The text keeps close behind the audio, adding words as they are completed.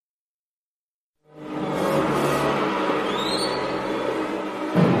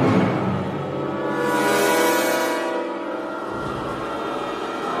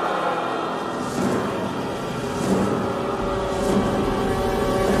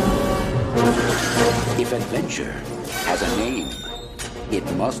If adventure has a name, it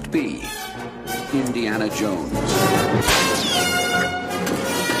must be Indiana Jones.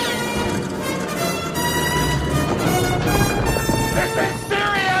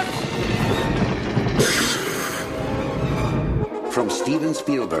 From Steven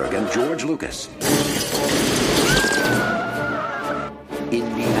Spielberg and George Lucas,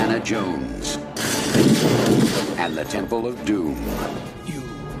 Indiana Jones and the Temple of Doom. You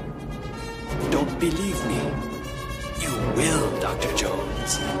don't believe me. You will, Dr.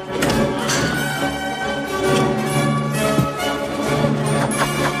 Jones.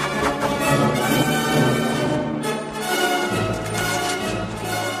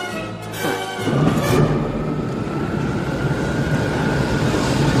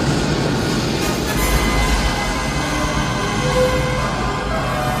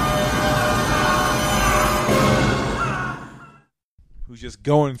 Who's just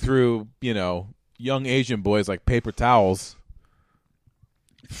going through, young Asian boys like paper towels.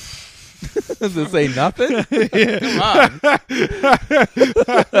 Does it say nothing? Come on.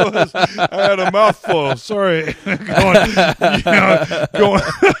 I had a mouthful. Sorry.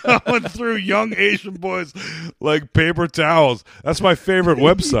 Going through young Asian boys like paper towels. That's my favorite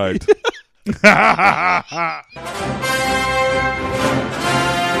website.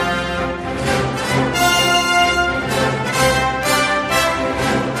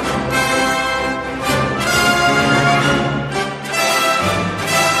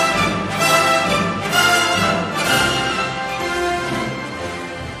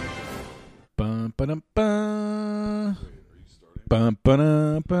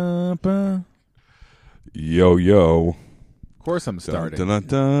 Yo, yo. Of course I'm starting.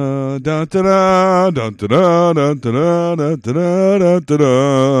 Superman,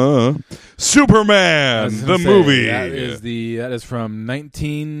 the movie. That is from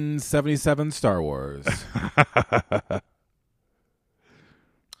 1977 Star Wars.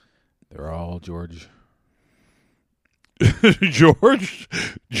 They're all George.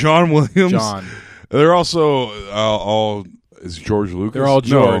 John Williams. John. They're also all is George Lucas. They're all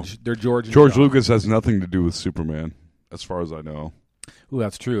George. No. They're George. And George John. Lucas has nothing to do with Superman, as far as I know. Ooh,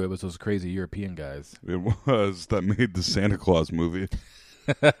 that's true. It was those crazy European guys. It was that made the Santa Claus movie,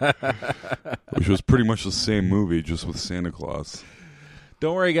 which was pretty much the same movie, just with Santa Claus.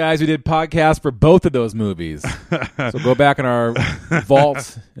 Don't worry, guys. We did podcasts for both of those movies. So go back in our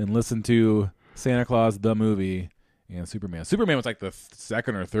vault and listen to Santa Claus, the movie, and Superman. Superman was like the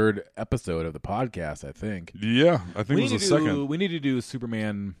second or third episode of the podcast, I think. Yeah, I think it was the second. We need to do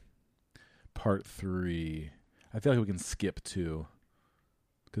Superman Part 3. I feel like we can skip 2.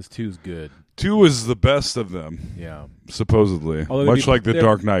 Because 2's good. 2 is the best of them. Yeah. Supposedly. Although Much like The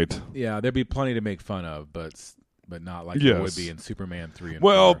Dark Knight. Yeah, there'd be plenty to make fun of, but not like there would be in Superman 3 and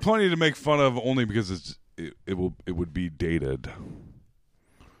 4. Plenty to make fun of only because it would be dated.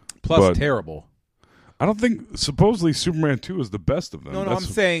 Plus terrible. I don't think supposedly Superman 2 is the best of them. No, I'm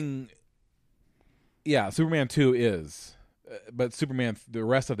saying Superman 2 is. But Superman, the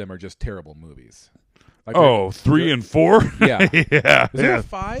rest of them are just terrible movies. Like 3 and 4? Yeah. Yeah. Is there a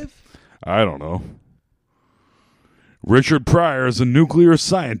 5? I don't know. Richard Pryor is a nuclear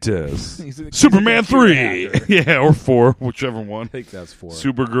scientist. Superman 3. Yeah, or 4, whichever one. I think that's 4.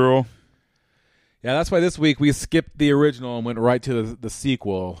 Supergirl. Yeah, that's why this week we skipped the original and went right to the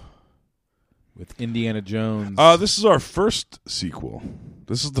sequel with Indiana Jones. This is our first sequel.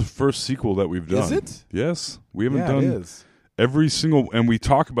 This is the first sequel that we've done. Is it? Yes. We haven't done it is. every single, and we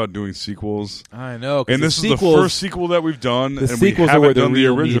talk about doing sequels. I know. And this is the first sequel that we've done, the and we sequels haven't are where done the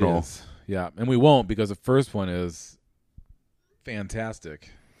real meat original. is. Yeah, and we won't because the first one is fantastic.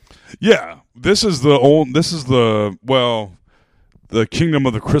 Yeah, this is the Kingdom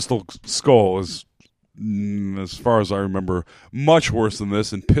of the Crystal Skull is, as far as I remember, much worse than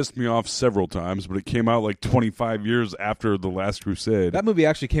this and pissed me off several times, but it came out like 25 years after The Last Crusade. That movie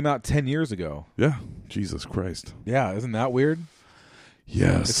actually came out 10 years ago. Yeah, Jesus Christ. Yeah, isn't that weird?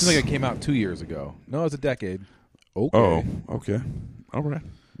 Yes. It seems like it came out 2 years ago. No, it's a decade. Okay. Oh, okay. All right.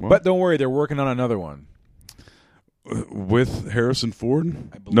 Well, But don't worry, they're working on another one. with Harrison Ford?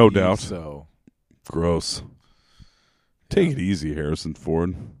 I believe No doubt. so. Gross. Take it easy, Harrison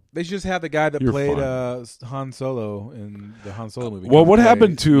Ford. They should just have the guy that You're played fine. Han Solo in the Han Solo movie. Well, what play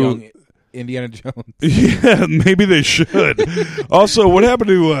happened to- young Indiana Jones? Yeah, maybe they should. Also, what happened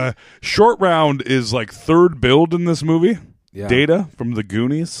to Short Round is like third build in this movie. Yeah. Data from the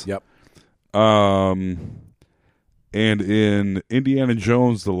Goonies. Yep. And in Indiana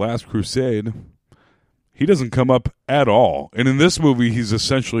Jones: The Last Crusade, he doesn't come up at all. And in this movie, he's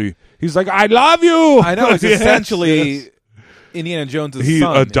like, "I love you." I know. It's Yes, essentially yes. Indiana Jones' he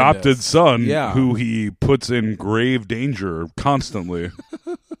son in adopted this. son Yeah. who he puts in grave danger constantly.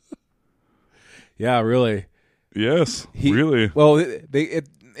 Yeah, really. Yes, He- really. Well,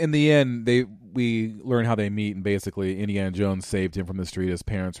 in the end, we learn how they meet, and basically Indiana Jones saved him from the street. His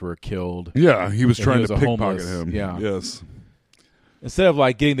parents were killed. Yeah, he was And trying he was to a pickpocket homeless- him. yeah. Yes. Instead of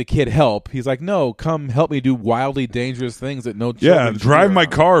like getting the kid help, he's like, "No, come help me do wildly dangerous things that no Yeah, children should drive do my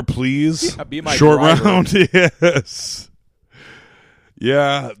around." car, please. Yeah, be my Short driver. round, yes.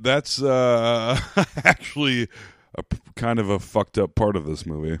 Yeah, that's actually kind of a fucked up part of this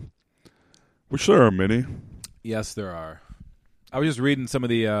movie. Which there are many. Yes, there are. I was just reading some of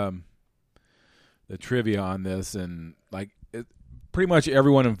the trivia on this, and like pretty much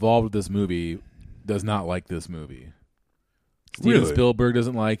everyone involved with this movie does not like this movie. Steven Really? Spielberg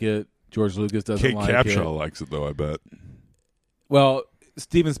doesn't like it. George Lucas doesn't Kate like Capshaw it. likes it, though, I bet. Well,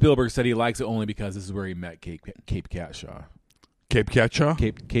 Steven Spielberg said he likes it only because this is where he met Cape Catshaw. Cape Capshaw?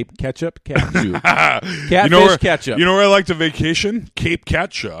 Cape Ketchup? Catsup. You Catfish know where, ketchup. You know where I like to vacation? Cape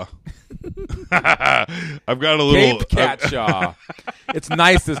Catshaw. I've got a little... Cape Catshaw. It's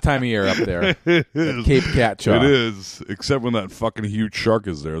nice this time of year up there. It At is. Cape Catshaw. It is. Except when that fucking huge shark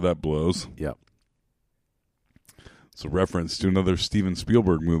is there. That blows. Yep. It's a reference to another Steven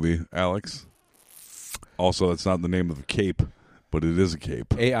Spielberg movie, Alex. Also, that's not the name of the cape, but it is a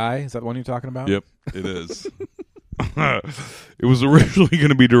cape. AI? Is that the one you're talking about? Yep, it is. It was originally going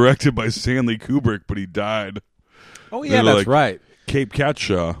to be directed by Stanley Kubrick, but he died. Oh, yeah, They're that's like- right. Cape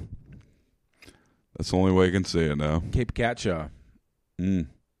Catshaw. That's the only way I can say it now. Cape Catshaw.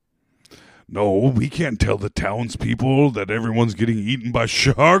 No, we can't tell the townspeople that everyone's getting eaten by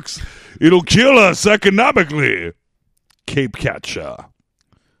sharks. It'll kill us economically. Cape Catshaw.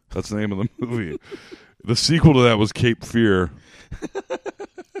 That's the name of the movie. The sequel to that was Cape Fear.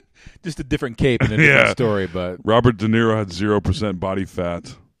 Just a different cape and a different Yeah. story, but Robert De Niro had 0% body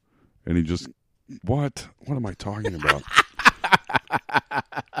fat. And he just... What? What am I talking about?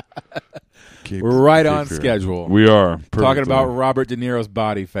 Cape- we're right Cape on Fear. schedule. We are. Talking Perfectly. about Robert De Niro's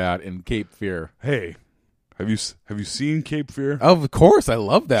body fat in Cape Fear. Hey, have you seen Cape Fear? Of course, I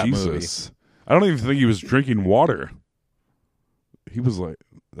love that movie. Jesus. I don't even think he was drinking water. He was like,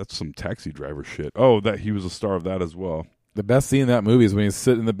 that's some Taxi Driver shit. Oh, that he was a star of that as well. The best scene in that movie is when he's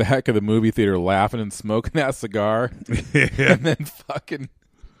sitting in the back of the movie theater laughing and smoking that cigar. Yeah. And then fucking...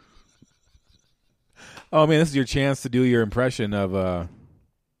 Oh, man, this is your chance to do your impression of Of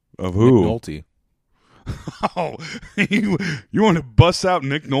Nick who? Nolte. Oh, you want to bust out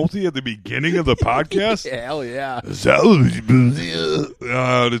Nick Nolte at the beginning of the podcast? Hell yeah. It's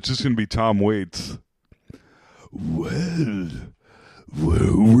just going to be Tom Waits. Well,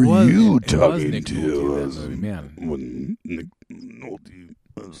 who were Was- you it was talking Nick to? Nolte in that movie, man. When Nick Nolte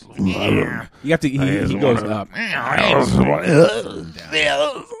was You have to... He goes up.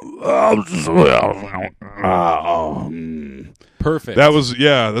 Perfect.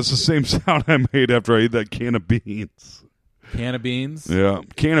 that's the same sound I made after I ate that can of beans. Can of beans. Yeah,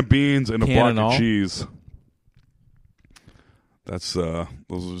 can of beans and a Can block and of all? cheese. That's those are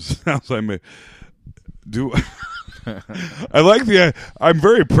the sounds I made. Do I like I'm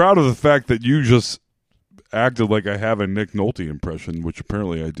very proud of the fact that you just acted like I have a Nick Nolte impression, which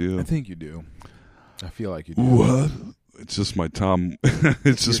apparently I do. I think you do. I feel like you do. What? It's just my Tom.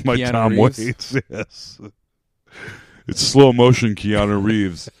 It's just Your my Keanu Tom Reeves? Waits. Yes. It's slow motion Keanu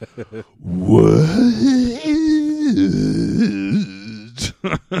Reeves. What?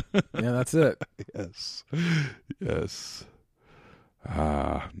 Yeah, that's it. Yes. Yes.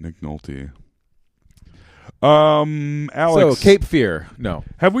 Nick Nolte. Alex. So, Cape Fear. No.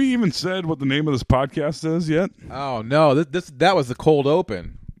 Have we even said what the name of this podcast is yet? Oh, no. That was the cold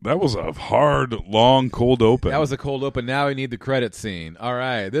open. That was a hard, long, cold open. That was the cold open. Now we need the credit scene. All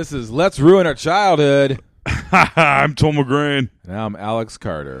right. This is Let's Ruin Our Childhood. I'm Tom McGrain. Now I'm Alex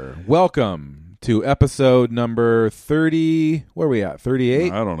Carter. Welcome to episode number 30. Where are we at?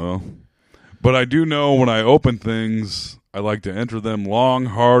 38? I don't know. But I do know when I open things, I like to enter them long,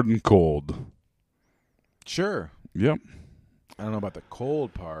 hard, and cold. Sure. Yep. I don't know about the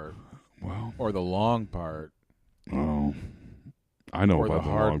cold part Well, or the long part. oh, I know Or about the the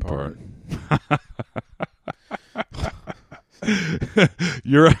hard long part.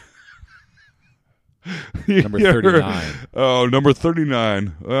 You're Number you're- 39. Oh, number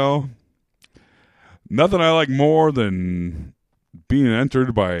 39. Well, nothing I like more than being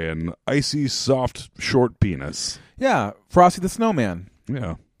entered by an icy, soft, short penis. Yeah, Frosty the Snowman.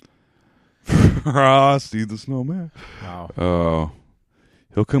 Yeah. Frosty the Snowman. Wow. Oh.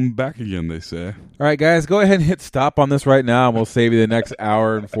 He'll come back again, they say. All right, guys, go ahead and hit stop on this right now, and we'll save you the next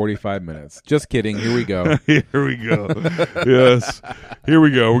hour and 45 minutes. Just kidding. Here we go. Here we go. Yes. Here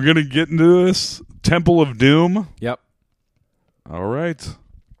we go. We're going to get into this. Temple of Doom. Yep. All right.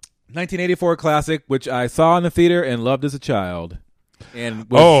 1984 classic, which I saw in the theater and loved as a child, and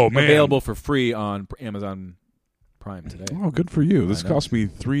was available for free on Amazon Prime today. Oh, good for you. This cost me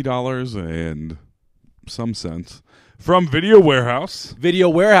 $3 and some cents from Video Warehouse. Video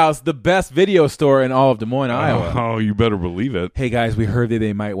Warehouse, the best video store in all of Des Moines, Iowa. Oh, you better believe it. Hey, guys, we heard that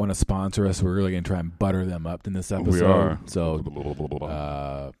they might want to sponsor us. We're really going to try and butter them up in this episode. We are. So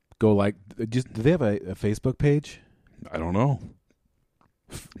go like – do they have a Facebook page? I don't know.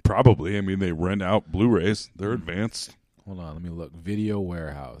 Probably. I mean, they rent out Blu-rays. They're advanced. Hold on. Let me look. Video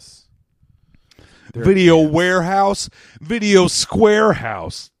Warehouse. Video Warehouse. Video Square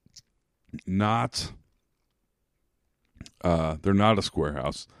House. Not. They're not a square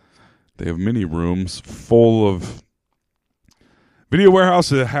house. They have many rooms full of. Video Warehouse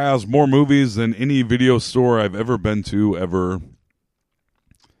has more movies than any video store I've ever been to ever.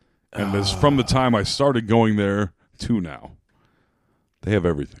 And it's from the time I started going there to now. They have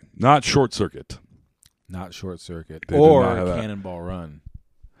everything. Not Short Circuit. Not Short Circuit. They or did not have Cannonball Run.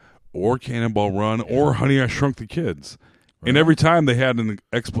 Or Cannonball Run. Or Honey, I Shrunk the Kids. Right. And every time they had an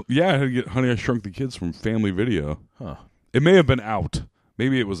I had to get Honey, I Shrunk the Kids from Family Video. Huh. It may have been out.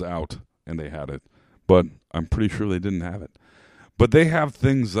 Maybe it was out and they had it. But I'm pretty sure they didn't have it. But they have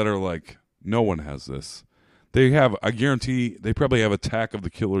things that are like, no one has this. They have, I guarantee, they probably have Attack of the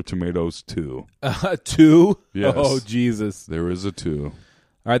Killer Tomatoes 2. 2? Yes. Oh, Jesus. There is a 2. All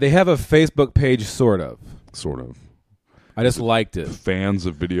right, they have a Facebook page, sort of. Sort of. I just liked it. Fans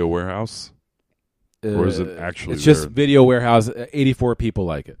of Video Warehouse? Or is it actually It's just Video Warehouse. 84 people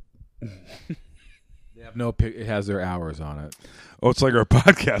like it. They have no pic. It has their hours on it. Oh, it's like our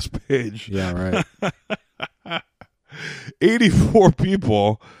podcast page. Yeah, right. 84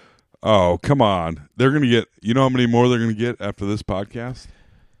 people. Oh, come on. They're going to get, you know how many more they're going to get after this podcast?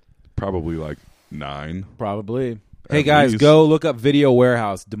 Probably like 9. Probably. Hey, guys, go look up Video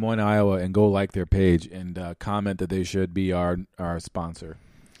Warehouse, Des Moines, Iowa, and go like their page and comment that they should be our sponsor.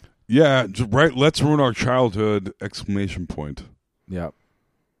 Yeah, right. Let's ruin our childhood! Exclamation point. Yep.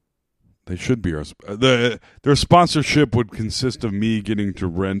 They should be our their sponsorship would consist of me getting to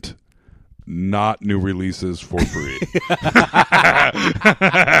rent not new releases for free.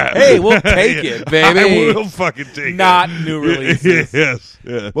 Hey, we'll take it, baby. I will fucking take not it. New releases. Yes.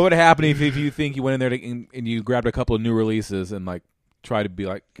 Yeah. What would happen if you think you went in there and you grabbed a couple of new releases and like try to be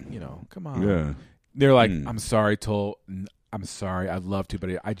like, come on. Yeah. They're like, I'm sorry, Toll. I'm sorry. I'd love to, but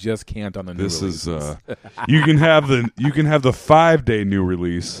I just can't on the new releases. This is you can have the 5-day new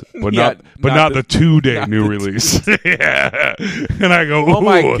release, but not the 2-day new release. Yeah. And I go, oh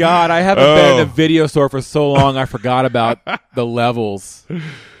my God, I haven't been in a video store for so long. I forgot about the levels.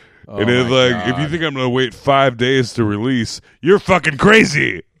 Oh, and it's like, God. If you think I'm going to wait 5 days to release, you're fucking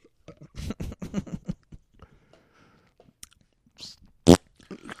crazy.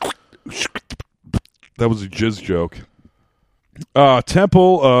 That was a jizz joke.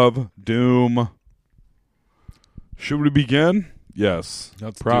 Temple of Doom. Should we begin? Yes.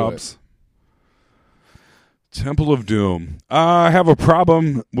 Let's Props. Temple of Doom. I have a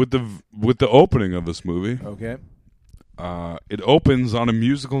problem with the opening of this movie. Okay. It opens on a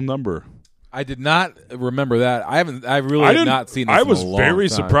musical number. I did not remember that. I really have not seen this. I was in a long very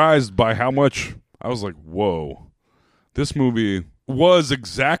time. surprised by how much. I was like, whoa. This movie was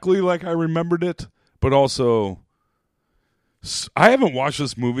exactly like I remembered it, but also I haven't watched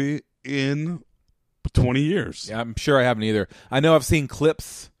this movie in 20 years. Yeah, I'm sure I haven't either. I know I've seen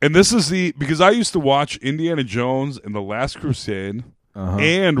clips. And this is because I used to watch Indiana Jones and The Last Crusade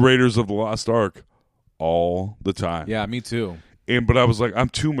and Raiders of the Lost Ark all the time. Yeah, me too. But I was like, I'm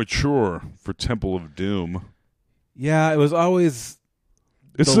too mature for Temple of Doom. Yeah, it was always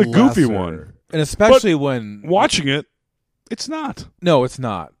it's the goofy one. And especially when watching it, it's not. No, it's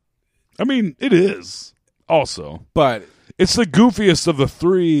not. I mean, it is also. But it's the goofiest of the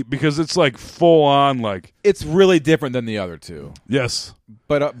three because it's like full on like it's really different than the other two. Yes.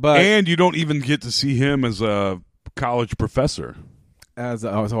 But and you don't even get to see him as a college professor. It's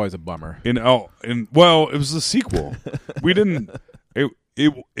always a bummer. Well, it was a sequel. We didn't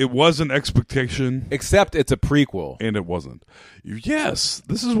it was an expectation. Except it's a prequel. And it wasn't. Yes,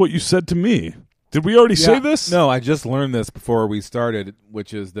 this is what you said to me. Did we already say this? No, I just learned this before we started,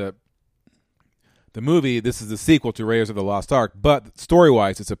 which is that the movie, this is the sequel to Raiders of the Lost Ark, but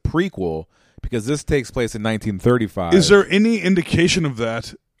story-wise, it's a prequel because this takes place in 1935. Is there any indication of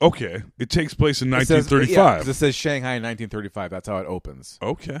that Okay, it takes place in It says- 1935. yeah, 'cause it says Shanghai in 1935. That's how it opens.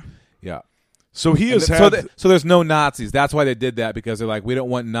 Okay, Yeah. so he has so, had. so there's no Nazis. That's why they did that, because they're like, we don't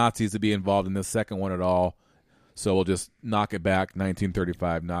want Nazis to be involved in this second one at all. So we'll just knock it back.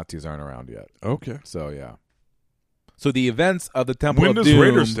 1935, Nazis aren't around yet. Okay, So yeah. So the events of the Temple when of does Doom.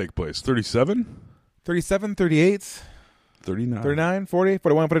 Raiders take place? 37, 37, 38, 39, 39, 40,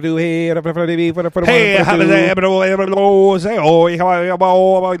 41, 42, hey, 41, 42. Hey, Now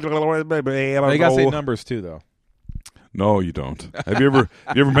you gotta say numbers too, though. No, you don't. Have you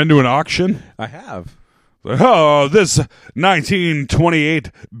ever been to an auction? I have. Oh, this 1928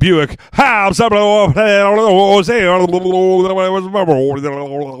 Buick.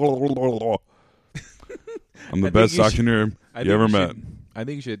 I'm the best auctioneer you ever met. I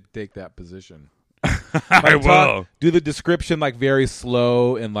think you should take that position. I Like, will. do the description like very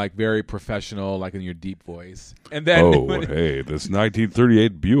slow and like very professional, like in your deep voice, and then Oh, hey, this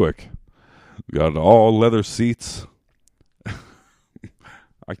 1938 Buick got all leather seats.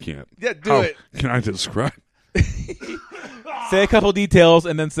 I can't. Yeah, do How it. can I describe? Say a couple details,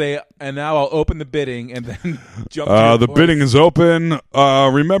 and then say, and now I'll open the bidding, and then jump. To your The voice. bidding is open.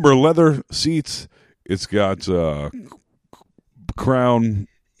 Remember, leather seats. It's got Crown.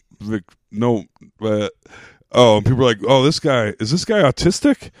 People are like, oh, is this guy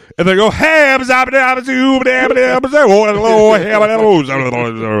autistic? And they go, hey, everyone's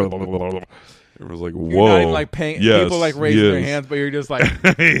like, whoa. You're not even like paying. Yes, People like raising their yes. hands, but you're just like,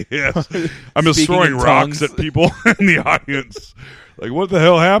 Yes. I'm just Speaking throwing in rocks tongues. at people in the audience. Like, what the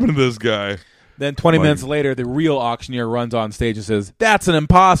hell happened to this guy? Then 20 Like- minutes later, the real auctioneer runs on stage and says, "That's an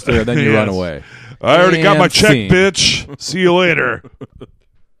imposter." And then you run Yes. away. I already got my And check, scene. bitch. See you later.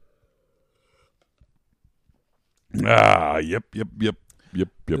 Yep.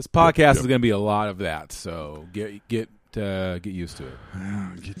 This podcast is going to be a lot of that, so get used to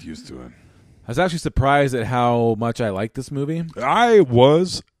it. Get used to it. I was actually surprised at how much I like this movie, I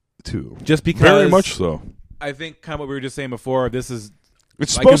was too. just because Very much so. I think kind of what we were just saying before. This is,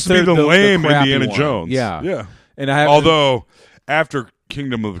 It's I supposed to be consider the the lame crappy Indiana one. Jones. Yeah. Yeah. and I have Although after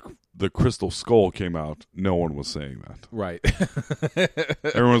Kingdom of the Crystal Skull came out, no one was saying that. right.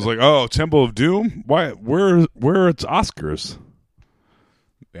 Everyone's like, "Oh, Temple of Doom? Why? Where it's Oscars?"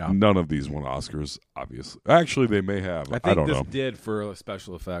 Yeah. None of these won Oscars, obviously. Actually, they may have. I think don't this know. did for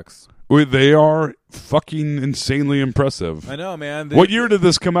special effects. They are fucking insanely impressive. I know, man. What year did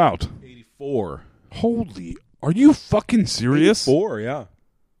this come out? 84. Holy, are you fucking serious? 84, yeah.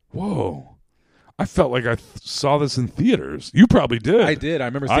 Whoa. I felt like I saw this in theaters. You probably did. I did. I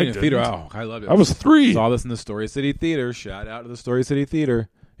remember seeing it in the theater. didn't. Oh, I loved it. I was 3. Saw this in the Story City Theater. Shout out to the Story City Theater.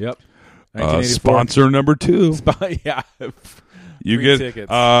 Yep. 1984. Sponsor number 2. Yeah. You Free get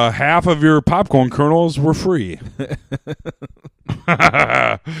tickets. half of your popcorn kernels were free.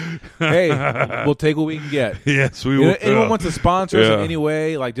 Hey, we'll take what we can get. Yes, we You will. know, anyone wants to sponsor us in Yeah. any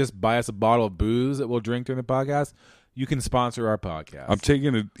way, like just buy us a bottle of booze that we'll drink during the podcast, you can sponsor our podcast. I'm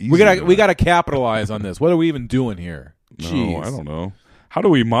taking it easy. we gotta capitalize on this. What are we even doing here? No, Jeez. I don't know. How do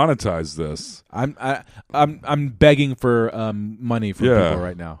we monetize this? I'm begging for money from Yeah. people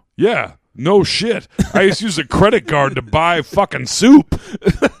right now. Yeah, no shit. I used to use a credit card to buy fucking soup.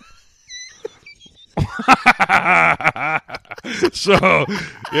 So,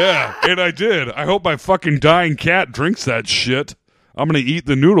 yeah, and I did. I hope my fucking dying cat drinks that shit. I'm going to eat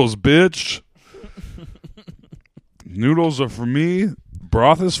the noodles, bitch. Noodles are for me.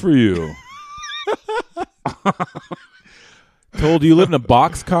 Broth is for you. Told you live in a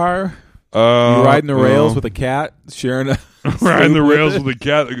boxcar. You You riding the rails with a cat, sharing a riding the soup with rails it? with a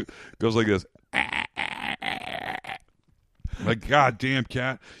cat that goes like this. Like, God damn,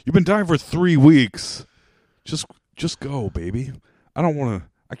 cat. You've been dying for 3 weeks. Just go, baby. I don't want to.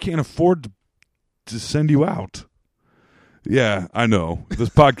 I can't afford to send you out. Yeah, I know. This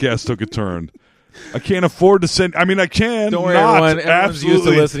podcast took a turn. I can't afford to send. I mean, I can. Don't worry, not, everyone. Everyone's used to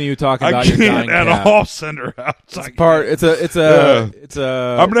absolutely. listening to you talking I about your dying can't at cat. all send her out. It's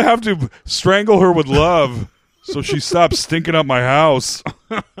a. I'm gonna have to strangle her with love so she stops stinking up my house.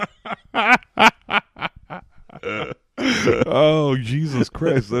 Oh, Jesus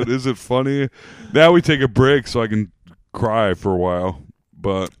Christ. Is it funny? Now we take a break so I can cry for a while.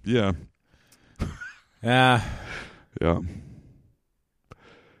 But, yeah. Yeah. Yeah.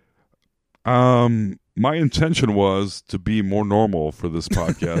 My intention was to be more normal for this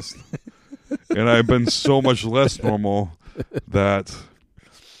podcast. And I've been so much less normal that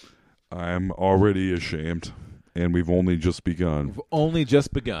I'm already ashamed. And we've only just begun. Only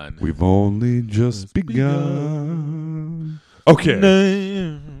just begun. We've only just begun. Okay.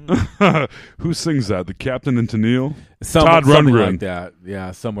 Who sings that? The Captain and Tennille? Todd Rundgren. like that.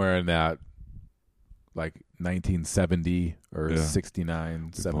 Yeah, somewhere in that, like 1970 or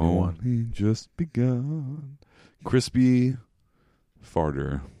 69, 71. Only just begun. Crispy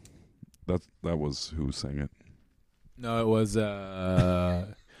Farter. That was who sang it. No, it was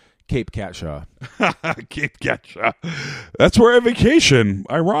Cape Catshaw. Cape Catshaw. That's where I vacation.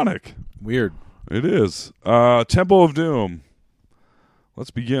 Ironic. Weird. It is. Temple of Doom.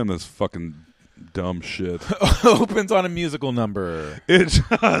 Let's begin this fucking dumb shit. Opens on a musical number. It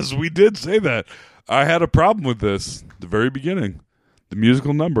does. We did say that. I had a problem with this at the very beginning. The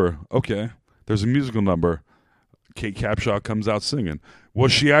musical number. Okay. There's a musical number. Kate Capshaw comes out singing.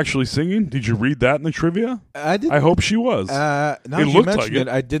 Was she actually singing? Did you read that in the trivia? I did. I hope she was. Now It that you looked mentioned like it,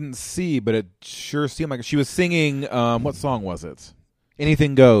 I didn't see, but it sure seemed like she was singing. What song was it?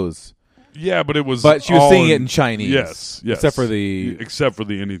 Anything Goes. Yeah, but it was. But she was all singing it in Chinese. Yes. Except for the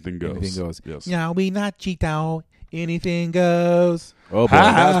Anything Goes. Anything Goes. Yes. Yeah, we not cheetah. Anything goes. Oh boy,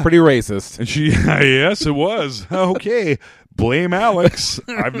 that was pretty racist. And she, yes, it was. Okay, blame Alex.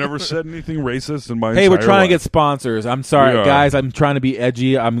 I've never said anything racist in my entire Hey, we're trying to life. get sponsors. I'm sorry, We are. guys. I'm trying to be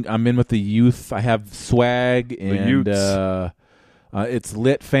edgy. I'm in with the youth. I have swag and youths. it's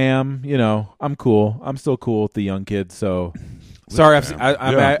lit, fam. You know, I'm cool. I'm still cool with the young kids. So sorry, fam.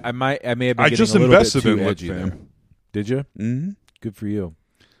 I may have been I getting just a little invested bit too in Lit edgy Fam. there. Did you? Mm-hmm. Good for you.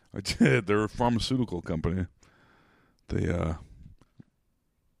 I did. They're a pharmaceutical company. They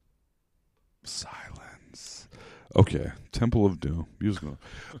silence. Okay, Temple of Doom musical.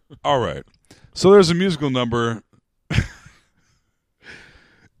 All right, so there's a musical number.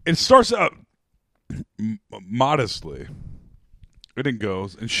 It starts out modestly, and it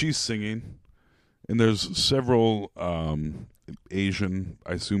goes, and she's singing, and there's several Asian,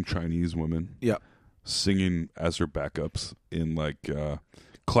 I assume Chinese women, Yep. singing as her backups in like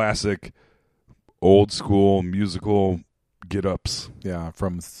classic old school musical get-ups. Yeah,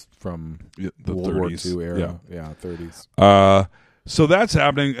 from The World 30s. War II era. Yeah, 30s. So that's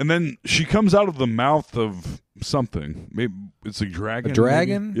happening, and then she comes out of the mouth of something. Maybe it's a dragon. A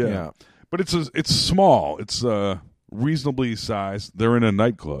dragon? maybe? Yeah. But it's small. It's reasonably sized. They're in a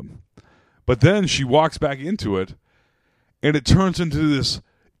nightclub. But then she walks back into it, and it turns into this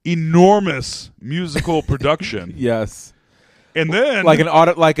enormous musical production. Yes. And then Like an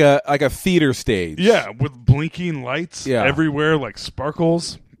audit, like a theater stage. yeah, with blinking lights Yeah. everywhere, like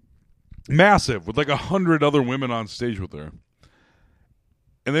sparkles. Massive, with like 100 other women on stage with her.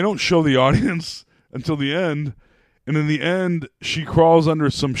 And they don't show the audience until the end. And in the end, she crawls under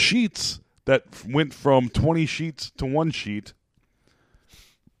some sheets that went from 20 sheets to one sheet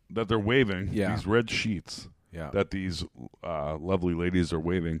that they're waving. Yeah. These red sheets Yeah. that these lovely ladies are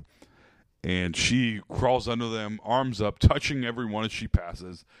waving. And she crawls under them, arms up, touching everyone as she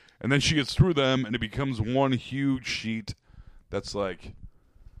passes. And then she gets through them, and it becomes one huge sheet that's like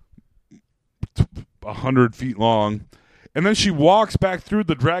 100 feet long. And then she walks back through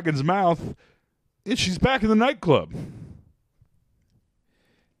the dragon's mouth, and she's back in the nightclub.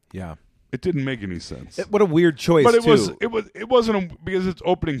 Yeah. It didn't make any sense. What a weird choice, But too. it wasn't because it's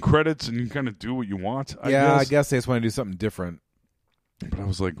opening credits and you kind of do what you want. I guess they just want to do something different. But I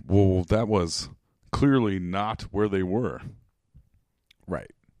was like, well, that was clearly not where they were.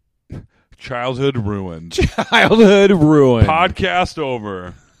 Right. Childhood ruined. Childhood ruin. Podcast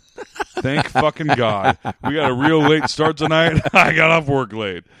over. Thank fucking God. We got a real late start tonight. I got off work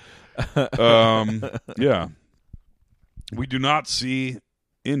late. Yeah. We do not see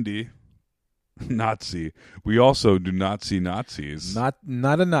Indy. Nazi. We also do not see Nazis. Not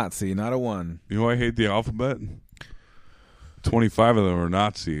a Nazi, not a one. You know why I hate the alphabet? 25 of them are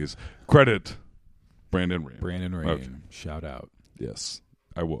Nazis. Credit Brandon Rain. Brandon Rain. Okay. Shout out. Yes,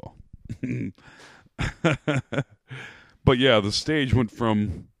 I will. But yeah, the stage went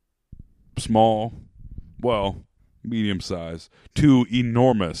from small, well, medium size, to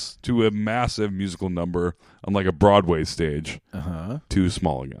enormous, to a massive musical number on like a Broadway stage, Uh-huh. to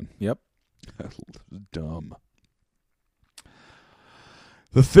small again. Yep. Dumb.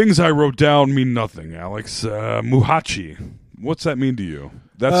 The things I wrote down mean nothing, Alex. Muhachi. What's that mean to you?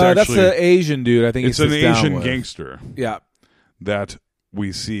 That's actually an Asian dude. I think it's he an sits down Asian with. gangster Yeah. that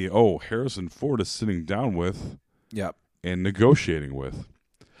we see. Oh, Harrison Ford is sitting down with Yep. and negotiating with.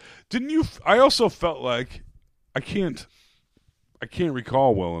 Didn't you? I also felt like I can't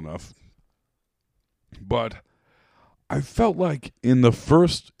recall well enough, but I felt like in the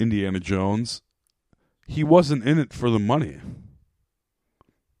first Indiana Jones, he wasn't in it for the money.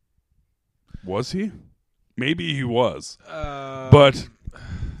 Was he? Maybe he was, but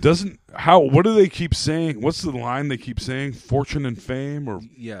What do they keep saying? What's the line they keep saying? Fortune and fame, or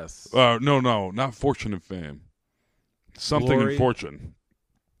Yes. no, not fortune and fame. Something Glory? in fortune.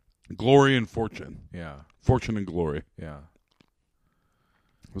 Glory and fortune. Yeah. Fortune and glory. Yeah.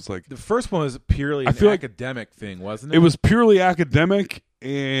 It was like The first one was purely I an feel like- academic thing, wasn't it? it was purely academic,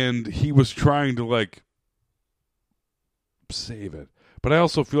 and he was trying to like save it. But I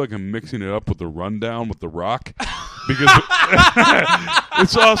also feel like I'm mixing it up with the Rundown with The Rock because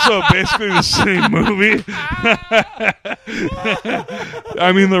it's also basically the same movie.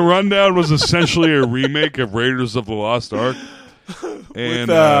 I mean, The Rundown was essentially a remake of Raiders of the Lost Ark,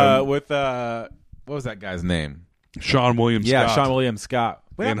 and with what was that guy's name? Sean William Yeah, Scott. Sean William Scott.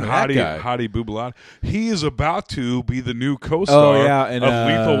 What And happened to that guy? Hadi Boubalad. He is about to be the new co-star and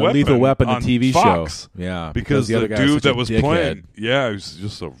of Lethal Weapon, on the TV Fox. show. Yeah, Because the other the guy dude such a that was dickhead. playing, yeah, he was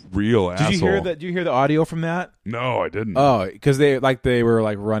just a real asshole. Did you hear that? Did you hear the audio from that? No, I didn't. Oh, because they were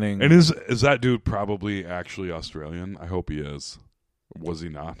like running. And is that dude probably actually Australian? I hope he is. Was he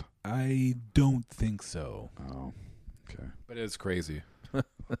not? I don't think so, Oh, okay. but it's crazy.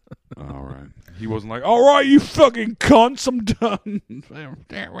 All right. He wasn't like, all right, you fucking cunts, I'm done.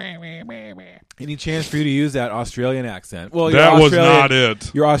 Any chance for you to use that Australian accent? Well, That was not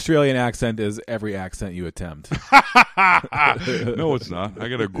it. Your Australian accent is every accent you attempt. No, it's not. I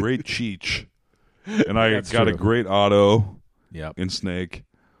got a great Cheech. And I That's got a true. great Otto Yep. in Snake.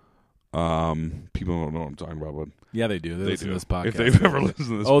 People don't know what I'm talking about, but Yeah, they do. They listen do. to this podcast. If they've ever listened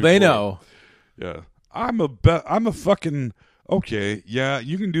to this they before. know. Yeah. I'm a fucking... Okay, yeah,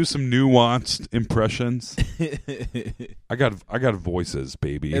 you can do some nuanced impressions. I got voices,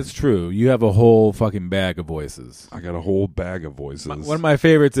 baby. It's true. You have a whole fucking bag of voices. I got a whole bag of voices. One of my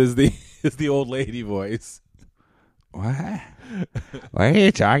favorites is the old lady voice. What? What are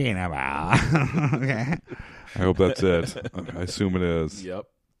you talking about? Okay. I hope that's it. I assume it is. Yep.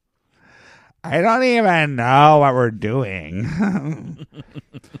 I don't even know what we're doing.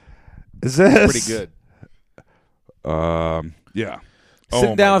 Is this Pretty good. Yeah. Sitting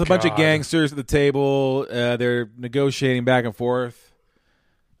Oh down my with a bunch of God. gangsters at the table. They're negotiating back and forth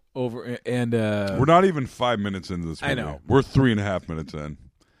over and We're not even 5 minutes into this movie. I know. We're 3.5 minutes in.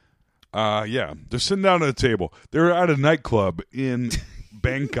 Yeah. They're sitting down at a table. They're at a nightclub in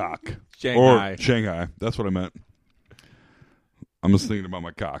Bangkok. Shanghai. Or Shanghai. That's what I meant. I'm just thinking about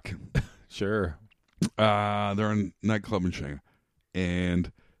my cock. Sure. They're in a nightclub in Shanghai.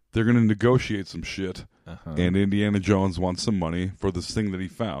 And they're going to negotiate some shit. Uh-huh. And Indiana Jones wants some money for this thing that he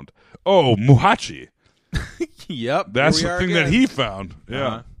found. Oh, Muhachi. Yep. That's here the we are thing again. that he found. Yeah.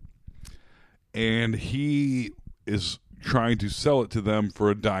 Uh-huh. And he is trying to sell it to them for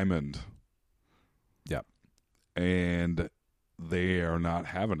a diamond. Yep. And they are not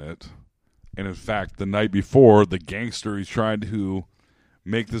having it. And in fact, the night before, the gangster he's trying to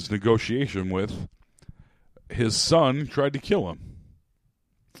make this negotiation with, his son tried to kill him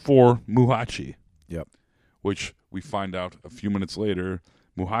for Muhachi. Yep. Which we find out a few minutes later,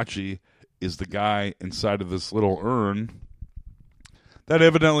 Muhachi is the guy inside of this little urn that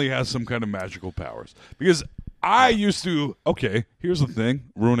evidently has some kind of magical powers. Because I used to, okay, here's the thing,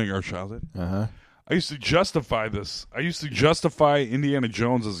 ruining our childhood. Uh-huh. I used to justify this. I used to justify Indiana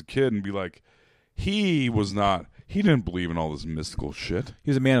Jones as a kid and be like, he didn't believe in all this mystical shit. He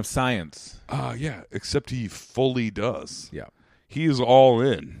was a man of science. Yeah, except he fully does. Yeah. He is all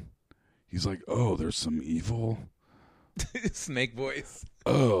in. He's like, oh, there's some evil. Snake voice.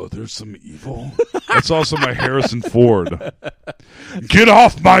 Oh, there's some evil. That's also my Harrison Ford. Get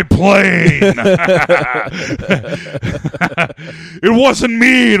off my plane! It wasn't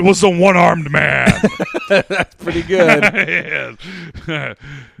me. It was a one-armed man. Pretty good. Yes.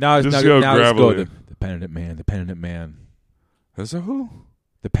 Now, Just now, go now let's go. gravelly. The penitent man. The penitent man. Is that who?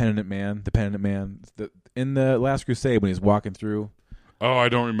 The penitent man. The penitent man. In the Last Crusade when he's walking through. Oh, I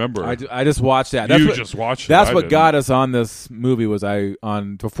don't remember. I just watched that. You what, just watched it. That's I what didn't. got us on this movie. Was for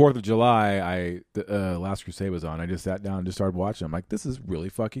 4th of July? The Last Crusade was on. I just sat down and just started watching. I'm like, this is really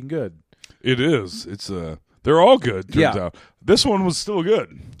fucking good. It is. They're all good, turns Yeah. out. This one was still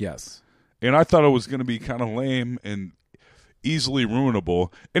good. Yes. And I thought it was going to be kind of lame and easily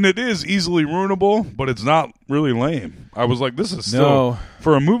ruinable. And it is easily ruinable, but it's not really lame. I was like, this is still... No.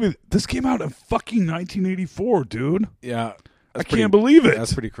 For a movie... This came out in fucking 1984, dude. Yeah. I can't believe it.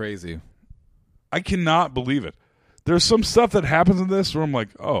 That's pretty crazy. I cannot believe it. There's some stuff that happens in this where I'm like,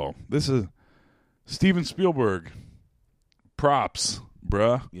 oh, this is Steven Spielberg. Props,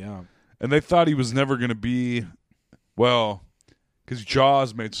 bruh. Yeah. And they thought he was never going to be... Well, because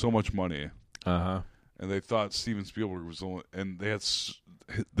Jaws made so much money. Uh-huh. And they thought Steven Spielberg was only, and they had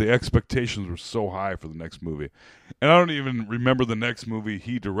the expectations were so high for the next movie, And I don't even remember the next movie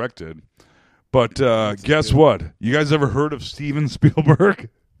he directed. But guess what? You guys ever heard of Steven Spielberg?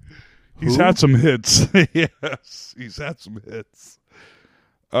 He's had some hits. Yes, he's had some hits.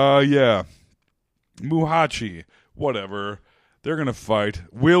 Yeah. Muhachi, whatever. They're going to fight.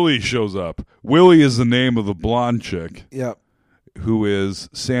 Willie shows up. Willie is the name of the blonde chick. Yep. Who is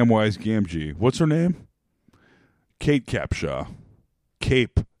Samwise Gamgee. What's her name? Kate Capshaw.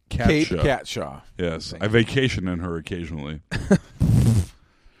 Cape Capshaw. Kate Catshaw. Yes. I vacation in her occasionally.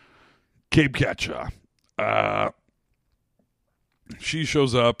 Cape Catshaw. She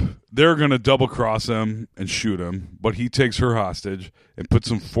shows up. They're going to double cross him and shoot him, but he takes her hostage and puts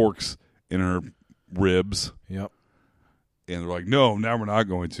some forks in her ribs. Yep. And they're like, no, now we're not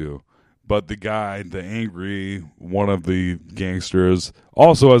going to. But the guy, the angry, one of the gangsters,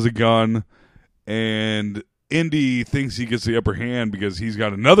 also has a gun. And Indy thinks he gets the upper hand because he's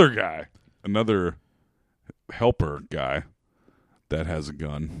got another guy, another helper guy that has a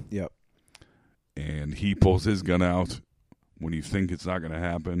gun. Yep. And he pulls his gun out when you think it's not going to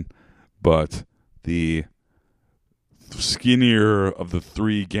happen. But the skinnier of the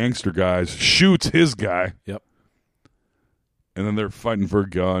three gangster guys shoots his guy. Yep. And then they're fighting for a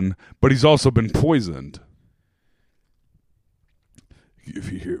gun. But he's also been poisoned.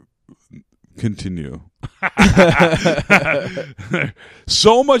 If you hear... Continue.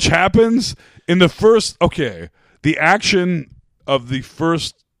 So much happens in the first... Okay, the action of the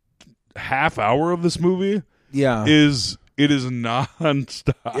first half hour of this movie is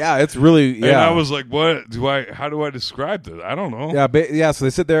nonstop. Yeah, it's really... Yeah. And I was like, how do I describe this? I don't know. Yeah, so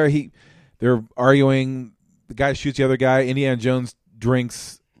they sit there, they're arguing, the guy shoots the other guy, Indiana Jones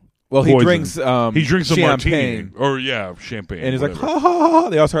drinks... Well, he drinks a champagne. martini. Champagne. And he's like, ha, ha, ha.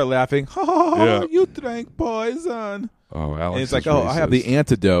 They all start laughing. Ha, ha, ha, Yeah. you drank poison. Oh, Alex. And he's like, is I have the racist.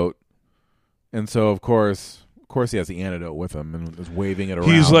 antidote. And so, of course, he has the antidote with him and is waving it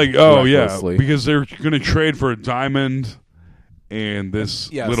around. He's like, oh, yeah, recklessly. because they're going to trade for a diamond and this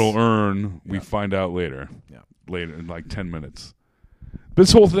Yes. little urn, we Yeah. find out later. Yeah. Later, in like 10 minutes.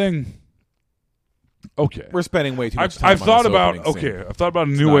 This whole thing, okay. We're spending way too much time I've on thought this about, opening scene. okay, I've thought about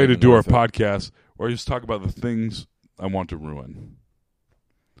a It's new not way to even do our worth it. podcast where I just talk about the things I want to ruin.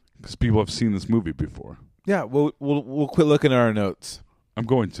 Because people have seen this movie before. Yeah, we'll quit looking at our notes. I'm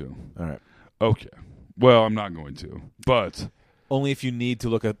going to. All right. Okay. Well, I'm not going to. But Only if you need to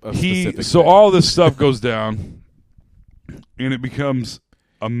look at a specific so thing. all this stuff goes down and it becomes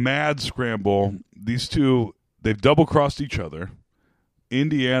a mad scramble. These two, they've double-crossed each other.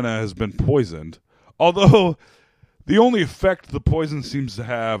 Indiana has been poisoned. Although the only effect the poison seems to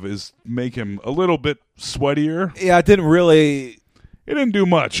have is make him a little bit sweatier. Yeah, it didn't really... It didn't do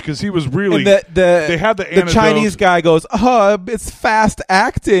much because he was really... And they had the antidote. Chinese guy goes, it's fast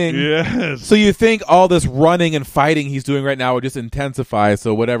acting. Yes. So you think all this running and fighting he's doing right now would just intensify,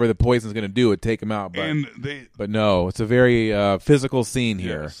 so whatever the poison's going to do would take him out. But no, it's a very physical scene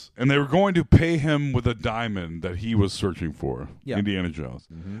here. Yes. And they were going to pay him with a diamond that he was searching for, Yeah. Indiana Jones.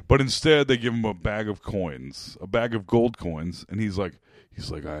 Mm-hmm. But instead, they give him a bag of coins, a bag of gold coins, and he's like,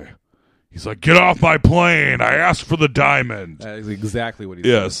 get off my plane! I asked for the diamond. That is exactly what he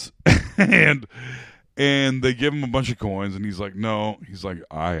Yes, and they give him a bunch of coins, and he's like, no. He's like,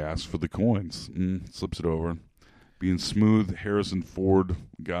 I asked for the coins. Slips it over, being smooth Harrison Ford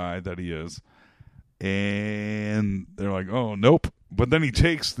guy that he is. And they're like, oh, nope. But then he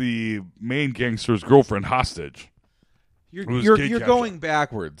takes the main gangster's girlfriend hostage. You're going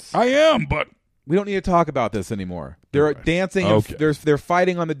backwards. I am, but We don't need to talk about this anymore. They're dancing. Okay. They're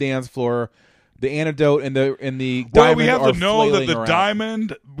fighting on the dance floor. The antidote and the diamond. well, we have are to know that flailing the around.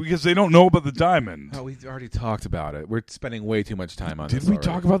 diamond, because they don't know about the diamond. Oh, we've already talked about it. We're spending way too much time on Did this. we already.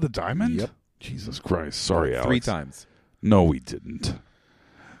 talk about the diamond? Yep. Jesus Christ. Sorry, Alex. 3 times. No, we didn't.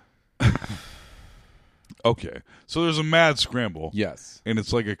 Okay. So there's a mad scramble. Yes, And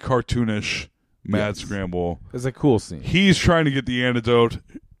it's like a cartoonish mad Yes. scramble. it's a cool scene. He's trying to get the antidote.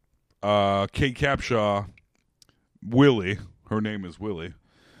 Kate Capshaw, Willie, her name is Willie,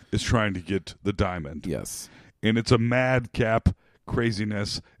 is trying to get the diamond. Yes, And it's a madcap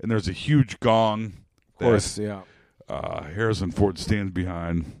craziness. And there's a huge gong. of course. Yeah. Harrison Ford stands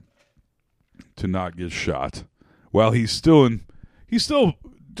behind to not get shot. While he's still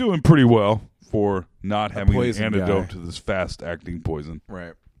doing pretty well for not having an poison antidote guy. to this fast-acting poison.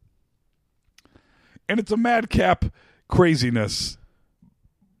 Right. And it's a madcap craziness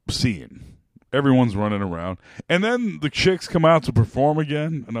scene. Everyone's running around. And then the chicks come out to perform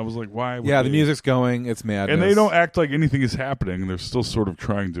again, and I was like, why would Yeah, the they? music's going. It's madness. And they don't act like anything is happening. They're still sort of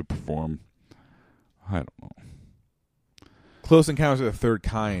trying to perform. I don't know. Close Encounters of the Third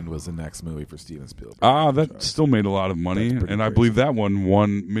Kind was the next movie for Steven Spielberg. That still made a lot of money, That's pretty and I crazy. believe that one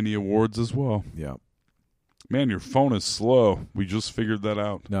won many awards as well. Yeah. Man, your phone is slow. We just figured that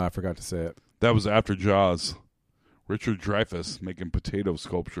out. No, I forgot to say it. That was after Jaws. Richard Dreyfuss making potato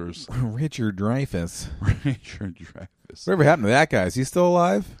sculptures. Richard Dreyfuss. Richard Dreyfuss. Whatever happened to that guy? Is he still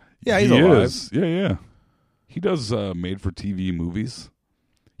alive? Yeah, he's He alive. is. Yeah. He does made-for-TV movies.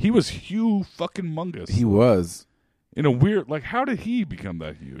 He was Hugh fucking Mungus. He was. In a weird, like, how did he become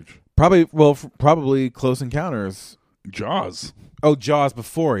that huge? Probably Close Encounters. Jaws. Oh, Jaws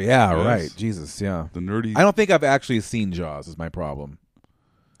before. Yeah, Yes. right. Jesus, yeah. The nerdy. I don't think I've actually seen Jaws is my problem.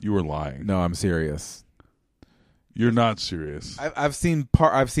 You were lying. No, I'm serious. You're not serious. I've seen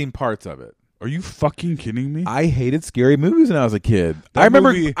parts of it. Are you fucking kidding me? I hated scary movies when I was a kid. That I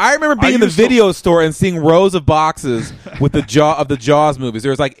remember movie- being in the used to- video store and seeing rows of boxes with the Jaws movies.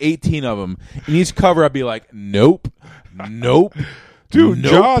 There was like 18 of them. In each cover, I'd be like, nope. Dude,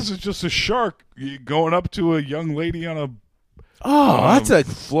 Nope. Jaws is just a shark going up to a young lady on a. Oh, that's a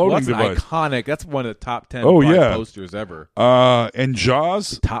floating device. iconic. That's one of the top 10 Oh, yeah. posters ever. And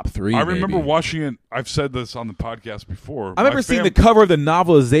Jaws. Top 3. I remember maybe. watching it. I've said this on the podcast before. I remember seeing the cover of the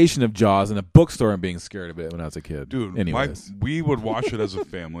novelization of Jaws in a bookstore and being scared of it when I was a kid. Dude, anyways, we would watch it as a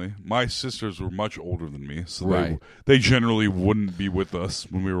family. My sisters were much older than me, so Right. they generally wouldn't be with us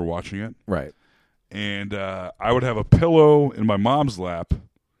when we were watching it. right. And I would have a pillow in my mom's lap.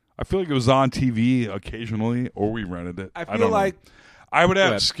 I feel like it was on TV occasionally, or we rented it. I don't feel know. like I would Go have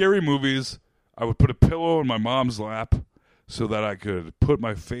ahead. scary movies. I would put a pillow in my mom's lap so that I could put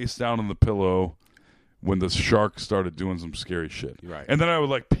my face down on the pillow when the shark started doing some scary shit. Right. And then I would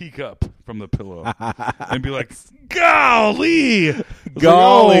like peek up from the pillow and be like, golly! I was like,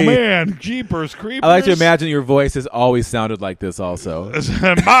 Golly. oh man, jeepers creepers. I like to imagine your voice has always sounded like this also.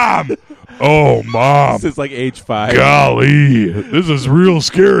 Mom! Oh, Mom! Since like age 5. Golly, this is real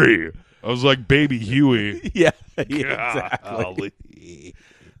scary. I was like baby Huey. Yeah, exactly. Golly.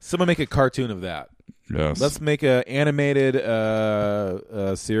 Someone make a cartoon of that. Yes. Let's make an animated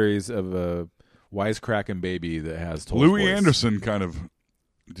series of a wisecracking baby that has told Louis voice. Anderson kind of.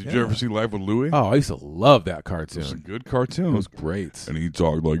 Did you ever see Life with Louis? Oh, I used to love that It was a cartoon. good It cartoon. was great. And he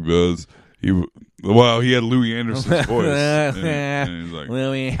talked like this. He had Louis Anderson's voice. and he's like,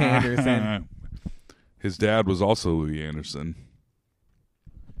 Louis Anderson. His dad was also Louis Anderson.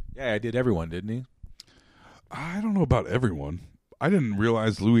 Yeah, I did everyone, didn't he? I don't know about everyone. I didn't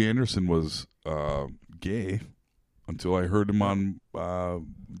realize Louis Anderson was gay until I heard him on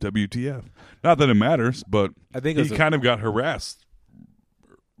WTF. Not that it matters, but I think it he was kind of got harassed.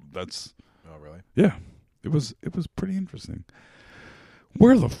 That's Oh, really? yeah. It was pretty interesting.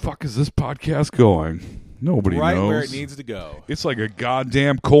 Where the fuck is this podcast going? Nobody Right knows. where it needs to go. It's like a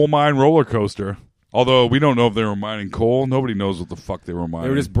goddamn coal mine roller coaster. Although we don't know if they were mining coal. Nobody knows what the fuck they were mining.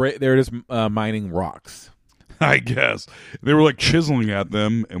 They were just mining rocks. I guess. They were like chiseling at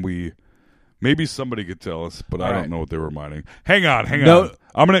them, and maybe somebody could tell us, but I All don't right. know what they were mining. Hang on. No.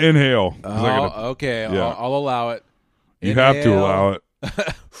 I'm going to inhale. 'cause I gotta- Okay, yeah. I'll allow it. you have to Inhale. allow it.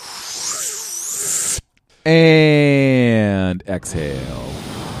 And exhale.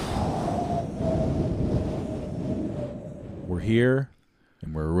 We're here,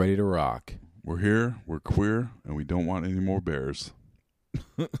 and we're ready to rock. We're here, we're queer, and we don't want any more bears.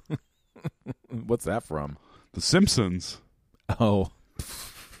 What's that from? The Simpsons. Oh,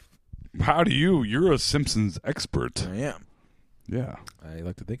 How do you? You're a Simpsons expert. I am. Yeah. I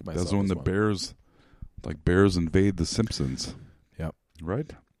like to think of myself. That's when as the one. bears invade the Simpsons. Yep.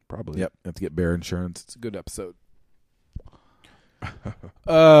 Right? Probably. Yep. Have to get bear insurance. It's a good episode.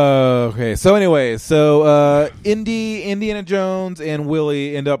 Okay. So anyway, Indiana Jones and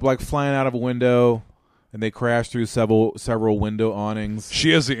Willie end up like flying out of a window, and they crash through several window awnings.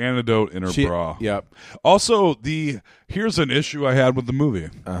 She has the antidote in her bra. Yep. Also, here's an issue I had with the movie.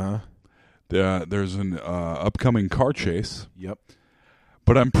 Uh huh. There's an upcoming car chase, Yep.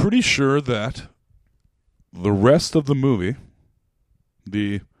 but I'm pretty sure that the rest of the movie,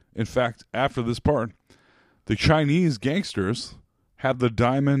 in fact, after this part, the Chinese gangsters have the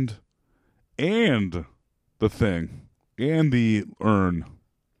diamond and the thing and the urn.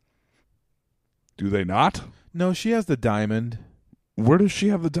 Do they not? No, she has the diamond. Where does she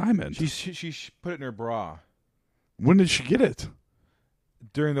have the diamond? She put it in her bra When did she get it?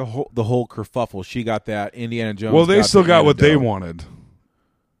 during the whole kerfuffle. She got that. Indiana Jones. Well, they still the got what they antidote. wanted.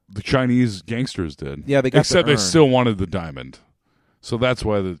 The Chinese gangsters did. Yeah, they got Except the they urn. still wanted the diamond. So that's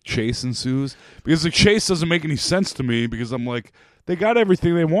why the chase ensues. Because the chase doesn't make any sense to me because I'm like, they got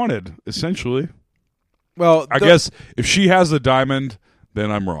everything they wanted, essentially. Well, I guess if she has the diamond, then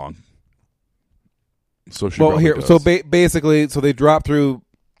I'm wrong. So she Well, probably here, does. so basically, so they drop through.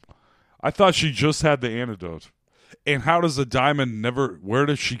 I thought she just had the antidote. And how does the diamond never? Where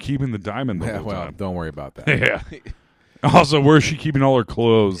does she keeping the diamond the Yeah, whole well, time? don't worry about that. Yeah. Also, where is she keeping all her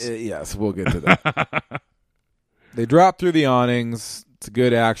clothes? Yes, we'll get to that. They drop through the awnings. It's a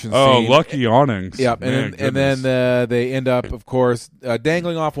good action Oh, scene. lucky awnings. Yep, Man, and then goodness. they end up, of course,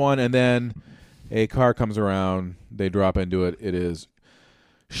 dangling off one, and then a car comes around. They drop into it. It is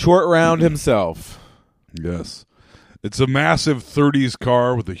Short Round himself. Yes. It's a massive 30s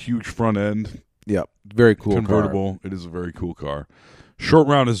car with a huge front end. Yep, very cool Convertible. It is a very cool car. Short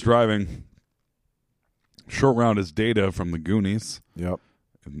Round is driving. Short Round is Data from the Goonies. Yep.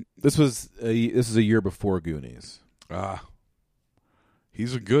 This is a year before Goonies. That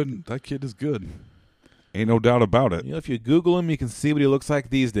kid is good. Ain't no doubt about it. You know, if you Google him, you can see what he looks like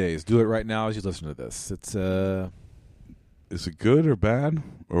these days. Do it right now as you listen to this. It's Is it good or bad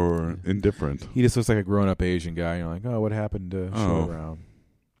or indifferent? he just looks like a grown-up Asian guy. You're like, oh, what happened to Short Round?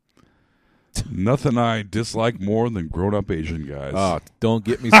 Nothing I dislike more than grown-up Asian guys. Oh, don't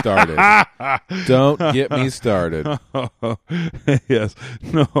get me started. Don't get me started. Yes.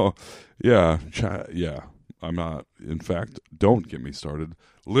 No. Yeah. Yeah. I'm not. In fact, don't get me started.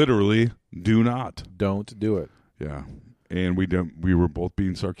 Literally, do not. Don't do it. Yeah. And we were both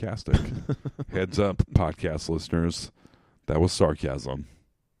being sarcastic. Heads up, podcast listeners. That was sarcasm.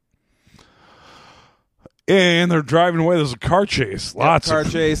 And they're driving away. There's a car chase. Lots car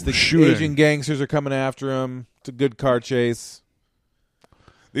of chase. The shooting. Asian gangsters are coming after him. It's a good car chase.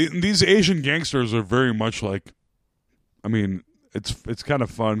 These Asian gangsters are very much like, I mean, it's kind of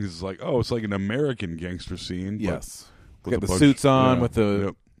fun because it's like, oh, it's like an American gangster scene. Yes. With Got a the bunch- suits on yeah, with the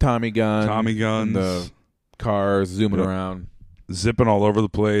yep. Tommy gun. Tommy guns. And the cars zooming Yep. around. Zipping all over the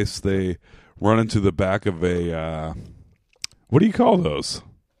place. They run into the back of a, what do you call those?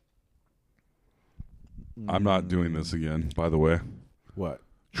 I'm not doing this again, by the way. What?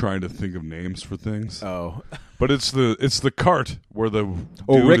 Trying to think of names for things. Oh. But it's the cart where the dude is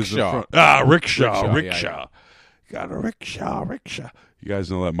in rickshaw. front. Rickshaw, Rickshaw. yeah. Got a rickshaw. You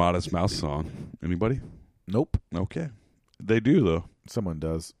guys know that Modest Mouse song? Anybody? Nope. Okay. They do, though. Someone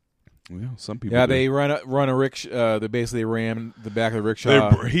does. Yeah, some people Yeah, do. they run a rickshaw. They basically ram the back of the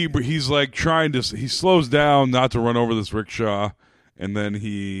rickshaw. He's like trying to. He slows down not to run over this rickshaw, and then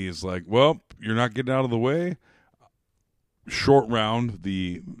he's like, "Well, you're not getting out of the way." Short Round,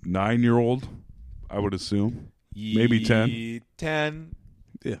 the 9-year-old, I would assume, maybe 10. 10.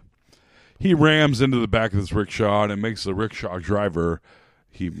 Yeah, he rams into the back of this rickshaw, and it makes the rickshaw driver.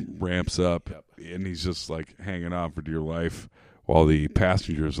 He ramps up, and he's just like hanging on for dear life, while the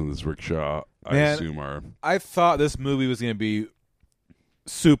passengers in this rickshaw, I Man, assume, are. I thought this movie was going to be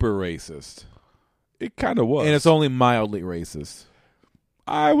super racist, It kind of was, and it's only mildly racist.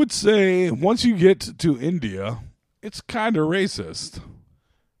 I would say once you get to India, it's kind of racist. You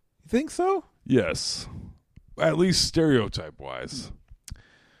think so? Yes. At least stereotype-wise.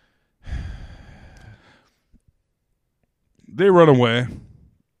 They run away,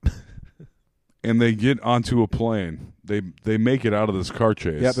 and they get onto a plane. They make it out of this car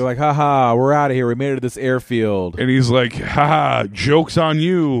chase. Yeah, they're like, haha, we're out of here. We made it to this airfield. And he's like, haha, joke's on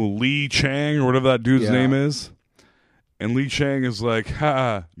you, Lee Chang, or whatever that dude's Yeah. name is. And Lee Chang is like,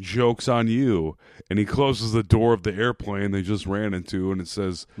 ha, joke's on you. And he closes the door of the airplane they just ran into, and it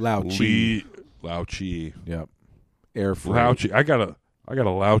says, Lao Chi. Lao Chi. Yep. Air freight. Lao Chi. I got a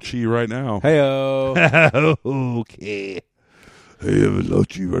Lao Chi right now. Heyo. Okay. I have a Lao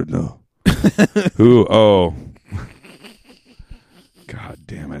Chi right now. Who? Oh. God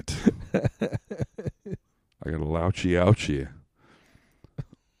damn it. I got a Lao Chi ouchie.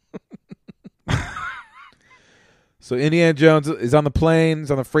 So Indiana Jones is on the plane.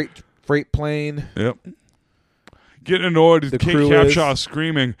 He's on the freight plane. Yep. Getting annoyed The with Kate crew Capshaw is.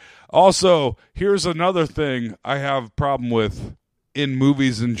 screaming. Also, here's another thing I have a problem with in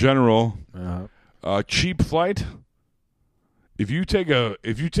movies in general. Cheap flight. If you take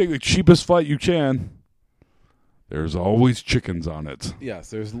the cheapest flight you can, there's always chickens on it. Yes,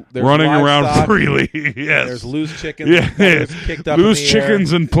 there's Running around livestock. freely. Yes. There's loose chickens. Yeah. Feathers kicked up Loose in the air.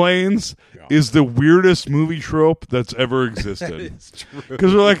 chickens and planes is the weirdest movie trope that's ever existed. It's true.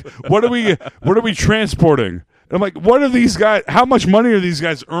 Because we're like, what are we transporting? And I'm like, what are these guys? How much money are these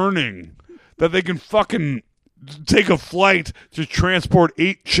guys earning that they can fucking take a flight to transport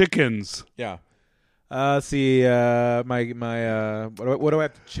 8 chickens? Yeah. Let's see. What do I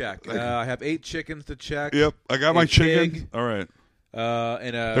have to check? I have 8 chickens to check. Yep, I got my A chicken. pig. All right.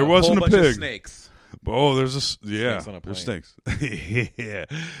 And There wasn't whole a bunch of pig. snakes. Oh, there's Snakes on a there's plane. snakes. Yeah,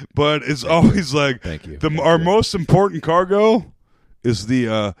 but it's always like Thank you. our most important cargo is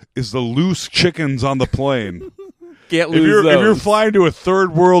the loose chickens on the plane. Can't If lose you're those. flying to a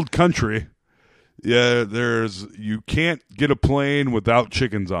third world country, you can't get a plane without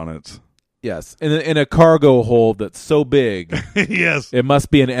chickens on it. Yes, in a cargo hold that's so big, Yes. it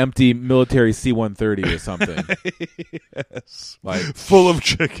must be an empty military C-130 or something. Yes. Like Full of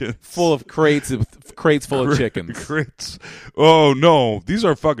chickens. full of crates full of chickens. Crates. Oh no, these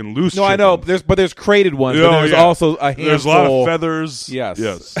are fucking loose. No, chickens. I know. There's crated ones, Oh, but there's yeah. also a handful. There's a lot of feathers. Yes.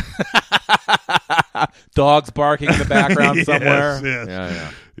 Yes. Dogs barking in the background Yes, somewhere. yes.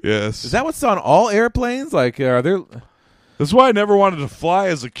 Yeah. Yes. Is that what's on all airplanes? Like, are there? That's why I never wanted to fly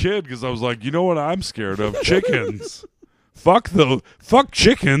as a kid, because I was like, you know what I'm scared of? Chickens. Fuck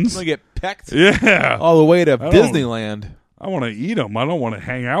chickens. I'm gonna get pecked Yeah. all the way to don't- Disneyland. I want to eat them. I don't want to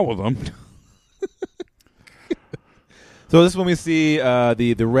hang out with them. So this is when we see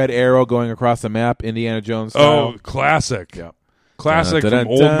the red arrow going across the map, Indiana Jones style. Oh, classic. Yeah. Classic from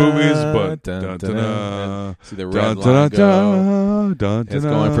old movies, but See the red line go. It's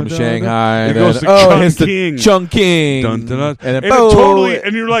going from Shanghai. It then, goes to it hits Chungking. the Chungking. And then it boom, totally,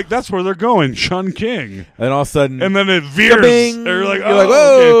 and you're like, that's where they're going, Chungking. and then all of a sudden, And then it veers. Ka-bing! And you're like, You're like,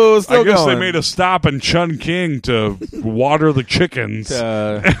 okay. whoa, still I guess going. they made a stop in Chungking to water the chickens.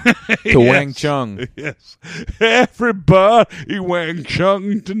 to Yes. Wang Chung. Yes. Everybody Wang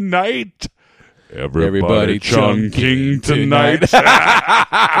Chung tonight. Everybody Chungking tonight.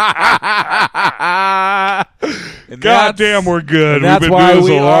 And God that's- damn, we're good. and that's We've been why doing this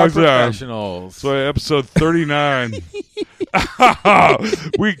we a are long time. professionals. So episode 39.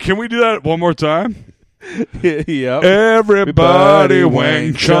 Can we do that one more time? Yep. Everybody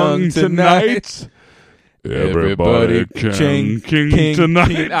Wang Chung tonight. Everybody Chungking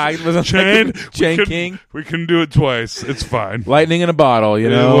tonight. I was Chain King. We can do it twice. It's fine. Lightning in a bottle, you It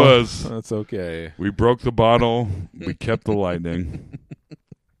know. was. That's okay. We broke the bottle. We kept the lightning.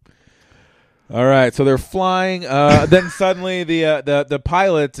 All right, so they're flying. Then suddenly the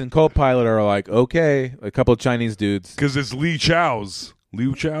pilots and co-pilot are like, okay, a couple of Chinese dudes. Because it's Li Chow's.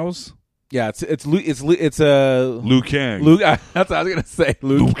 Liu Chow's? Yeah, it's Liu Kang. Luke. That's what I was gonna say.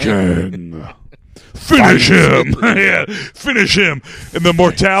 Liu Luke. Kang. Finish him. Yeah, finish him. And the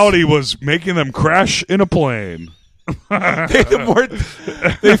mortality was making them crash in a plane.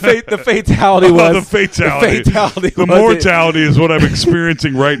 The fatality was The fatality. The fatality. The was mortality is what I'm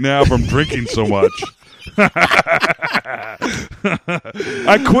experiencing right now from drinking so much.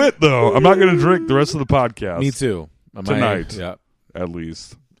 I quit, though. I'm not going to drink the rest of the podcast. Me too. Tonight. Yeah. At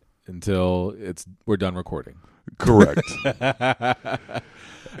least. Until we're done recording. Correct.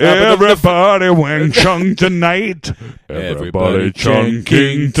 Everybody Wang Chung tonight. Everybody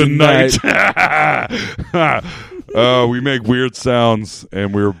Chungking tonight. We make weird sounds,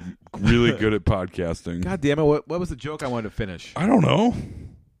 and we're really good at podcasting. God damn it! What was the joke I wanted to finish? I don't know.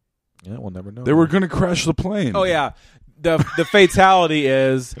 Yeah, we'll never know. They were going to crash the plane. Oh yeah. The fatality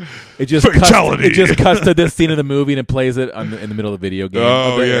is it just Fatality. cuts to this scene of the movie and it plays it in the middle of the video game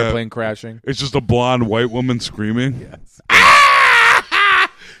Oh, of the yeah. airplane crashing. It's just a blonde white woman screaming. Yes.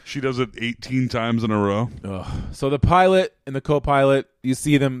 She does it 18 times in a row. Ugh. So the pilot and the co-pilot, you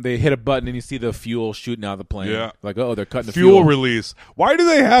see them. They hit a button and you see the fuel shooting out of the plane. Yeah. Like they're cutting the Fuel fuel. release. Why do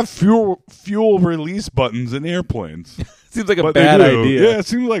they have fuel release buttons in airplanes? Seems like a But bad they do. idea. Yeah, it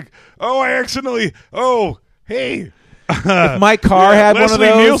seems like, hey. If my car had Leslie one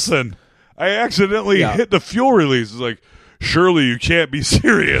of those. Nielsen. I accidentally Yeah. hit the fuel release. It's like, surely you can't be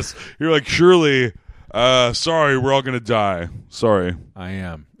serious. You're like, surely, sorry, we're all going to die. Sorry. I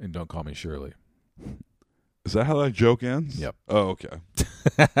am, and don't call me Shirley. Is that how that joke ends? Yep. Oh, okay.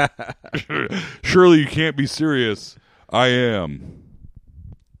 Surely you can't be serious. I am.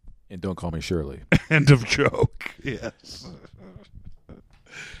 And don't call me Shirley. End of joke. Yes.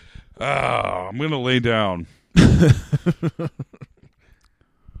 I'm going to lay down.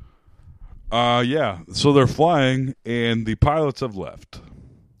 Yeah. So they're flying, and the pilots have left.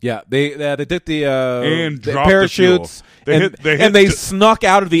 Yeah, they took the And the dropped the parachutes fuel. they snuck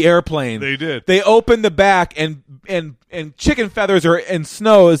out of the airplane. They did. They opened the back and chicken feathers and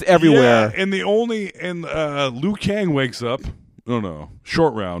snow is everywhere. Yeah, and Liu Kang wakes up. Oh no,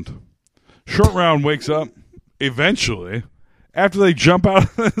 Short Round. Short Round wakes up eventually after they jump out.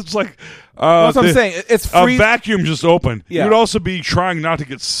 It's like That's what I'm saying. It's free. a vacuum just opened. Yeah. You would also be trying not to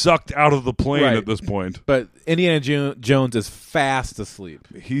get sucked out of the plane Right. at this point. But Indiana Jones is fast asleep,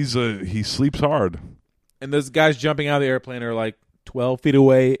 He sleeps hard. and those guys jumping out of the airplane are like 12 feet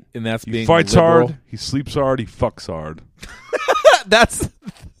away, and that's He being fights liberal. hard. He sleeps hard. He fucks hard. That's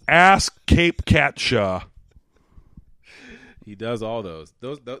Ask Cape Catshaw. he does all those.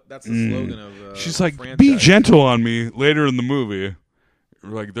 That's the slogan of. She's the like, franchise. be gentle on me later in the movie.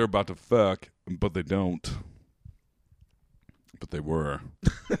 like they're about to fuck, but they don't. But they were.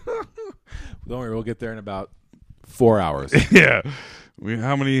 Don't worry, we'll get there in about 4 hours. Yeah.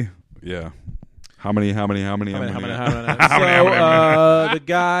 How many? Yeah. How many? So the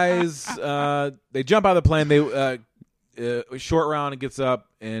guys, they jump out of the plane. They short round gets up,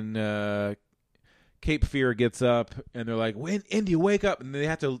 and Cape Fear gets up, and they're like, Indy, wake up. And they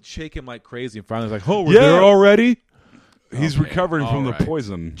have to shake him like crazy. And finally, he's like, oh, we're there already? He's recovering from the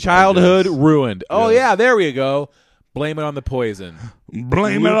poison. Childhood ruined. Oh, Yes. yeah, there we go. Blame it on the poison.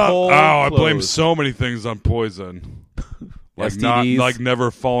 Blame it on. Oh, I blame so many things on poison. Like STDs. like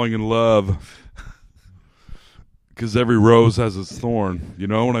never falling in love. Because every rose has its thorn. You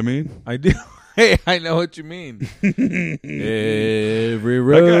know what I mean? I do. Hey, I know what you mean. Every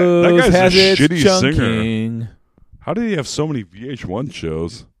rose that guy's has a its shitty chunking. singer. How did he have so many VH1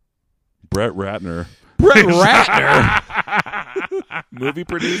 shows? Brett Ratner. Brett Ratner. Movie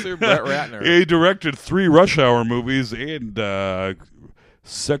producer Brett Ratner. He directed 3 Rush Hour movies and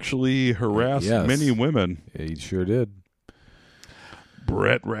sexually harassed Yes. many women. Yeah, he sure did.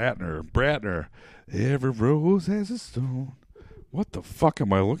 Brett Ratner. Every rose has a stone. What the fuck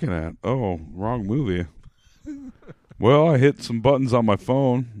am I looking at? Oh, wrong movie. Well, I hit some buttons on my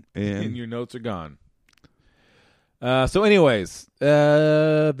phone And your notes are gone. So anyways,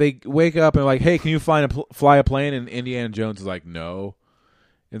 they wake up and are like, hey, can you fly a plane? And Indiana Jones is like, no.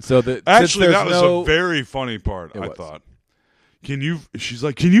 And so actually, that was a very funny part, I thought. She's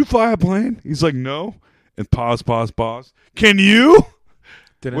like, can you fly a plane? He's like, no. And pause. Can you?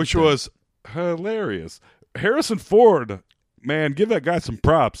 Which was hilarious. Harrison Ford, man, give that guy some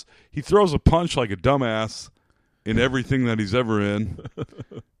props. He throws a punch like a dumbass in everything that he's ever in.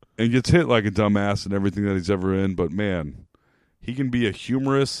 And gets hit like a dumbass in everything that he's ever in. But, man, he can be a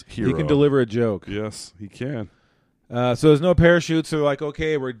humorous hero. He can deliver a joke. Yes, he can. So there's no parachutes. So they're like,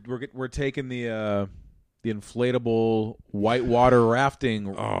 okay, we're taking the inflatable whitewater rafting.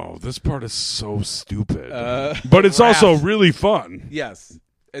 Oh, this part is so stupid. But it's also really fun. Yes.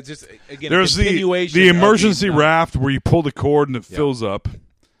 It's just, again, there's a continuation the emergency of raft where you pull the cord and it fills up.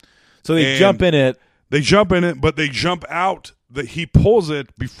 So they jump in it. They jump in it, but they jump out. He pulls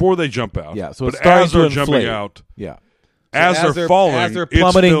it before they jump out. Yeah, so but it's starting as they're to jumping inflate. out, Yeah. as they're falling, as they're it's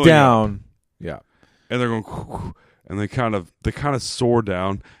plummeting filling down. up. Yeah. And they're going, and they kind of soar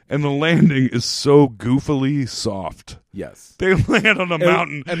down, and the landing is so goofily soft. Yes. They land on a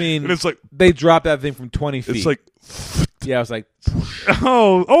mountain. I mean, and it's like they drop that thing from 20 feet. it's like, yeah, it's like,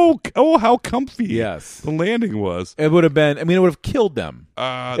 oh, how comfy. yes. The landing was. It would have been. I mean, it would have killed them.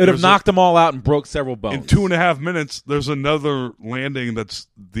 It would have knocked them all out and broke several bones. In 2.5 minutes, there's another landing that's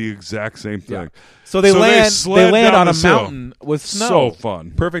the exact same thing. Yeah. So they land. They land down on a this hill. mountain with snow. So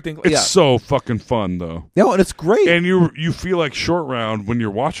fun. Perfect. It's so fucking fun, though. No, and it's great. And you feel like Short Round when you're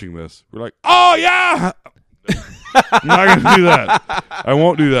watching this. You're like, oh yeah. I'm not gonna do that. I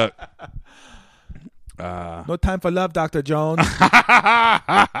won't do that. No time for love, Dr. Jones.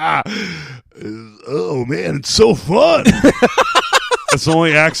 Oh man, it's so fun. That's the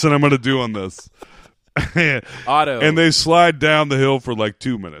only accent I'm going to do on this. Otto. And they slide down the hill for like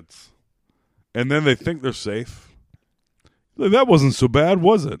 2 minutes. And then they think they're safe. Like, that wasn't so bad,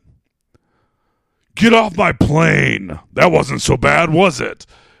 was it? Get off my plane. That wasn't so bad, was it?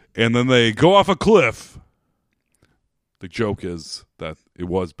 And then they go off a cliff. The joke is that it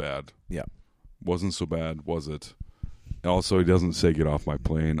was bad. Yeah. Wasn't so bad, was it? Also, he doesn't say get off my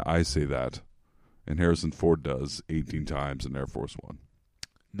plane. I say that. And Harrison Ford does 18 times in Air Force One.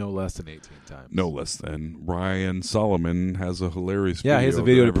 No less than 18 times. No less than. Ryan Solomon has a hilarious video. Yeah, he has a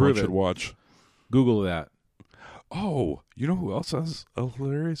video that to prove everyone it. should watch. Google that. Oh, you know who else has a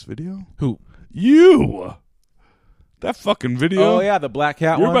hilarious video? Who? You! That fucking video. Oh, yeah, the Black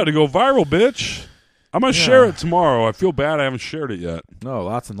Cat You're one. about to go viral, bitch. I'm going to share it tomorrow. I feel bad I haven't shared it yet. No,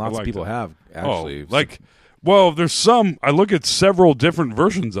 lots and lots of people have, actually. Well, there's some. I look at several different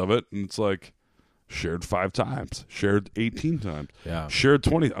versions of it, and it's like shared 5 times, shared 18 times, shared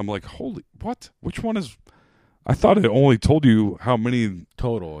 20. I'm like, holy, what? Which one is? I thought it only told you how many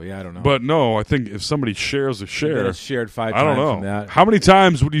total. Yeah, I don't know. But no, I think if somebody shares a share, it's shared 5 I times. don't know. From that. How many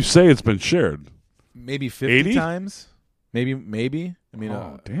times would you say it's been shared? Maybe 50 80? times. Maybe. I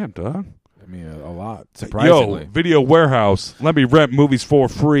mean, damn, dog. I mean, a lot. Surprisingly. Yo, Video Warehouse. Let me rent movies for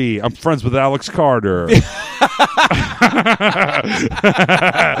free. I'm friends with Alex Carter.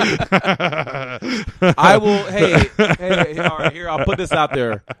 I will. Hey, all right, here, I'll put this out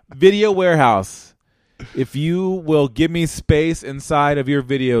there. Video Warehouse. If you will give me space inside of your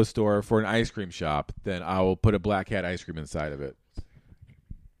video store for an ice cream shop, then I will put a Black Hat ice cream inside of it.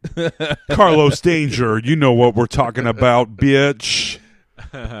 Carlos Danger, you know what we're talking about, bitch.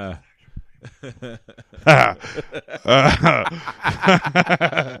 Yeah.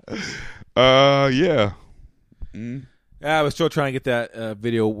 I was still trying to get that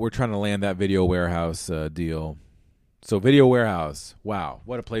video. We're trying to land that Video Warehouse deal. So Video Warehouse. Wow,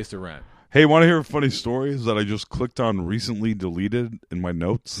 what a place to rent. Hey, want to hear a funny story? Is that I just clicked on recently deleted in my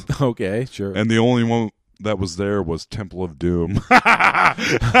notes, Okay, sure. and the only one that was there was Temple of Doom. Because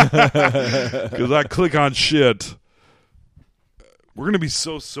I click on shit. We're gonna be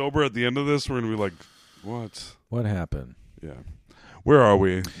so sober at the end of this. We're gonna be like, what? What happened? Yeah. Where are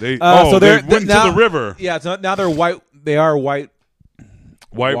we? They So they they're went now, to the river. Yeah, so now they're white. They are white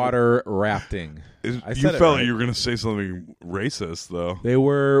White water rafting. You I said it felt right. like you were going to say something racist, though. They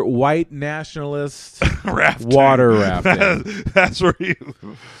were white nationalist Rafting. water rafting. That's where you.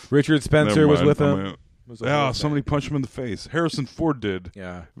 Richard Spencer Never was mind. with I them. mean, Was the yeah, whole somebody thing. punched him in the face. Harrison Ford did.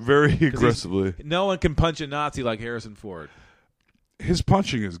 Yeah, Very aggressively. no one can punch a Nazi like Harrison Ford. His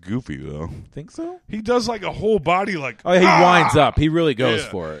punching is goofy, though. Think so? He does like a whole body, like. Oh, yeah, he winds up. He really goes Yeah.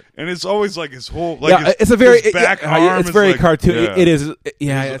 for it. And it's always like his whole. Like Yeah, his, it's a very his back yeah, arm it's is very like, cartoon. Yeah. It is.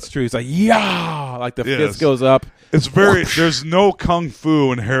 Yeah, that's true. It's like like the Yes. fist goes up. It's very. There's no kung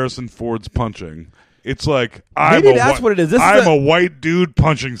fu in Harrison Ford's punching. It's like Maybe that's what it is. This is I'm a white dude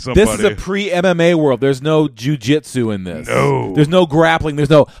punching somebody. This is a pre-MMA world. There's no jujitsu in this. No. There's no grappling.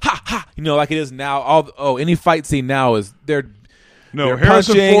 There's no ha. Like it is now. Any fight scene now is they're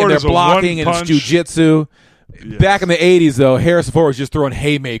Harrison punching Ford and they're is a blocking and it's one-punch- jujitsu. Yes. Back in the 80s, though, Harrison Ford was just throwing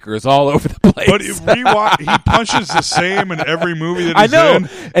haymakers all over the place. But he punches the same in every movie that I he's know. in.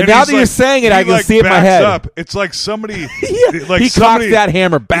 And now he's that you're saying it, he I can see it in my backs head. Up. It's like somebody. Yeah, like he somebody, cocks that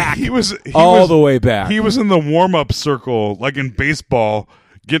hammer back He was all the way back. He was in the warm up circle, like in baseball,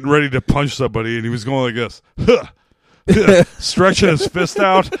 getting ready to punch somebody, and he was going like this, huh, huh, stretching his fist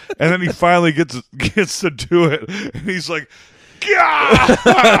out, and then he finally gets to do it, and he's like,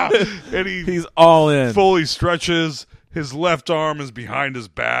 Gah! And He's all in. fully stretches. His left arm is behind his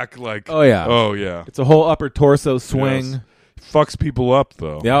back, like Oh, yeah. oh yeah. It's a whole upper torso swing. Yes. Fucks people up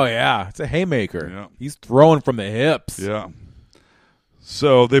though. Oh, yeah. It's a haymaker. Yeah. He's throwing from the hips. Yeah.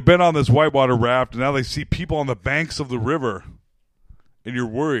 So they've been on this whitewater raft, and now they see people on the banks of the river, and you're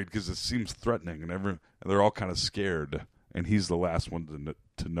worried because it seems threatening, and they're all kind of scared. And he's the last one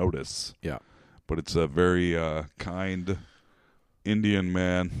to notice. Yeah. But it's a very kind Indian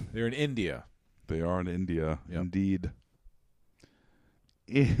man. They're in India. They are in India, Yep. indeed.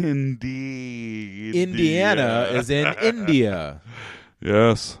 Indeed. Indiana is in India.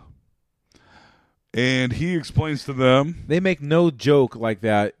 Yes. And he explains to them. They make no joke like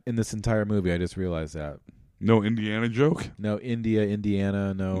that in this entire movie. I just realized that. No Indiana joke? No India,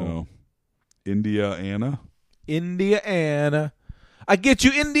 Indiana, No. Indiana? Indiana. I get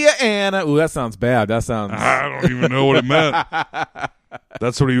you, Indiana. Ooh, that sounds bad. That sounds. I don't even know what it meant.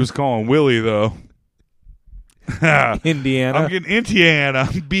 That's what he was calling Willie, though. Indiana. I'm getting Indiana,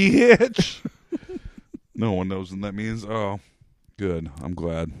 bitch. No one knows what that means. Oh, good. I'm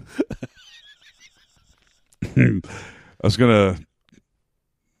glad. I was going to...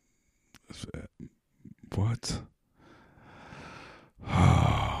 What?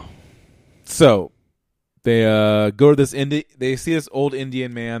 So they go to this They see this old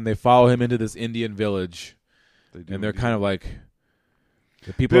Indian man. They follow him into this Indian village, and they're kind of like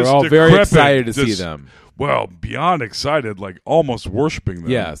the people This are all very decrepit, excited to see this- them. Well, beyond excited, like almost worshiping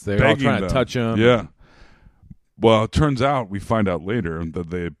them. Yes, they're all begging trying to them. touch him. Yeah. Well, it turns out, we find out later, that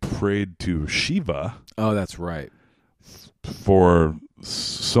they had prayed to Shiva Oh, that's right. for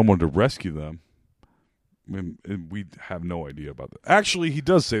someone to rescue them. I mean, we have no idea about that. Actually, he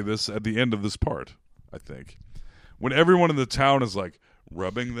does say this at the end of this part, I think. When everyone in the town is like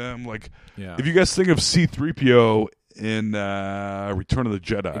rubbing them. Like, Yeah. if you guys think of C-3PO in Return of the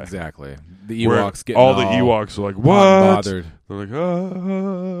Jedi. Exactly. The where Ewoks getting all the Ewoks are like, what? bothered. They're like,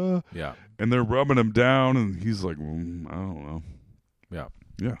 ah. Yeah. And they're rubbing him down, and he's like, I don't know. Yeah.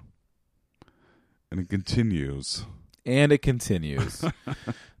 Yeah. And it continues. And it continues.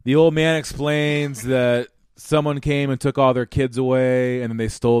 The old man explains that someone came and took all their kids away, and then they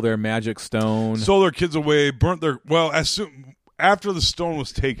stole their magic stone. Stole their kids away, burnt their... Well, after the stone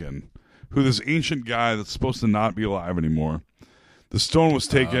was taken, who this ancient guy that's supposed to not be alive anymore, the stone was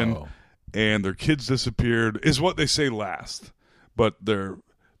taken, and their kids disappeared, is what they say last. But their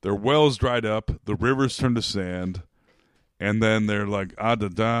wells dried up, the rivers turned to sand, and then they're like,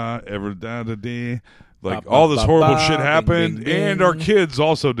 ah-da-da, ever-da-da-dee. Like, all this horrible shit happened, ding, ding, ding. and our kids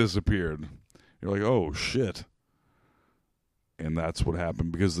also disappeared. You're like, oh, shit. And that's what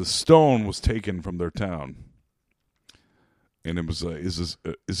happened, because the stone was taken from their town. And it was, is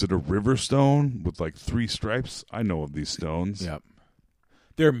it a river stone with, like, 3 stripes? I know of these stones. Yep.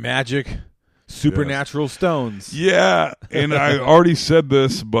 They're magic, supernatural stones. Yeah, and I already said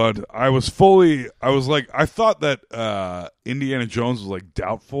this, but I thought that Indiana Jones was like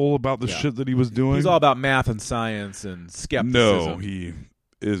doubtful about the shit that he was doing. He's all about math and science and skepticism. No, he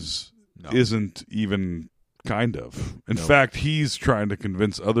isn't even kind of. In fact, he's trying to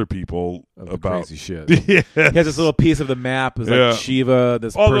convince other people about crazy shit. Yes. He has this little piece of the map. It's like Shiva,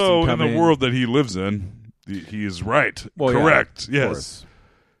 this Although person in coming. the world that he lives in, he is right. Well, correct. yeah, of Yes. course.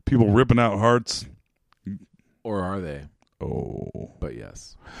 People ripping out hearts. Or are they? Oh. But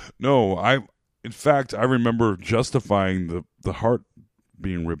yes. No, in fact, I remember justifying the heart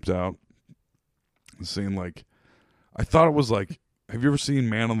being ripped out and saying, like, I thought it was like, have you ever seen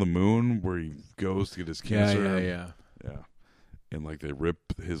Man on the Moon where he goes to get his cancer? Yeah. And, like, they rip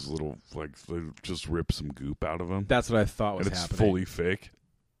his little, like, they just rip some goop out of him. That's what I thought was and it's happening. fully fake.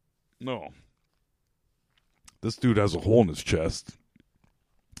 No. This dude has a hole in his chest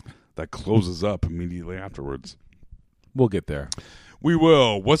that closes up immediately afterwards. We'll get there. We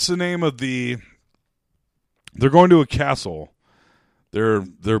will. What's the name of the... They're going to a castle. They're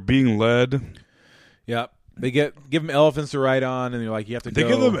being led. Yep. They give them elephants to ride on, and they're like, you have to They go.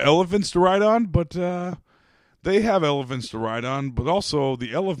 give them elephants to ride on, but they have elephants to ride on, but also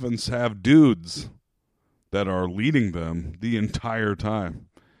the elephants have dudes that are leading them the entire time.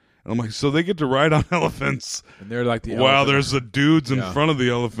 And I'm like, so they get to ride on elephants. And they're like the Wow, elephant. there's the dudes in Yeah. front of the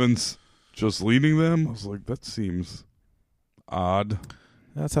elephants just leading them. I was like, that seems odd.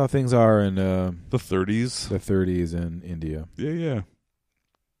 That's how things are in The 30s. the 30s in India. Yeah.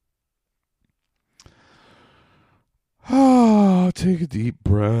 Ah, take a deep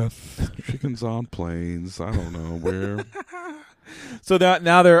breath. Chickens on planes. I don't know where. So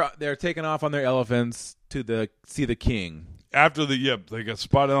now they're taking off on their elephants to see the king. After they got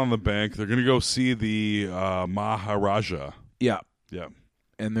spotted on the bank. They're gonna go see the Maharaja. Yeah. Yeah,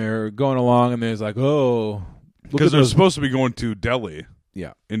 And they're going along, and there's like, oh, look because at they're those. supposed to be going to Delhi,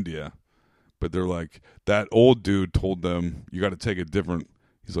 Yeah. India, but they're like, that old dude told them you got to take a different.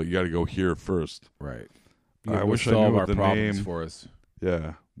 He's like, you got to go here first. Right. I wish I solve knew our what the problems name. for us.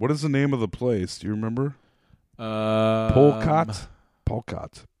 Yeah, what is the name of the place? Do you remember? Polcot.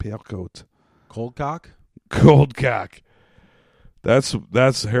 Cold cock. Cold cock.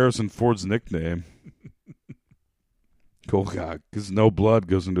 That's Harrison Ford's nickname. Cold cock, because no blood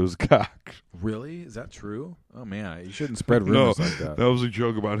goes into his cock. Really? Is that true? Oh man, you shouldn't spread No, rumors like that. that was a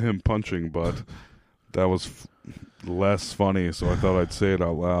joke about him punching, but that was less funny, so I thought I'd say it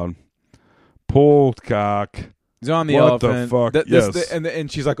out loud. Pulled cock. He's on the What the elephant. fuck? Yes.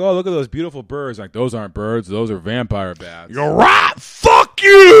 And she's like, "Oh, look at those beautiful birds!" Like, those aren't birds; those are vampire bats. You're right. Fuck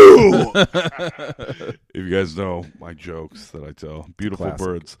you. If you guys know my jokes that I tell, beautiful Classic.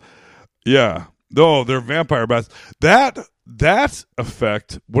 birds. Yeah. No, they're vampire bats. That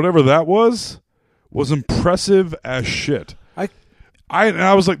effect, whatever that was impressive as shit.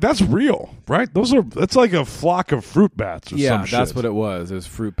 I was like, that's real, right? That's like a flock of fruit bats or Yeah, some shit. that's what it was. It was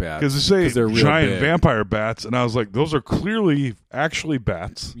fruit bats. Because they say they're real giant big. vampire bats, and I was like, those are clearly actually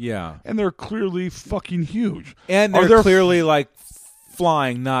bats. Yeah, And they're clearly fucking huge. and Are they're there- clearly like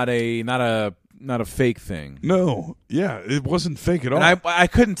flying, not a fake thing. No, yeah, it wasn't fake at all. And I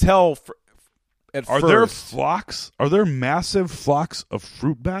couldn't tell at Are first. there flocks? Are there massive flocks of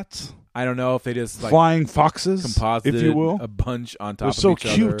fruit bats? I don't know if they just like Flying foxes, composited if you will. a bunch on top They're of so each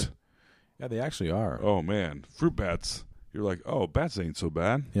cute. other. Yeah, they actually are. Oh man, fruit bats. You're like, oh, bats ain't so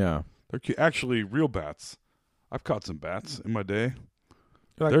bad. Yeah, They're actually real bats. I've caught some bats in my day.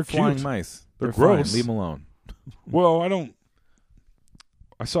 they're They're flying cute. mice. They're fine. gross. Leave them alone. Well, I don't.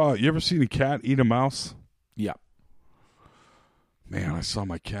 I saw. You ever seen a cat eat a mouse? Yeah. Man, I saw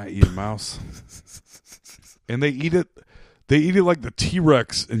my cat eat a mouse, and they eat it. They eat it like the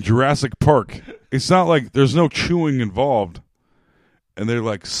T-Rex in Jurassic Park. It's not like there's no chewing involved, and they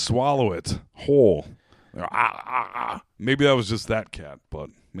like swallow it whole. They're, ah, ah, ah. Maybe that was just that cat, but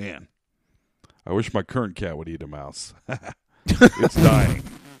man, I wish my current cat would eat a mouse. It's dying.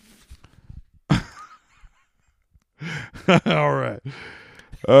 All right.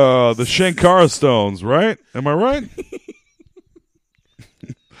 The Shankara stones, right? Am I right?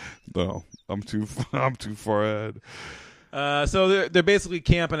 No, I'm too far ahead. So they're basically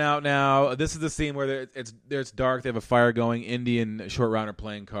camping out now. This is the scene where it's dark. They have a fire going. Indy and Short Round are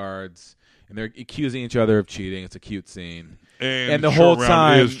playing cards, and they're accusing each other of cheating. It's a cute scene. And the Short whole Round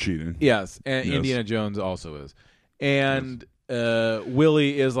time is cheating. Yes, and Yes. Indiana Jones also is. And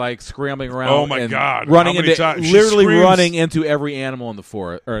Willie is like scrambling around. Oh my and God! Running How many into times? She literally screams. running into every animal in the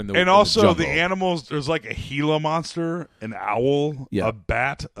forest or in the And also jungle. the animals. There's like a Gila monster, an owl, Yeah. a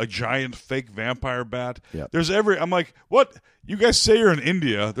bat, a giant fake vampire bat. Yeah. There's I'm like, what? You guys say you're in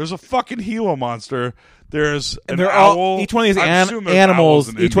India. There's a fucking Gila monster. There's And an they're owl. all each one of these I assume there's animals.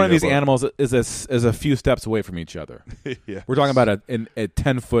 owls in Each one of India, these but- animals is a few steps away from each other. Yes. We're talking about a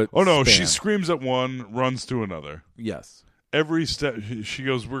 10-foot. Oh no! span. She screams at one, runs to another. Yes. Every step, she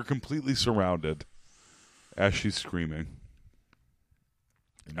goes, "We're completely surrounded." As she's screaming.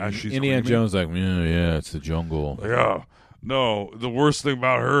 As she's Indiana screaming. Jones like, yeah, it's the jungle. Yeah. No, the worst thing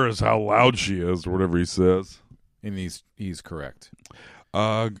about her is how loud she is, or whatever he says. And he's correct.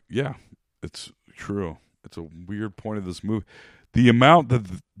 Yeah, it's true. It's a weird point of this movie. The amount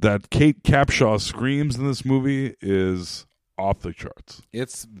that Kate Capshaw screams in this movie is off the charts,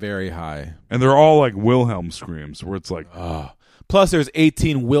 It's very high. and they're all like Wilhelm screams, where it's like, Plus, there's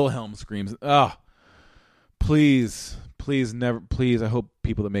 18 Wilhelm screams. Please, never. Please, I hope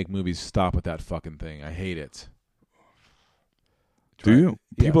people that make movies stop with that fucking thing. I hate it. do you?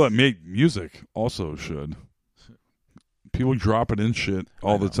 Yes. People that make music also should. People dropping in shit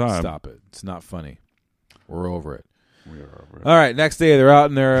all the time. Stop it. It's not funny. We're over it. We are over it. All right, next day they're out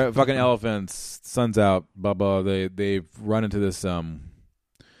in their fucking elephants. Sun's out. Blah blah. They've run into this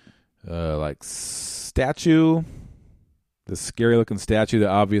like statue, this scary looking statue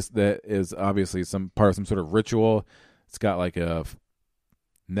that is obviously some part of some sort of ritual. It's got like a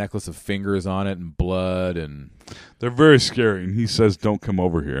necklace of fingers on it and blood and They're very scary, and he says, "Don't come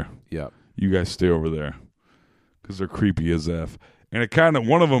over here. yeah. You guys stay over there," because they're creepy as f. And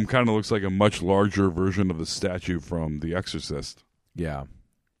one of them kind of looks like a much larger version of the statue from The Exorcist. Yeah.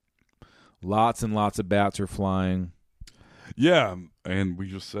 Lots and lots of bats are flying. Yeah, and we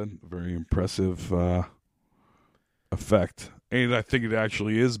just said very impressive effect. And I think it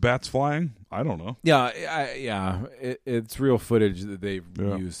actually is bats flying. I don't know. Yeah, it's real footage that they've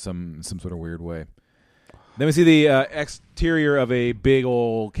Yeah. used some sort of weird way. Then we see the exterior of a big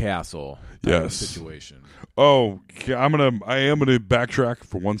old castle. type of Yes. situation. Oh, I am gonna backtrack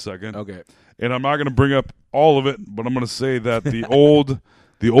for 1 second. Okay. And I'm not gonna bring up all of it, but I'm gonna say that the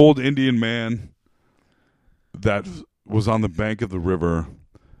old Indian man that was on the bank of the river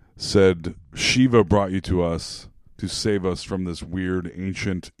said, "Shiva brought you to us to save us from this weird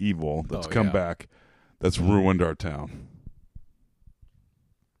ancient evil that's come yeah. back, that's ruined our town."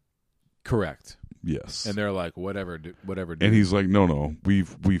 Correct. Yes. And they're like, whatever. Dude. And he's like, no, we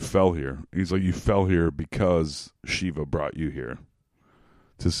fell here. And he's like, you fell here because Shiva brought you here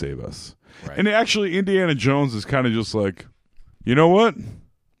to save us. Right. And actually, Indiana Jones is kind of just like, you know what?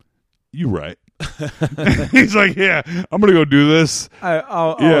 You right. He's like, yeah, I'm gonna go do this.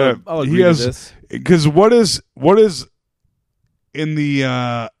 I'll agree he to has this. because what is in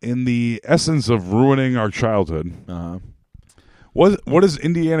the essence of ruining our childhood? Uh-huh. What is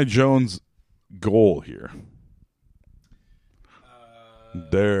Indiana Jones' goal here?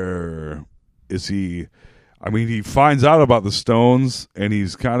 There is he. I mean, he finds out about the stones and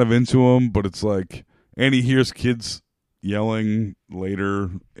he's kind of into them, but it's like, and he hears kids yelling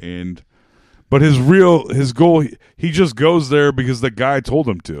later, but his goal, he just goes there because the guy told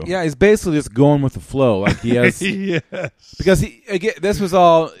him to. Yeah, he's basically just going with the flow. Like he has, Yes. because this was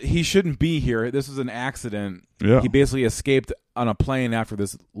all, he shouldn't be here. This was an accident. Yeah. He basically escaped on a plane after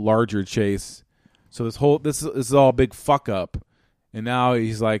this larger chase. So this is all a big fuck up. And now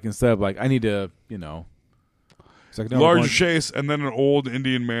he's like, instead of like, I need to, he's like, no, Large we're going- chase, and then an old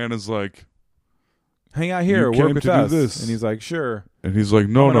Indian man is like, hang out here, You came work with to do us. this. And he's like, sure. and he's like,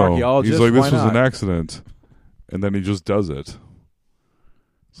 no, I'm an no. archaeologist, He's like, this why was an not? accident. And then he just does it.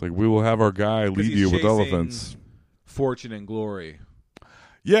 It's like, we will have our guy 'Cause lead he's you with chasing elephants. Fortune and glory.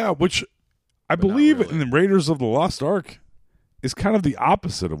 Yeah, which I But not believe really. in the Raiders of the Lost Ark is kind of the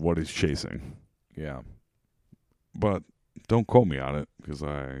opposite of what he's chasing. Yeah. But don't quote me on it because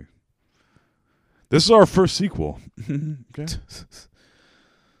this is our first sequel. Okay.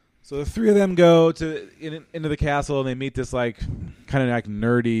 So the three of them go into the castle and they meet this like kind of like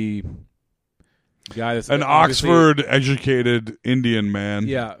nerdy guy. That's An obviously- Oxford-educated Indian man.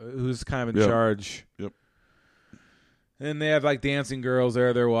 yeah, who's kind of in Yep. charge. Yep. And they have like dancing girls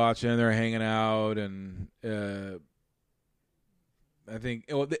there. They're watching. They're hanging out, and I think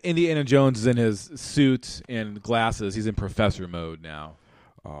Indiana Jones is in his suit and glasses. He's in professor mode now.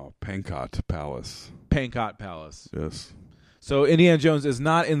 Oh, Pankot Palace. Pankot Palace. Yes. So Indiana Jones is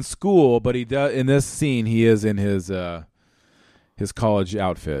not in school, but he does in this scene. He is in his college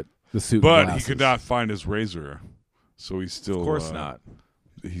outfit, the suit. and But glasses. he could not find his razor, so he's still. Of course not.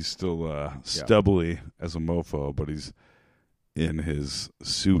 He's still stubbly as a mofo, but in his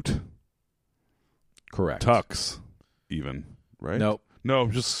suit. Correct. Tux, even, right? Nope. No,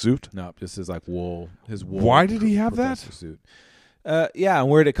 just suit. Nope. Just his like wool. His wool. Why did he have that? professor suit. Yeah, and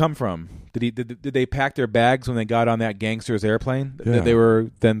where did it come from? Did they pack their bags when they got on that gangster's airplane that they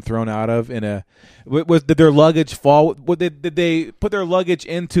were then thrown out of? Did their luggage fall? Did they put their luggage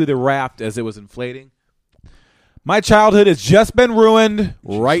into the raft as it was inflating? My childhood has just been ruined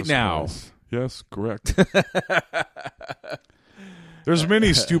right Jesus now. Christ. Yes, correct. There's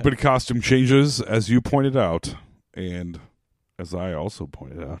many stupid costume changes, as you pointed out, and as I also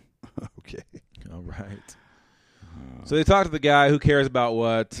pointed out. Okay. All right. So they talk to the guy who cares about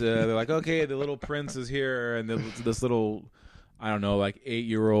what. They're like, okay, the little prince is here, and this little, I don't know, like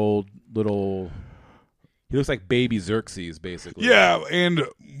 8-year-old little. He looks like baby Xerxes, basically. Yeah, and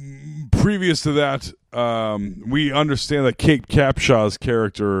previous to that, we understand that Kate Capshaw's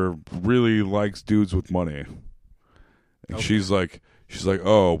character really likes dudes with money, and she's like,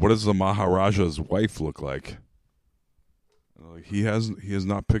 oh, what does the Maharaja's wife look like? Like, he has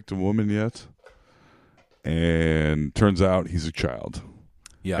not picked a woman yet. And turns out he's a child.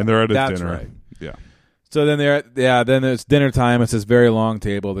 Yeah, and they're at a that's dinner. Right. Yeah. So then then it's dinner time. It's this very long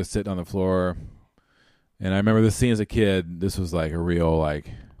table. They're sitting on the floor. And I remember this scene as a kid. This was like a real like,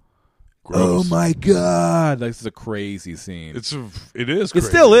 gross. Oh my god! Like, this is a crazy scene. It is. It Crazy.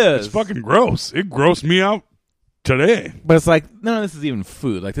 still is. It's fucking gross. It grossed me out today. But it's like none of this is even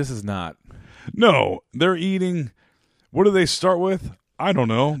food. Like, this is not. No, they're eating. What do they start with? I don't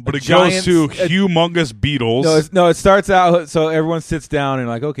know, but it Giants, goes to humongous beetles. No, it starts out so everyone sits down and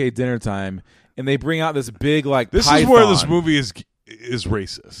like, okay, dinner time, and they bring out this big like. This python. is where this movie is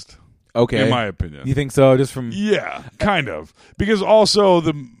racist. Okay, in my opinion. You think so? Just from yeah, kind of, because also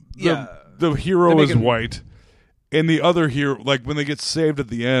the hero is white, and the other hero, like when they get saved at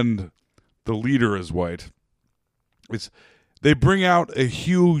the end, the leader is white. They bring out a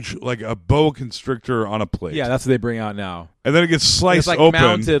huge, like a boa constrictor on a plate. Yeah, that's what they bring out now. And then it gets sliced it's like open.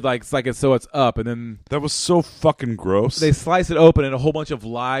 Mounted, like so it's up, and then that was so fucking gross. They slice it open, and a whole bunch of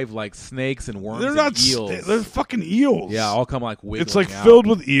live like snakes and worms. They're not eels. They're fucking eels. Yeah, all come like wiggling. It's like out. filled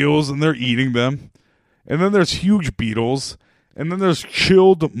with eels, and they're eating them. And then there's huge beetles, and then there's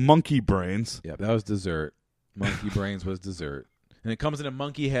chilled monkey brains. Yeah, that was dessert. Monkey brains was dessert, and it comes in a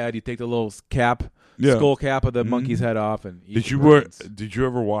monkey head. You take the little cap. Yeah. Skull cap of the monkey's head off and eat Did you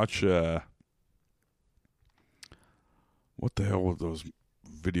ever watch what the hell were those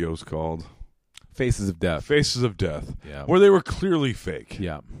videos called? Faces of Death. Faces of Death. Yeah. Where they were clearly fake.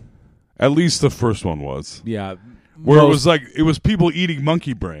 Yeah. At least the first one was. Yeah. Where it was people eating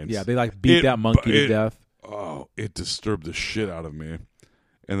monkey brains. Yeah, they like beat that monkey to death. Oh, it disturbed the shit out of me.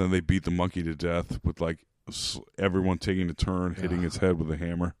 And then they beat the monkey to death with like everyone taking a turn, hitting its head with a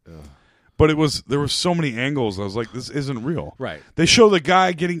hammer. But there were so many angles. I was like, this isn't real. Right. They show the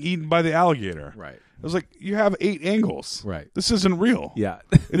guy getting eaten by the alligator. Right. I was like, you have 8 angles. Right. This isn't real. Yeah.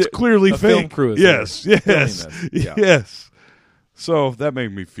 It's clearly a fake. Film crew is yes. Yeah. Yes. So that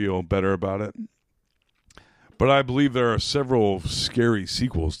made me feel better about it. But I believe there are several scary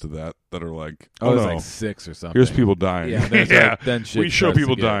sequels to that are like, there's no. like 6 or something. Here's people dying. Yeah. Like, then shit we show starts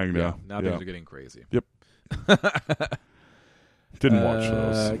people to get, dying now. Yeah, now things are getting crazy. Yep. Didn't watch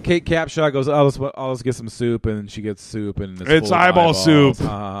those. Kate Capshaw goes, let's get some soup, and she gets soup, and it's full of eyeball soup.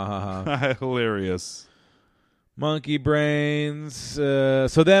 Hilarious. Monkey brains. So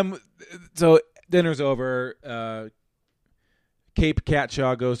dinner's over. Cape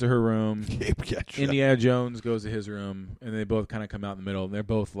Catshaw goes to her room. Cape Catshaw. Indiana Jones goes to his room, and they both kind of come out in the middle, and they're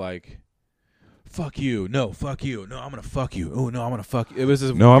both like, fuck you. No, fuck you. No, I'm going to fuck you. Oh, no, I'm going to fuck you. I'm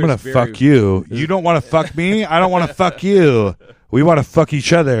going to fuck you. You don't want to fuck me? I don't want to fuck you. We want to fuck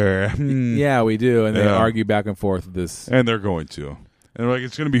each other. Yeah, we do. And they argue back and forth with this. And they're going to. And they're like,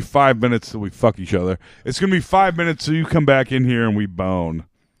 it's going to be 5 minutes till we fuck each other. It's going to be 5 minutes till you come back in here and we bone.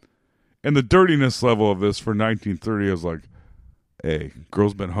 And the dirtiness level of this for 1930 is like, hey,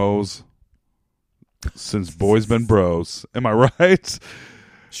 girls been hoes since boys been bros. Am I right?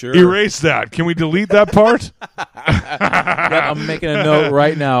 Sure. Erase that. Can we delete that part? Yeah, I'm making a note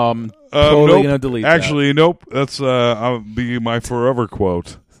right now. I'm totally going to delete that. Actually, nope. That's I'll be my forever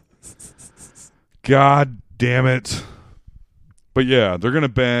quote. God damn it. But yeah, they're going to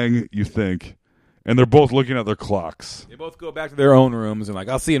bang, you think. And they're both looking at their clocks. They both go back to their own rooms and like,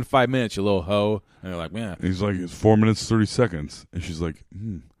 I'll see you in 5 minutes, you little hoe. And they're like, man. And he's like, it's 4 minutes, 30 seconds. And she's like,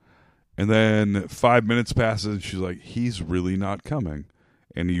 And then 5 minutes passes and she's like, he's really not coming.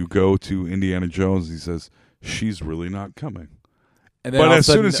 And you go to Indiana Jones, he says, she's really not coming. And then But all of a as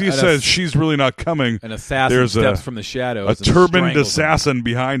soon sudden, as he says she's really not coming, an assassin there's steps from the shadows. a and turbaned strangles him. assassin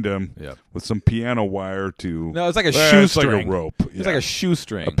behind him Yep. with some piano wire to. No, it's like a It's like shoestring. a rope. It's like a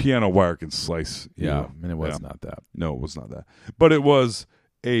shoestring. A piano wire can slice. Yeah, you. and it was Yeah. not that. No, it was not that. But it was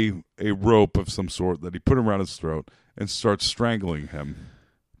a rope of some sort that he put around his throat and starts strangling him.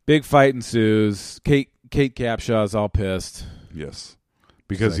 Big fight ensues. Kate Capshaw's all pissed. Yes.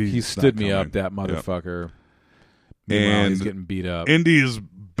 Because Like, he he's stood not me up, coming. that motherfucker. Yep. Meanwhile, he's And getting beat up. Indy is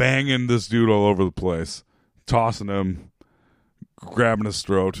banging this dude all over the place, tossing him, grabbing his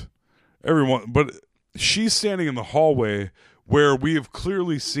throat. Everyone, but she's standing in the hallway where we have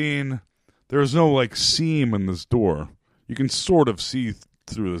clearly seen there's no like seam in this door. You can sort of see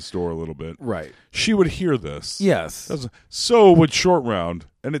through this door a little bit. Right. She would hear this. Yes. So would Short Round,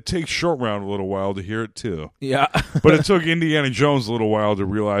 and it takes Short Round a little while to hear it too. Yeah. But it took Indiana Jones a little while to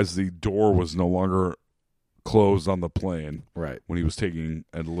realize the door was no longer closed on the plane Right. when he was taking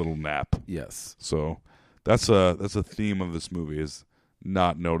a little nap. Yes. So that's a theme of this movie, is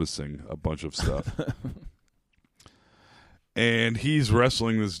not noticing a bunch of stuff. And he's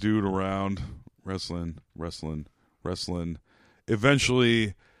wrestling this dude around, wrestling.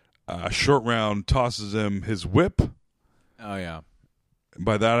 Eventually, Short Round tosses him his whip. Oh yeah. And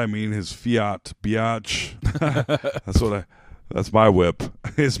by that I mean his Fiat Biatch. That's my whip.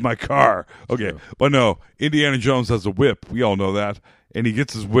 It's my car. Okay. True. But no, Indiana Jones has a whip. We all know that. And he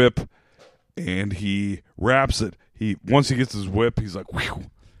gets his whip and he wraps it. Once he gets his whip, he's like, whew,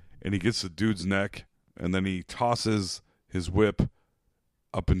 and he gets the dude's neck, and then he tosses his whip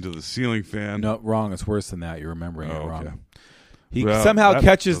up into the ceiling fan. No, wrong. It's worse than that. You're remembering it Oh, wrong. okay. He Well, somehow that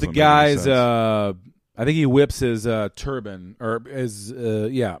catches the doesn't make any guy's. sense. I think he whips his turban or his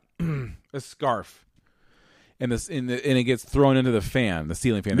a scarf, and and it gets thrown into the fan, the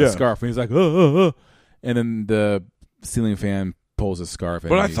ceiling fan, the Yeah. scarf, and he's like, and then the ceiling fan pulls his scarf.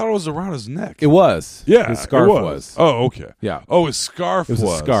 But I thought it was around his neck. it was. Yeah, his scarf it was. Oh, okay. Yeah. Oh, his scarf It was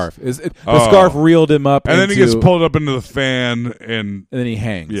was. a scarf. The Oh. scarf reeled him up, And then he gets into- pulled up into the fan, and and then he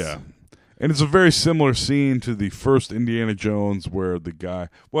hangs. yeah. And it's a very similar scene to the first Indiana Jones where the guy,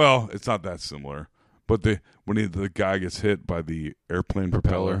 well, it's not that similar, but when the guy gets hit by the airplane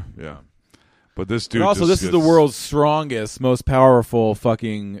propeller. Yeah. But this dude And also, just this is the gets- world's strongest, most powerful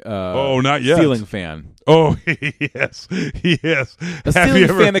fucking not yet. ceiling fan. Oh, yes. Yes. A Have ceiling you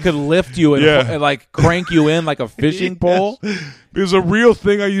ever- fan that could lift you and, Yeah. and like crank you in like a fishing pole. Because a real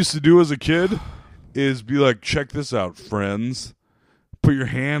thing I used to do as a kid is be like, check this out, friends. Put your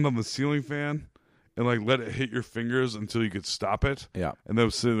hand on the ceiling fan and like let it hit your fingers until you could stop it. Yeah. And then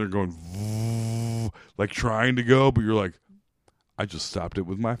sitting there going, "Vroom," like trying to go, but you're like, I just stopped it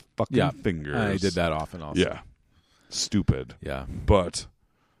with my fucking fingers. I did that often also. Yeah. Stupid. Yeah. But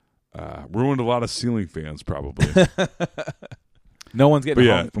ruined a lot of ceiling fans probably. No one's getting But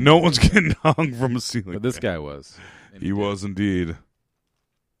yeah, hung from no it, one's getting hung from a ceiling but this fan. guy was. And He was indeed.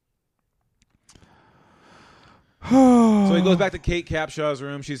 So he goes back to Kate Capshaw's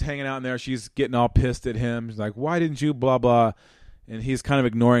room. She's hanging out in there. She's getting all pissed at him. She's like, why didn't you blah, blah. And he's kind of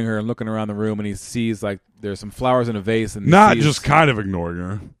ignoring her and looking around the room, and he sees like there's some flowers in a vase. And he Not sees- just kind of ignoring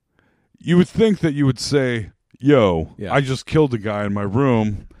her. You would think that you would say, yo, Yeah. I just killed a guy in my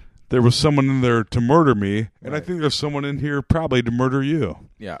room. There was someone in there to murder me, and I Right. think there's someone in here probably to murder you.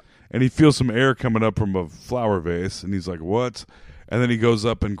 Yeah. And he feels some air coming up from a flower vase, and he's like, what? And then he goes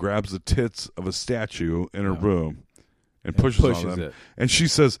up and grabs the tits of a statue in her room and pushes on them. it. And she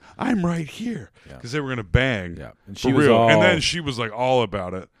says, I'm right here. Yeah. Because they were going to bang. Yeah. And For she was real. all- And then she was like all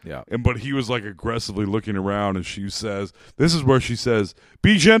about it. Yeah. But he was like aggressively looking around, and she says, this is where she says,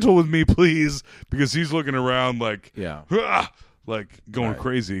 be gentle with me, please. Because he's looking around like, Yeah. "Ah!" like going Right.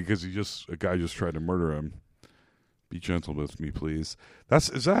 crazy because a guy just tried to murder him. Be gentle with me, please.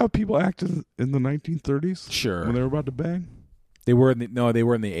 Is that how people acted in the 1930s? Sure. When they were about to bang? They were in the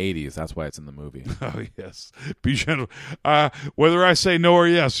 80s. That's why it's in the movie. Oh, yes. Be gentle. Whether I say no or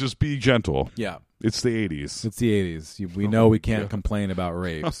yes, just be gentle. Yeah. It's the 80s. It's the 80s. We know we can't complain about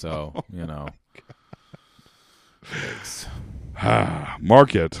rape, so, you know. Thanks.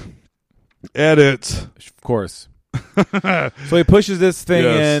 Mark it. Edit. Of course. So he pushes this thing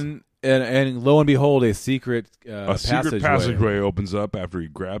Yes. in, and lo and behold, a secret A secret passageway opens up after he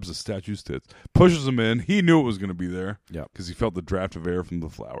grabs the statue's tits, pushes him in. He knew it was going to be there Yep. because he felt the draft of air from the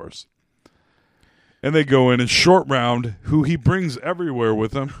flowers. And they go in, and Short Round, who he brings everywhere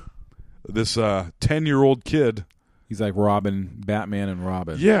with him, this 10-year-old kid. He's like Batman and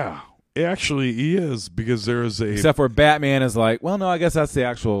Robin. Yeah, actually he is, because there is a... Except for Batman is like, well, no, I guess that's the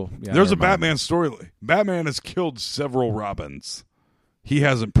actual... Yeah, there's a never mind. Batman story. Batman has killed several Robins. He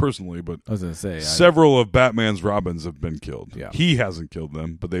hasn't personally, but I was going to say. several of Batman's Robins have been killed. Yeah. He hasn't killed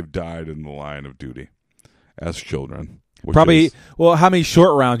them, but they've died in the line of duty as children. which Probably, is- well, how many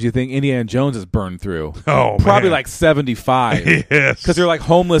short rounds do you think Indiana Jones has burned through? Oh, Probably man. like 75. Yes. Because they're like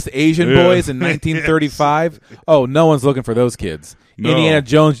homeless Asian Yeah. boys in 1935. Oh, no one's looking for those kids. No. Indiana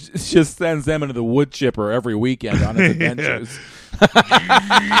Jones just sends them into the wood chipper every weekend on his adventures.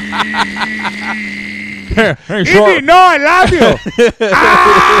 Hey, short, no, I love you.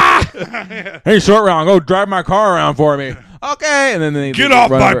 hey, short round, go drive my car around for me. Okay, and then they Get they off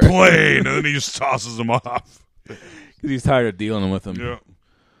run my over- plane. And then he just tosses them off. 'Cause he's tired of dealing with them. Yeah.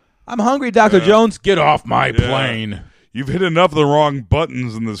 I'm hungry, Dr. Jones. Get off my plane. You've hit enough of the wrong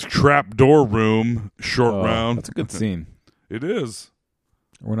buttons in this trap door room, short Oh, round. that's a good scene. It is.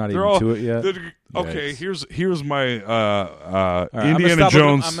 We're not They're even all to it yet. Okay, Yikes. here's my All right, I'm gonna Indiana stop looking-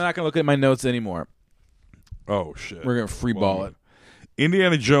 Jones. I'm not going to look at my notes anymore. Oh shit. We're going to free ball it.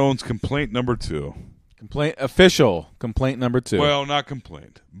 Indiana Jones complaint number 2. Official complaint number 2. Well, not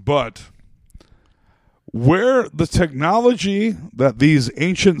complaint, but where the technology that these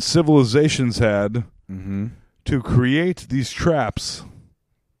ancient civilizations had to create these traps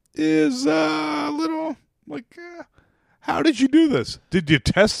is a little like, how did you do this? Did you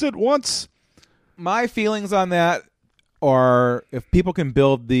test it once? my feelings on that are if people can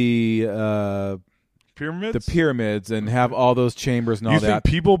build the Pyramids? pyramids and have all those chambers and all You that.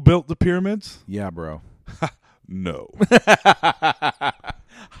 think people built the pyramids? Yeah, bro. No.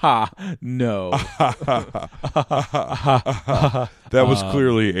 Ha, no. That was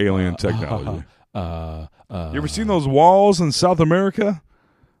clearly alien technology. You You ever seen those walls in South America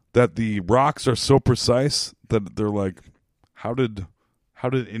that the rocks are so precise that they're like, how did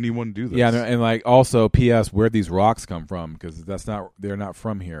anyone do this? Yeah, and like also, P.S. Where'd these rocks come from? Because they're not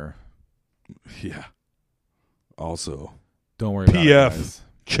from here. Yeah. Also, Don't worry about it, P.F. guys.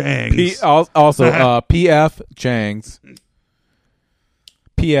 Chang's. Also, P.F. Chang's.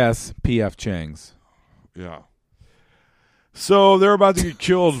 P.S. P.F. Chang's. Yeah. So they're about to get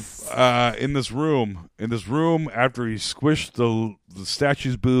killed in this room. In this room, after he squished the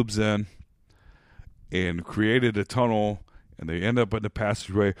statue's boobs in and created a tunnel, and they end up in the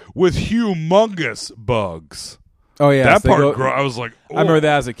passageway with humongous bugs. Oh yeah, That so they part, go- I was like, I remember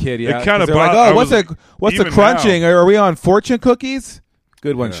that as a kid. Yeah, It kinda 'Cause they're like, bo- I oh, what's was- the even crunching? now. Are we on fortune cookies?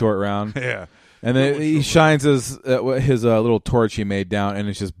 Good one, short round. yeah. And then he shines his little torch he made down, and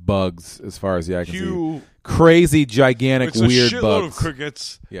it's just bugs as far as the eye can see. Crazy, gigantic, It's a weird shitload bugs, of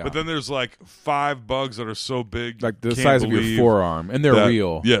crickets, Yeah. but then there's like 5 bugs that are so big, like the you can't size of your believe forearm, and they're that-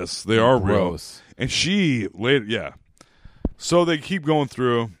 real. Yes, they are Gross. real. And she later, yeah. So they keep going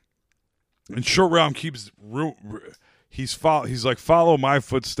through, and Short Round keeps. He's like, follow my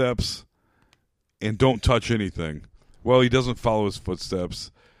footsteps, and don't touch anything. Well, he doesn't follow his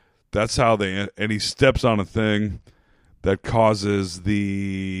footsteps. That's how and he steps on a thing that causes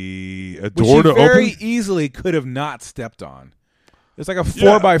a Which door he to very open. easily could have not stepped on. It's like a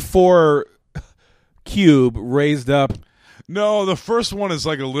 4x4 cube raised up. No, the first one is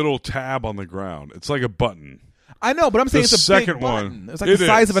like a little tab on the ground. It's like a button. I know, but I'm saying The it's a second big one, button. It's like the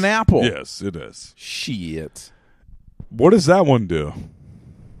size of an apple. Yes, it is. Shit. What does that one do?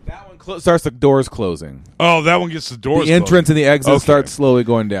 That one starts the doors closing. Oh, that one gets the doors. The entrance and the exit Okay. start slowly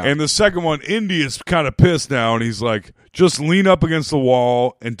going down. And the second one, Indy is kind of pissed now, and he's like, just lean up against the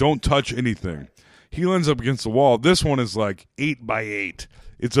wall and don't touch anything. He leans up against the wall. This one is like 8x8.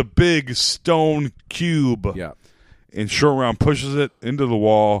 It's a big stone cube. yeah. And Short Round pushes it into the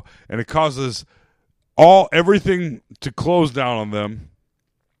wall, and it causes everything to close down on them,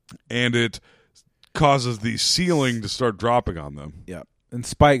 and it causes the ceiling to start dropping on them. Yeah. And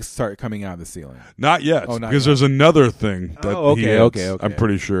spikes start coming out of the ceiling. Not yet, Oh, not because yet. there's another thing that Oh, he okay, adds, okay. I'm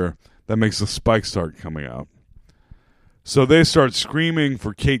pretty sure, that makes the spikes start coming out. So they start screaming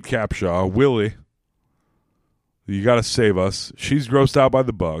for Kate Capshaw, Willie, you got to save us. She's grossed out by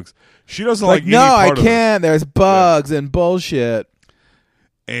the bugs. She doesn't like any no, I part of it. can't. There's bugs and bullshit.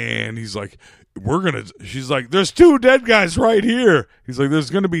 And he's like, she's like, there's 2 dead guys right here. He's like, there's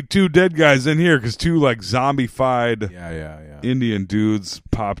going to be 2 dead guys in here because 2 like zombified Yeah. Indian dudes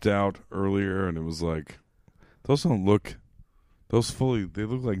popped out earlier. And it was like, they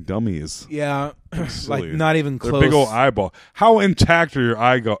look like dummies. Yeah. like Silly. not even They're close. big old eyeball. How intact are your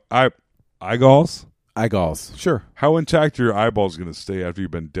eyeballs? eyeballs. Sure. How intact are your eyeballs going to stay after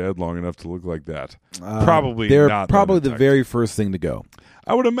you've been dead long enough to look like that? Probably They're not. that probably the intact. very first thing to go.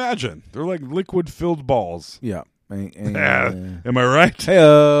 I would imagine they're like liquid-filled balls. Yeah. Am I right?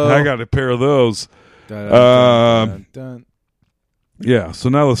 Heyo. I got a pair of those. Dun, dun, dun, dun. Yeah. So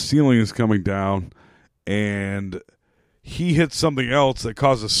now the ceiling is coming down, and he hits something else that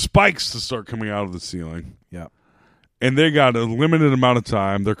causes spikes to start coming out of the ceiling. Yeah. And they got a limited amount of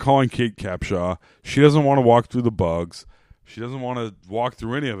time. They're calling Kate Capshaw. She doesn't want to walk through the bugs. She doesn't want to walk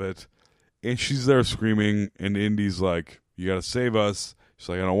through any of it. And she's there screaming, and Indy's like, you got to save us. She's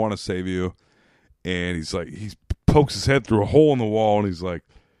like, I don't want to save you. And he's like, he pokes his head through a hole in the wall, and he's like,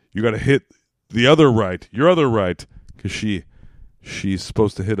 you got to hit the other right, your other right, because she's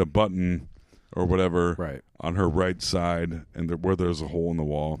supposed to hit a button or whatever on her right side, and where there's a hole in the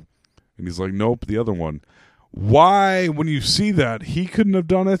wall. And he's like, nope, the other one. Why, when you see that, he couldn't have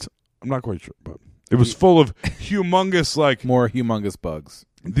done it? I'm not quite sure, but it was full of humongous, like... More humongous bugs.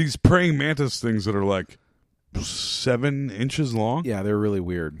 These praying mantis things that are like 7 inches long. Yeah, they're really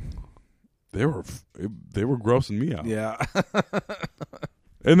weird. They were grossing me out. Yeah.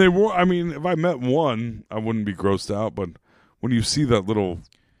 And they were, I mean, if I met one, I wouldn't be grossed out, but when you see that little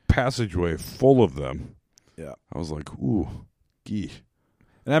passageway full of them, I was like, ooh, gee.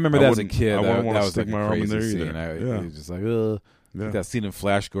 And I remember that as a kid. I wouldn't want that to was stick like my a arm in crazy there scene. either. I was just like, ugh. Like that scene in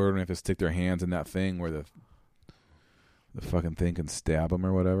Flash Gordon, they have to stick their hands in that thing where the fucking thing can stab them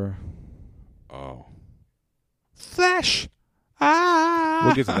or whatever. Oh. Flash!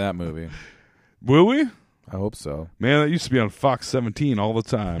 We'll get to that movie. Will we? I hope so. Man, that used to be on Fox 17 all the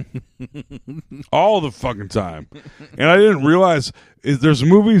time. All the fucking time. And I didn't realize, there's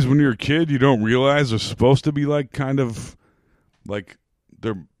movies when you're a kid you don't realize are supposed to be like kind of like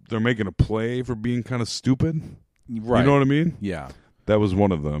they're making a play for being kind of stupid. Right. You know what I mean? Yeah. That was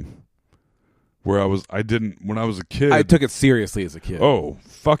one of them. Where when I was a kid. I took it seriously as a kid. Oh,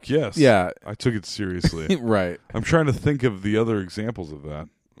 fuck yes. Yeah. I took it seriously. Right. I'm trying to think of the other examples of that.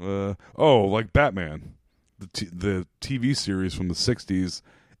 Like Batman. The TV series from the 60s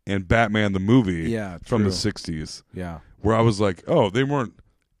and Batman the movie from the 60s. Yeah. Where I was like, oh, there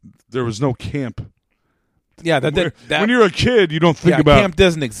was no camp. Yeah, when you're a kid, you don't think about camp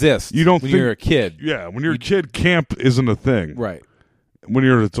doesn't exist. You don't when think, you're a kid. Yeah, when you're a kid, camp isn't a thing. Right. When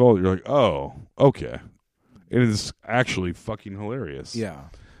you're an adult, you're like, oh, okay. It is actually fucking hilarious. Yeah.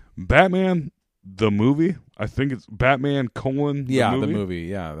 Batman the movie, I think it's Batman : the movie. The movie.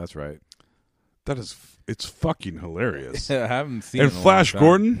 Yeah, that's right. It's fucking hilarious. I haven't seen and it in a Flash long time.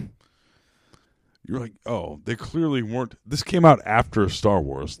 Gordon, you're like, oh, they clearly weren't. This came out after Star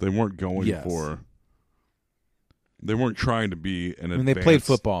Wars. They weren't going for. They weren't trying to be an. I mean, they played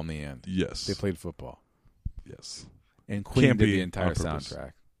football in the end. Yes, they played football. Yes, and Queen did the entire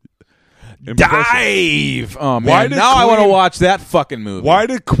soundtrack. Dive! Oh man! Now I want to watch that fucking movie. Why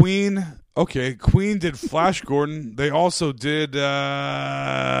did Queen? Okay, Queen did Flash Gordon. They also did the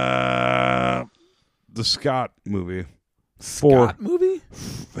Scott movie. Movie?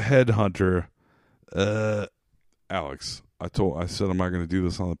 Headhunter. Alex, I said I'm not going to do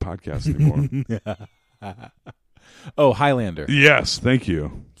this on the podcast anymore. Oh, Highlander. Yes, thank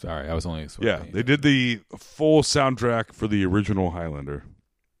you. Sorry, I was only. They did the full soundtrack for the original Highlander.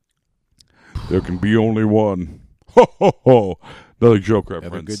 There can be only one. Ho ho ho! Another joke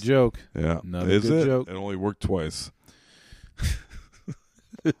reference. Another good joke. Yeah, another good joke. It only worked twice.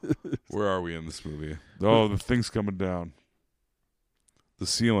 Where are we in this movie? Oh, the thing's coming down. The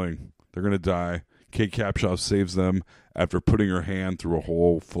ceiling. They're gonna die. Kate Capshaw saves them after putting her hand through a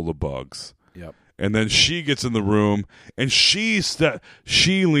hole full of bugs. Yep. And then she gets in the room, and she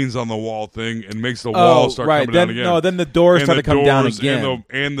leans on the wall thing and makes the wall start coming down again. No, then the doors start to come down again.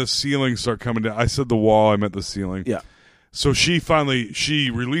 And the ceiling start coming down. I said the wall, I meant the ceiling. Yeah. So she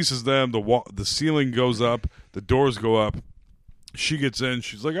releases them, the ceiling goes up, the doors go up. She gets in,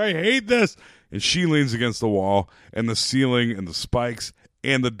 she's like, I hate this. And she leans against the wall, and the ceiling and the spikes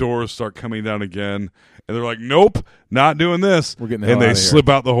and the doors start coming down again. And they're like, nope, not doing this. We're getting the hell and out they of here. slip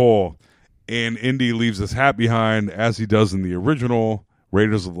out the hole. And Indy leaves his hat behind, as he does in the original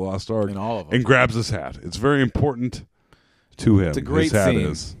Raiders of the Lost Ark, in all of them, and grabs his hat. It's very important to him. It's a great his hat scene.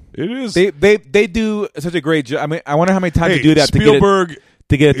 Is. It is. They do such a great job. I mean, I wonder how many times they do that Spielberg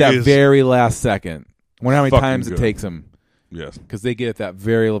to get it that very last second. I wonder how many times good. it takes them. Yes, because they get it that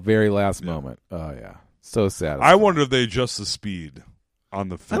very, very last moment. Oh yeah, so sad. I wonder if they adjust the speed on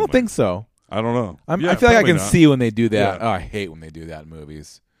the film. I don't think so. I don't know. I feel like I can see when they do that. Yeah. Oh, I hate when they do that in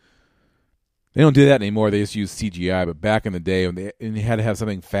movies. They don't do that anymore. They just use CGI. But back in the day, when they had to have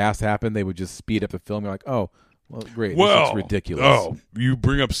something fast happen, they would just speed up the film. You're like, oh, well, great. This looks ridiculous. Oh, you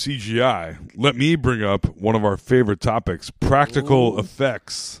bring up CGI. Let me bring up one of our favorite topics: practical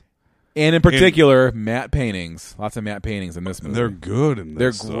effects. And in particular, matte paintings. Lots of matte paintings in this movie. They're good in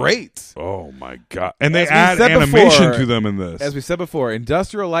this. They're great. Oh my god! And they add animation to them in this. As we said before,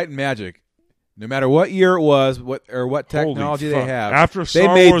 Industrial Light and Magic. No matter what year it was, what technology they have, after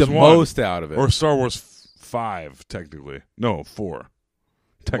Star they made Wars the 1, most out of it. Or Star Wars 5 technically. No, 4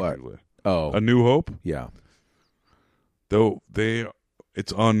 technically. Oh, A New Hope. yeah. Though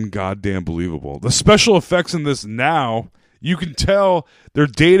it's ungoddamn believable. The special effects in this now, you can tell they're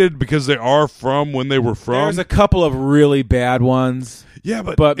dated because they are from when they were from. There's a couple of really bad ones. Yeah,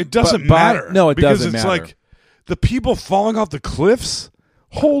 but it doesn't matter. No, it because doesn't it's matter. like the people falling off the cliffs.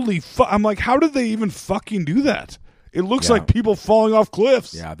 Holy fuck! I'm like, how did they even fucking do that? It looks Yeah. like people falling off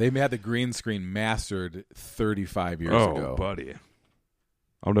cliffs. Yeah, they had the green screen mastered 35 years Oh, ago. buddy.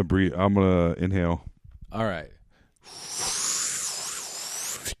 I'm gonna breathe. I'm gonna inhale. All right.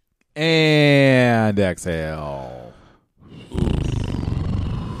 And exhale.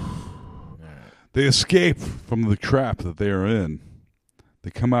 They escape from the trap that they are in. They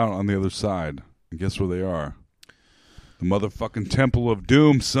come out on the other side, and guess where they are? The motherfucking Temple of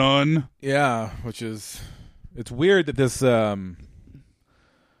Doom, son. Yeah, which is, it's weird that this, Somehow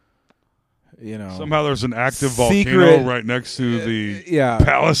there's an active Secret- volcano right next to the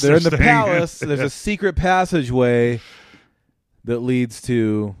palace. They're in the staying palace. There's a secret passageway that leads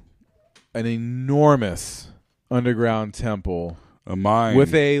to an enormous underground temple a mine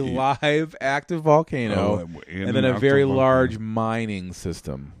with a live active volcano and then a active very volcano. large mining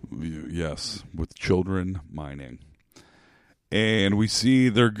system. Yes, with children mining. And we see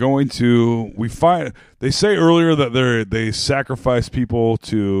they're going to. They say earlier that they sacrifice people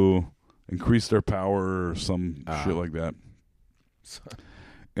to increase their power or some shit like that.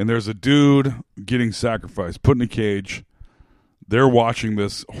 And there's a dude getting sacrificed, put in a cage. They're watching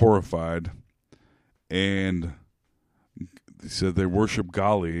this horrified, and they said they worship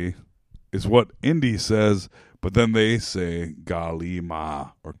Gali, is what Indy says, but then they say Gali Ma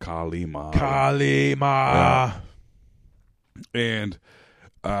or Kali Ma. Kali Ma. Yeah. And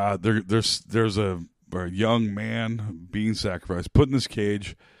there's a young man being sacrificed, put in this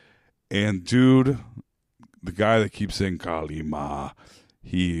cage, and dude, the guy that keeps saying Kali Ma,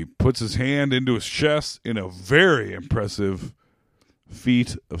 he puts his hand into his chest in a very impressive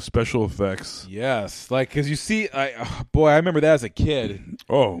feat of special effects. Yes, like because you see, I remember that as a kid.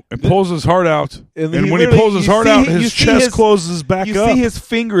 Oh, and pulls his heart out, and he when he pulls his heart out, you his see chest closes back you up. see his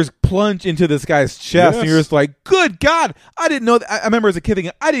fingers plunge into this guy's chest, and Yes. you're just like, "Good God, I didn't know that." I remember as a kid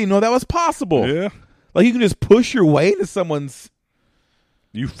thinking, "I didn't know that was possible." Yeah, Like you can just push your way into someone's.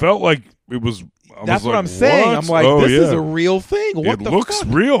 you felt like it was. That's what like, I'm saying. what? I'm like, Oh, this is yeah. a real thing. What It the looks fuck?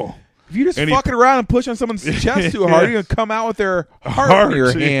 real. If you just And he- fucking around and push on someone's chest too hard, you're gonna come out with their heart in your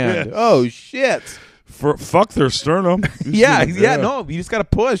Heart, hand. yes. Oh shit! Fuck their sternum. Yeah. No, you just gotta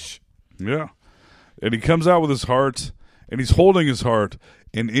push. Yeah. And he comes out with his heart, and he's holding his heart,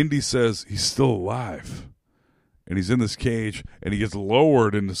 and Indy says he's still alive. And he's in this cage, and he gets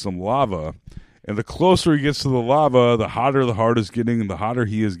lowered into some lava. And the closer he gets to the lava, the hotter the heart is getting, and the hotter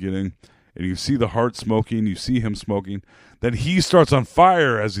he is getting. And you see the heart smoking, you see him smoking. Then he starts on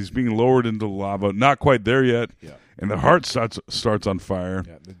fire as he's being lowered into the lava. Not quite there yet. Yeah. And the heart starts on fire.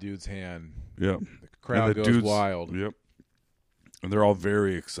 Yeah, the dude's hand. Yeah. The crowd And the goes dudes- wild. Yep. And they're all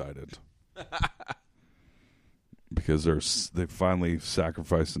very excited. Because they finally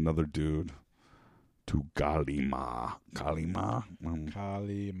sacrificed another dude to Kalima. Kalima?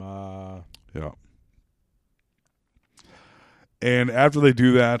 Kalima. Yeah. And after they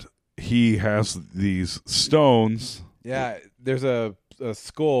do that, he has these stones, Yeah, there's a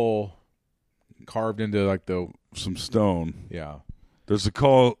skull carved into like some stone. yeah. There's a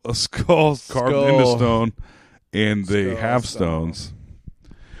skull carved into stone, and they Skull, have stone. stones.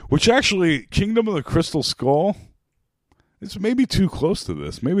 Which actually, Kingdom of the Crystal Skull, it's maybe too close to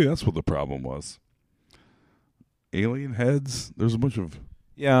this. Maybe that's what the problem was. Alien heads. There's a bunch of,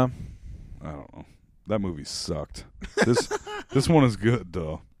 Yeah. I don't know. That movie sucked. This one is good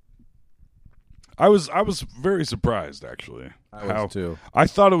though. I was very surprised actually. I was too. I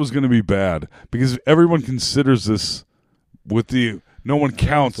thought it was going to be bad because everyone considers this with the no one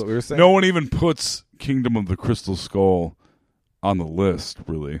counts. what we were saying. No one even puts Kingdom of the Crystal Skull on the list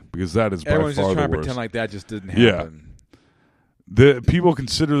really because that is by Everyone's far just the trying to worst. pretend like that just didn't Yeah. happen. The people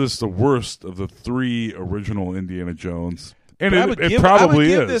consider this the worst of the 3 original Indiana Jones, and But I would it give,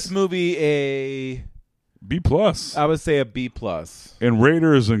 probably I would give is this movie a B plus. I would say a B plus. And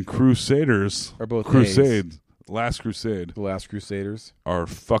Raiders and Crusaders Are both Crusade, Last Crusade The Last Crusaders. are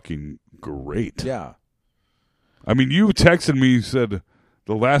fucking great. Yeah. I mean, you texted me, you said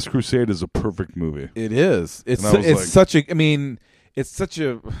The Last Crusade is a perfect movie. It is. It's And I was it's like- such a I mean, it's such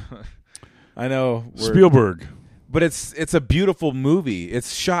a I know Spielberg. but it's a beautiful movie.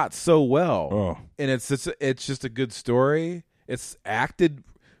 It's shot so well. Oh. And it's just a good story. It's acted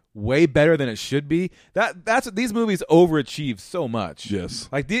way better than it should be. That's these movies overachieve so much. Yes.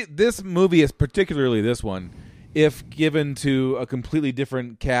 Like this movie is particularly this one, if given to a completely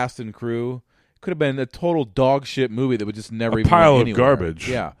different cast and crew, could have been a total dog shit movie that would just never even pile went of anywhere. garbage.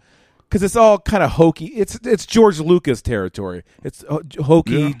 Yeah. Because it's all kind of hokey. It's George Lucas territory. It's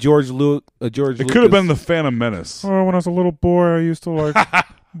hokey. Yeah. George Lucas. It could have been the Phantom Menace. When I was a little boy, I used to like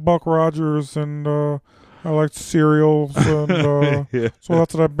Buck Rogers, and I liked cereals, and so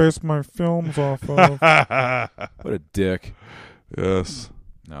that's what I based my films off of. What a dick. Yes.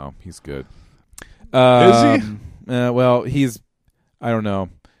 No, he's good. Is he? Well, he's. I don't know.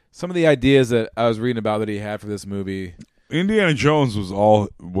 Some of the ideas that I was reading about that he had for this movie. Indiana Jones it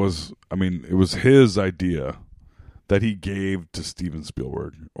was his idea that he gave to Steven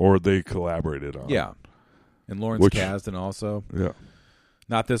Spielberg, or they collaborated on. Yeah. And Lawrence Kasdan also. Yeah.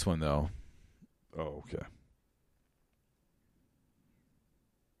 Not this one, though. Oh, okay.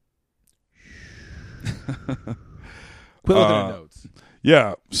 Quit looking at notes.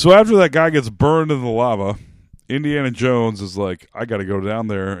 Yeah. So after that guy gets burned in the lava, Indiana Jones is like, I got to go down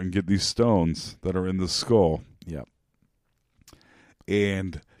there and get these stones that are in the skull. Yep.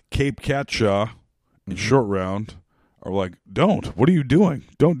 And Cape Catshaw and Short Round are like, don't. What are you doing?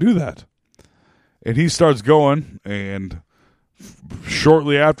 Don't do that. And he starts going, and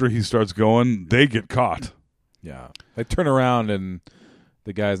shortly after he starts going, they get caught. Yeah. They turn around, and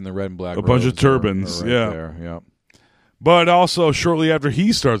the guys in the red and black A bunch of robes turbans, are right yeah. there. Yep. But also, shortly after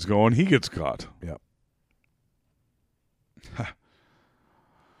he starts going, he gets caught. Yep.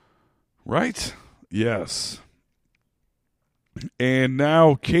 Right? Yes. And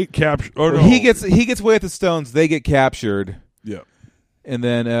now Kate captured. Oh, no. He gets away with the stones. They get captured. Yeah. And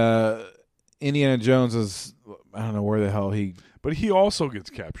then Indiana Jones is, I don't know where the hell he. But he also gets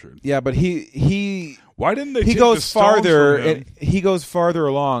captured. Yeah, but he Why didn't they? he take goes the stones farther. from him? And he goes farther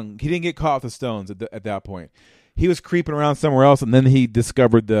along. He didn't get caught with the stones at that point. He was creeping around somewhere else, and then he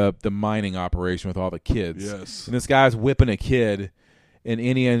discovered the mining operation with all the kids. Yes. And this guy's whipping a kid, and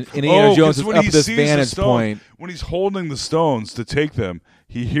Indiana Oh, Jones 'cause is when up he at this sees the vantage stone- point. When he's holding the stones to take them,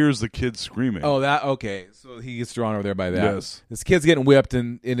 he hears the kids screaming. Oh, that okay. So he gets drawn over there by that. Yes. This kid's getting whipped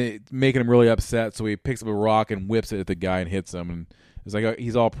and it making him really upset. So he picks up a rock and whips it at the guy and hits him. And it's like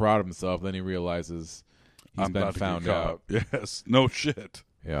he's all proud of himself. Then he realizes he's I'm been about to get found caught. out. Yes. No shit.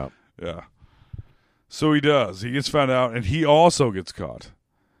 Yeah. Yeah. So he does. He gets found out, and he also gets caught.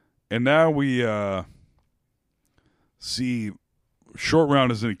 And now we see Short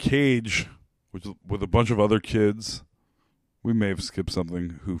Round is in a cage with a bunch of other kids. We may have skipped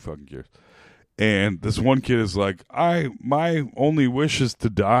something. Who fucking cares? And this one kid is like, my only wish is to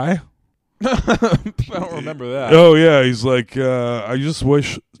die. I don't remember that. Oh, yeah. He's like, I just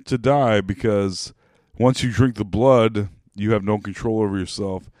wish to die because once you drink the blood, you have no control over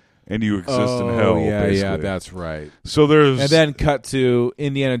yourself. And you exist in hell. Yeah, basically. yeah, that's right. So there's And then cut to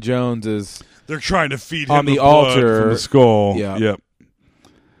Indiana Jones is they're trying to feed him on the blood altar from the skull. Yeah. Yep.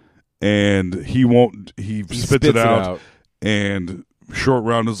 And he won't. He spits it out. And Short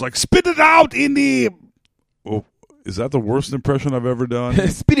Round is like, "Spit it out, Indy." Oh, is that the worst impression I've ever done?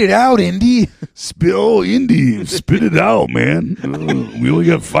 Spit it out, Indy. Spill, Indy, spit it out, man. We only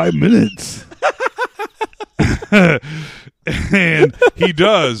got 5 minutes. And he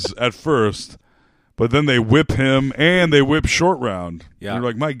does at first, but then they whip him and they whip Short Round. Yeah. And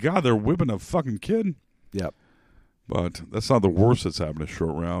you're like, my God, they're whipping a fucking kid. Yep. But that's not the worst that's happened to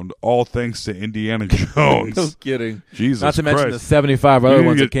Short Round. All thanks to Indiana Jones. No kidding. Jesus Not to mention the Christ. 75 other You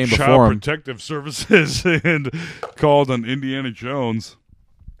ones get that came Child before him. Protective Services and called on Indiana Jones.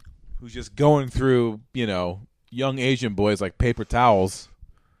 Who's just going through, young Asian boys like paper towels.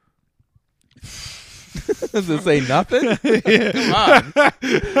 Does it say nothing? Come on.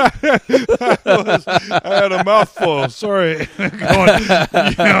 I had a mouthful. Sorry.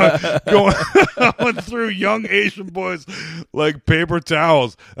 going through young Asian boys like paper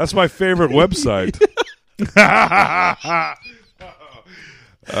towels. That's my favorite website.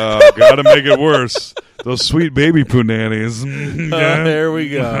 Gotta make it worse. Those sweet baby poo nannies. There we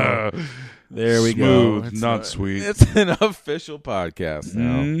go. There we go. Smooth, not sweet. It's an official podcast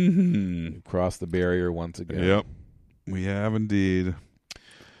now. We've crossed the barrier once again. Yep. We have indeed.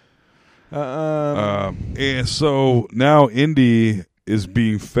 Um, And so now Indy is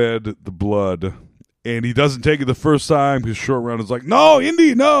being fed the blood, and he doesn't take it the first time because Short Round is like, "No,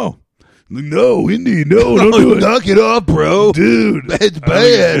 Indy, no, no, Indy, no, don't do it, Knock it off, bro. dude. It's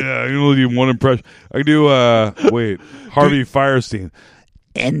bad. Yeah, I can only do one impression. I can do Harvey Firestein.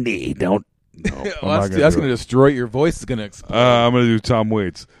 Indy, don't. No, I'm not that's gonna going do to it. destroy your voice. Is going to explode. I'm gonna do Tom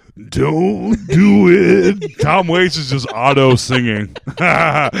Waits. Don't do it. Tom Waits is just auto singing.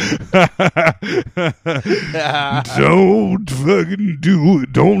 Don't fucking do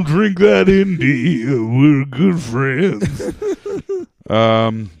it. Don't drink that Indy. We're good friends.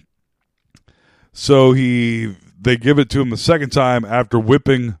 So they give it to him the second time after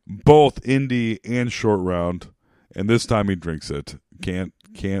whipping both Indy and Short Round, and this time he drinks it. Can't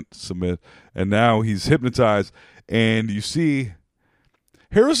submit, and now he's hypnotized. And you see,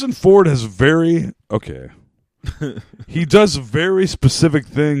 Harrison Ford has he does very specific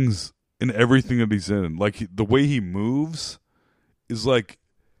things in everything that he's in. Like the way he moves is like.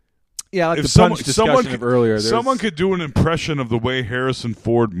 Yeah, like if the punch discussion of earlier. Someone could do an impression of the way Harrison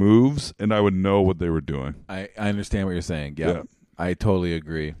Ford moves, and I would know what they were doing. I understand what you're saying. Yeah. I totally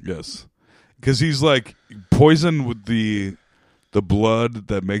agree. Yes, because he's like poisoned with the blood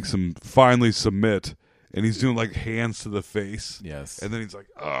that makes him finally submit, and he's doing like hands to the face. Yes, and then he's like,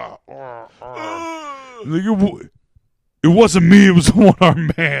 it wasn't me, it was a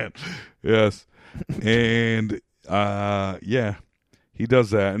one-armed man. Yes, and yeah. He does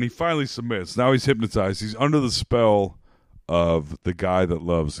that, and he finally submits. Now he's hypnotized. He's under the spell of the guy that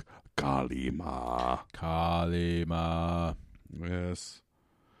loves Kalima. Yes.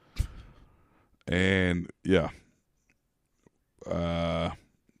 And, yeah.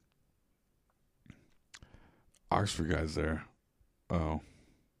 Oxford guy's there. The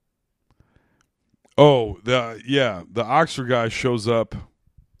Oxford guy shows up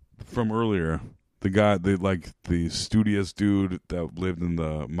from earlier. The guy, the studious dude that lived in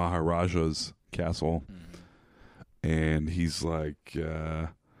the Maharaja's castle. And he's like,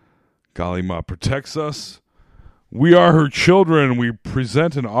 Kalima protects us. We are her children. We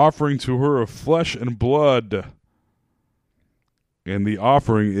present an offering to her of flesh and blood. And the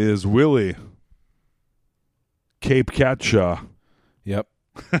offering is Willie. Cape Catcha. Yep.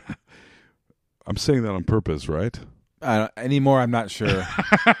 I'm saying that on purpose, right? Anymore, I'm not sure.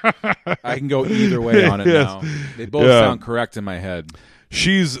 I can go either way on it now. They both sound correct in my head.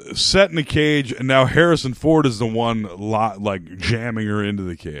 She's set in a cage, and now Harrison Ford is the one like jamming her into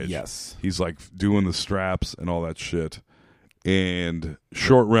the cage. Yes. He's like doing the straps and all that shit. And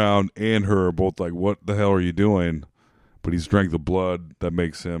Short Round and her are both like, what the hell are you doing? But he's drank the blood that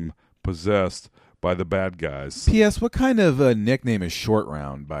makes him possessed by the bad guys. P.S. What kind of nickname is Short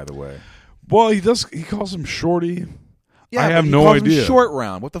Round, by the way? Well, he calls him Shorty. Yeah, I have he no calls idea. Him Short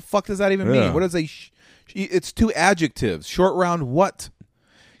Round. What the fuck does that even mean? What is it's two adjectives. Short Round what?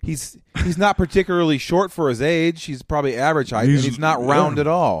 He's not particularly short for his age. He's probably average height, and he's not round at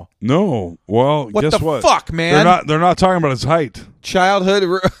all. No. Well, guess what? Fuck, man? They're not talking about his height. Childhood.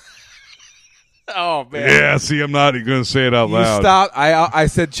 Oh man. Yeah. See, I'm not going to say it out loud. You stopped. I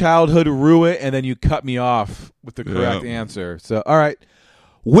said childhood ruin, and then you cut me off with the correct answer. So, all right,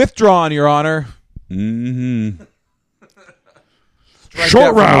 withdrawn, Your Honor. Mm-hmm.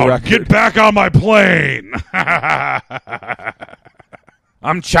 Short Round, get back on my plane.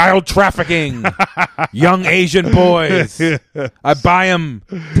 I'm child trafficking young Asian boys. I buy them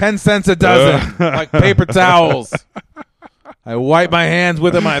 10 cents a dozen, like paper towels. I wipe my hands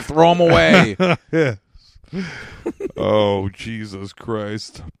with them and I throw them away. Oh, Jesus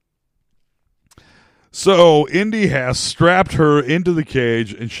Christ. So, Indy has strapped her into the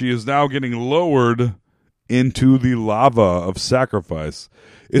cage, and she is now getting lowered into the lava of sacrifice.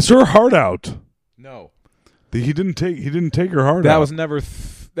 Is her heart out? No. He didn't take her heart out. That was never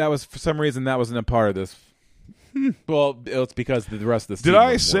that was for some reason that wasn't a part of this. Well, it's because the rest of the Did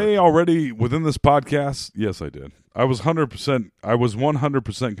I say already within this podcast? Yes, I did. I was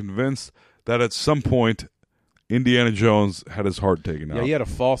 100% convinced that at some point Indiana Jones had his heart taken out. Yeah, you had a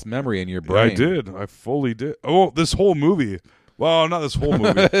false memory in your brain. I did. I fully did. Oh, this whole movie. Well, not this whole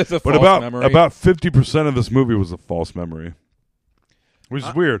movie. It's a but false memory. about 50% of this movie was a false memory. Which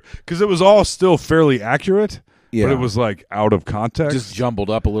is weird, because it was all still fairly accurate, but it was like out of context. Just jumbled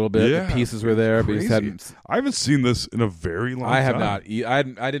up a little bit. Yeah, the pieces were there, but you just hadn't. I haven't seen this in a very long time. I have not.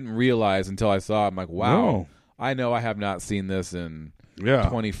 I didn't realize until I saw it. I'm like, wow. No. I know I have not seen this in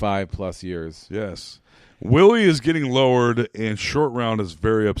 25 plus years. Yes. Willie is getting lowered, and Short Round is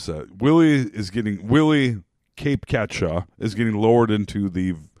very upset. Willie Cape Catcha is getting lowered into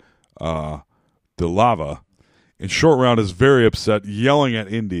the lava, and Short Round is very upset, yelling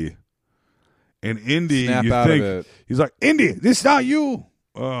at Indy. And Indy, Snap out of it. He's like, Indy, this is not you.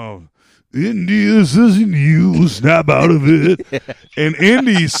 Oh, Indy, this isn't you. Snap out of it. And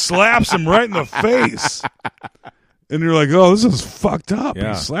Indy slaps him right in the face. And you're like, oh, this is fucked up.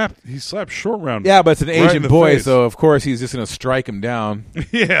 Yeah. He slapped Short Round. Yeah, but it's an right in Asian the boy, face. so of course he's just going to strike him down.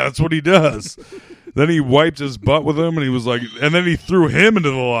 Yeah, that's what he does. Then he wiped his butt with him, and he was like, and then he threw him into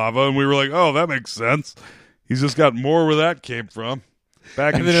the lava, and we were like, oh, that makes sense. He's just got more where that came from.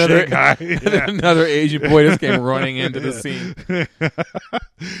 Back in Shanghai. And then another Asian boy just came running into the scene.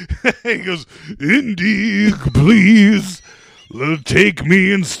 He goes, Indy, please, take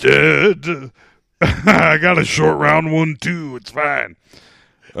me instead. I got a short round one, too. It's fine.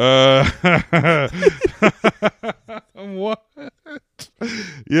 What?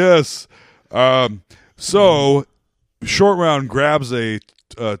 Yes. So, Short Round grabs a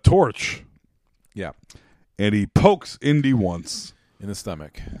torch, Yeah, and he pokes Indy once in the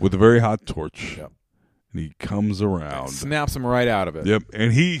stomach. with a very hot torch. Yep. And he comes around. Snaps him right out of it. Yep.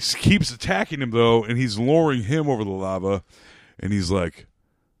 And he keeps attacking him, though, and he's lowering him over the lava. And he's like,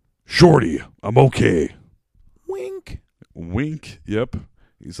 Shorty, I'm okay. Wink. Wink. Yep.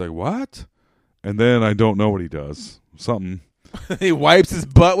 He's like, what? And then I don't know what he does. Something. He wipes his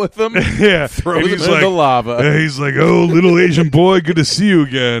butt with them. Yeah. Throws And him he's into the lava. and he's like, oh, little Asian boy, good to see you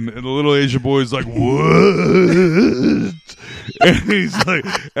again. And the little Asian boy's like, what? And he's like,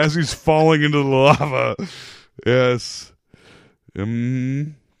 as he's falling into the lava. Yes.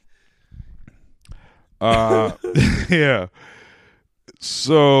 Yeah.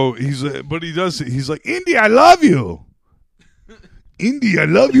 So he's like, Indy, I love you. Indy, I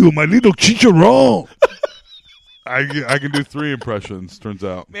love you, my little chicharron. I can do 3 impressions, turns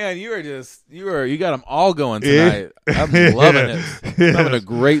out. Man, you got them all going tonight. I'm loving it. I'm having a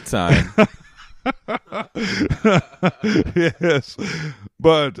great time. Yes.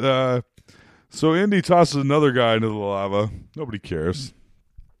 But, so Indy tosses another guy into the lava. Nobody cares.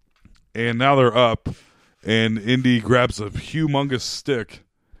 And now they're up, and Indy grabs a humongous stick,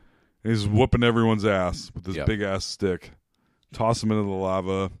 and he's whooping everyone's ass with this big-ass stick. Toss him into the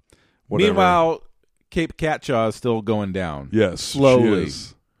lava. Whatever. Meanwhile, Cape Catshaw is still going down. Yes, slowly.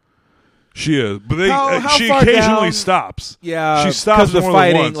 She is. But How she far occasionally down? stops. Yeah, She stops because the more than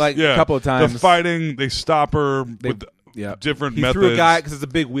fighting, once. like Yeah. a couple of times. The fighting, they stop her with different he methods. threw a guy because it's a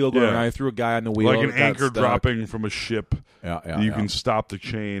big wheel going Yeah. around. He threw a guy on the wheel, like an got anchor stuck. dropping from a ship. Yeah, You can stop the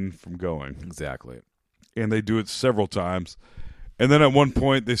chain from going. Exactly. And they do it several times. And then at one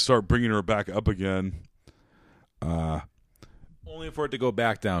point, they start bringing her back up again. Only for it to go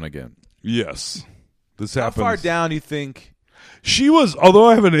back down again. Yes. This How happens. far down do you think? She was, although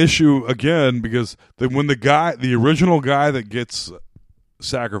I have an issue again, because when the original guy that gets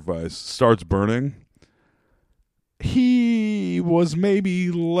sacrificed starts burning, he was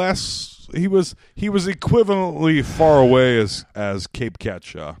maybe less, he was equivalently far away as Cape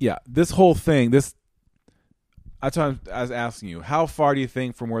Catshaw. Yeah, this whole thing, that's what I was asking you. How far do you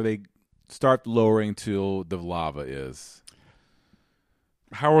think from where they start lowering to the lava is?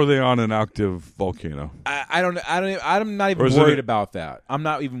 How are they on an active volcano? I'm not even worried about that. I'm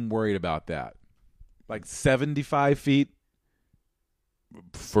not even worried about that. Like 75 feet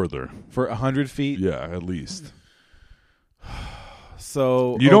Further. for 100 feet? Yeah, at least.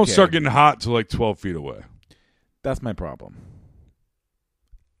 So You don't okay. start getting hot till like 12 feet away. That's my problem.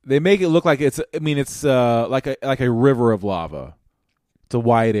 They make it look like it's like a river of lava. It's a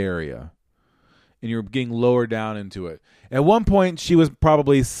wide area. And you're getting lower down into it. At one point, she was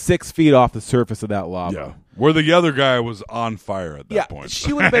probably 6 feet off the surface of that lava. Yeah. Where the other guy was on fire at that point.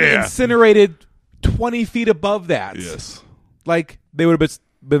 She would have been Yeah. incinerated 20 feet above that. Yes. Like, they would have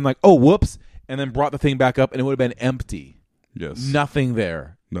been like, oh, whoops, and then brought the thing back up, and it would have been empty. Yes. Nothing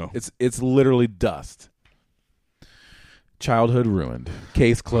there. No. It's literally dust. Childhood ruined.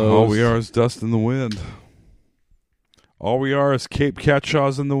 Case closed. All we are is dust in the wind. All we are is Cape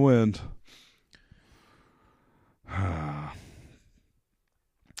Catshaws in the wind.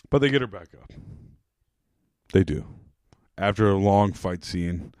 But they get her back up. They do. After a long fight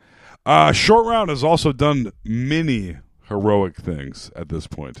scene. Short Round has also done many heroic things at this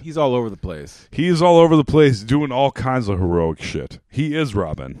point. He's all over the place. He is all over the place doing all kinds of heroic shit. He is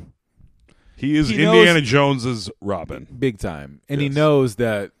Robin. He is Indiana Jones's Robin. Big time. And he Yes. knows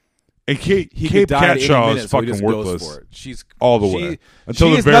that And Cape he could die at any Catshaw minute, is so he fucking just goes worthless for it. She's all the way. Until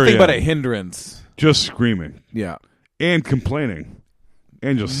she the is very nothing but a end. hindrance. Just screaming Yeah. and complaining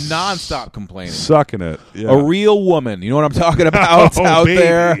and just Non-stop complaining. sucking it. Yeah. A real woman. You know what I'm talking about Oh, out baby.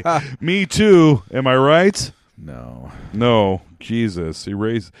 there? Me too. Am I right? No. No. Jesus.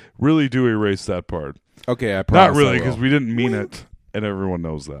 Really do erase that part. Okay, I promise Not really, I will. because we didn't mean it, and everyone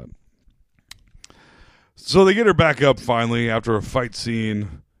knows that. So they get her back up finally after a fight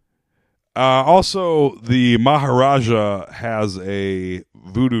scene. Also, the Maharaja has a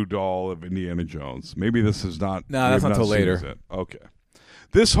voodoo doll of Indiana Jones. Maybe this is not. No, we that's have not till seen later. this yet. Okay.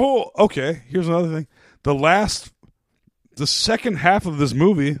 Here's another thing. The second half of this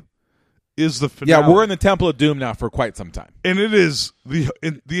movie is the finale. Yeah, we're in the Temple of Doom now for quite some time. And it is the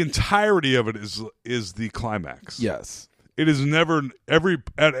entirety of it is the climax. Yes. It is never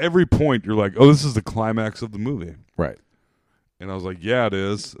at every point you're like, oh, this is the climax of the movie. Right. And I was like, yeah, it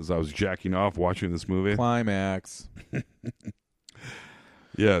is. As I was jacking off watching this movie. Climax.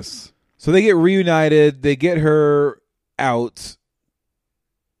 Yes. So they get reunited. They get her out.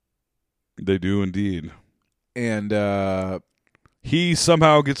 They do indeed. And he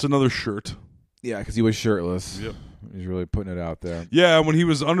somehow gets another shirt. yeah, because he was shirtless. Yep. He's really putting it out there. Yeah, when he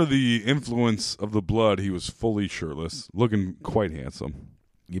was under the influence of the blood, he was fully shirtless, looking quite handsome.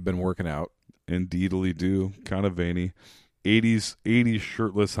 You've been working out. Indeedly do. Kind of veiny. 80s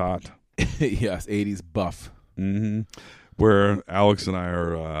shirtless hot. Yes, 80s buff. Mm-hmm. Where Alex and I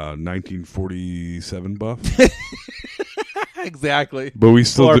are 1947 buff. Exactly. But we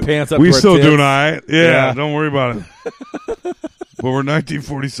still Pull our pants up we to our still tits. doing all right. Yeah, Yeah. don't worry about it. But we're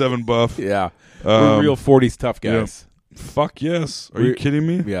 1947 buff. Yeah. We're real 40s tough yeah. guys. Fuck yes. Are you kidding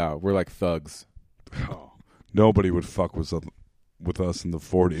me? Yeah, we're like thugs. Nobody would fuck with us in the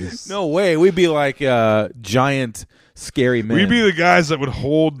 40s. No way. We'd be like giant, scary men. We'd be the guys that would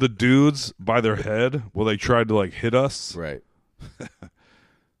hold the dudes by their head while they tried to like hit us. right.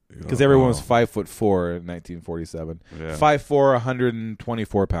 Because everyone was 5'4" in 1947. Yeah. 5'4",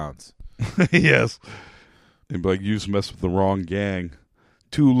 124 pounds. Yes. They'd be like, you just messed with the wrong gang.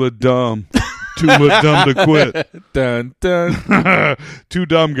 Too dumb. Too dumb to quit. Dun dun. Two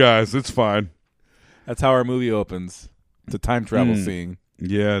dumb guys. It's fine. That's how our movie opens. It's a time travel scene.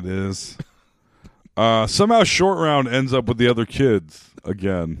 Yeah, it is. Somehow Short Round ends up with the other kids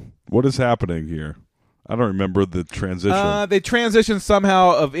again. What is happening here? I don't remember the transition. They transition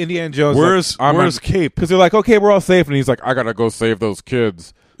somehow of Indiana Jones. Where's Cape? Because they're like, okay, we're all safe, and he's like, I gotta go save those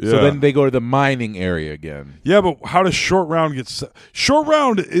kids. So Yeah. then they go to the mining area again. Yeah, but how does Short Round get... Short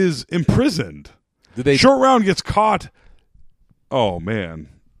Round is imprisoned. Did they? Short Round gets caught... Oh, man.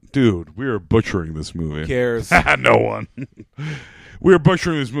 Dude, we are butchering this movie. Who cares? No one. We are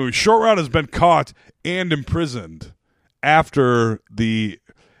butchering this movie. Short Round has been caught and imprisoned after he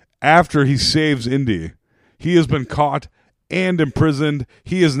saves Indy. He has been caught and imprisoned.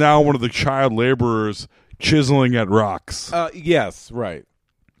 He is now one of the child laborers chiseling at rocks. Yes, right.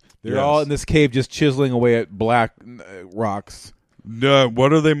 They're Yes. all in this cave just chiseling away at black rocks,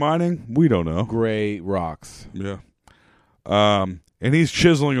 What are they mining? We don't know. gray rocks. Yeah. And he's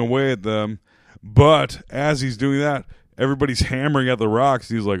chiseling away at them. But as he's doing that, everybody's hammering at the rocks.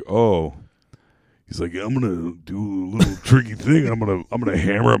 He's like, oh. He's like, I'm gonna do a little tricky thing. I'm gonna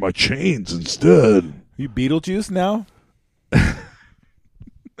hammer at my chains instead. You Beetlejuice now?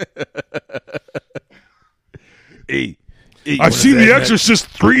 Hey, I've seen The Exorcist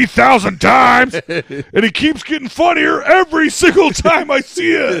 3,000 times, and it keeps getting funnier every single time I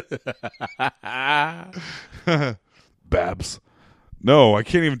see it. Babs. No, I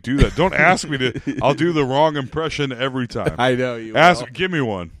can't even do that. Don't ask me to. I'll do the wrong impression every time. I know you. Give me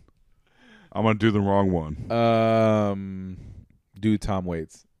one. I'm going to do the wrong one. Do Tom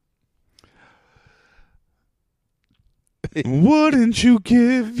Waits. Wouldn't you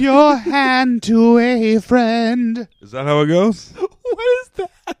give your hand to a friend? Is that how it goes? What is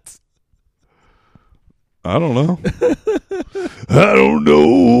that? I don't know. I don't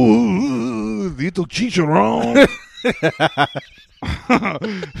know. Little chicharron.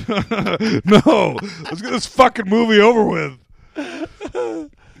 No, let's get this fucking movie over with.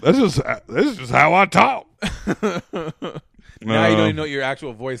 This is just how I talk. Now you don't even know what your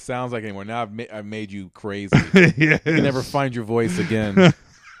actual voice sounds like anymore. Now I've made you crazy. Yes. You can never find your voice again.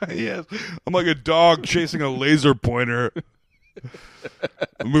 Yes, I'm like a dog chasing a laser pointer.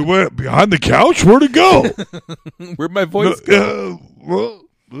 I mean, where, behind the couch? Where'd it go? Where'd my voice go?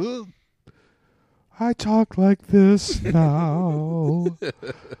 I talk like this now.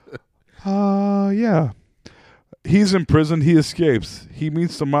 Yeah. He's in prison. He escapes. He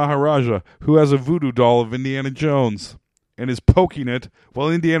meets the Maharaja, who has a voodoo doll of Indiana Jones and is poking it while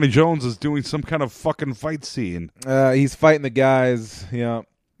Indiana Jones is doing some kind of fucking fight scene. He's fighting the guys. Yeah,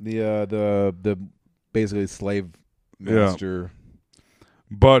 the basically slave master.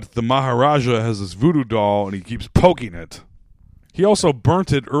 But the Maharaja has this voodoo doll, and he keeps poking it. He also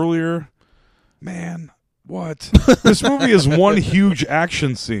burnt it earlier. Man, what? This movie is one huge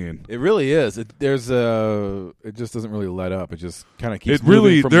action scene. It really is. It just doesn't really let up. It just kind of keeps. It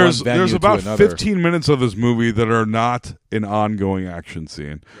really moving from there's one venue there's about to another. 15 minutes of this movie that are not an ongoing action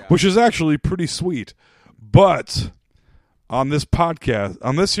scene, which is actually pretty sweet. But on this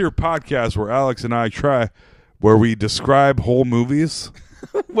here podcast where Alex and I where we describe whole movies.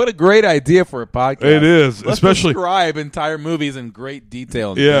 What a great idea for a podcast! It is, Let's especially describe entire movies in great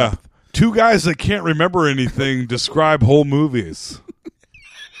detail. And yeah. depth. Two guys that can't remember anything describe whole movies.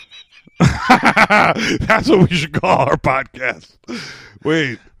 That's what we should call our podcast.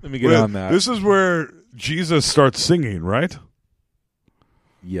 Wait. Let me get on that. This is where Jesus starts singing, right?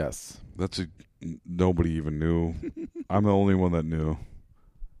 Yes. Nobody even knew. I'm the only one that knew.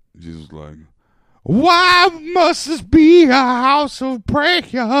 Jesus was like, why must this be a house of prayer?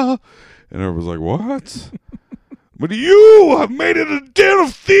 And everyone was like, what? But you have made it a den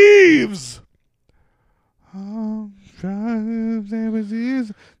of thieves.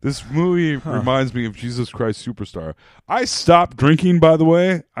 This movie reminds me of Jesus Christ Superstar. I stopped drinking, by the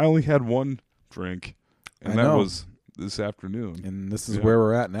way. I only had one drink, and that was this afternoon. And this is where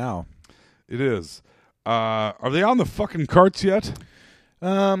we're at now. It is. Are they on the fucking carts yet?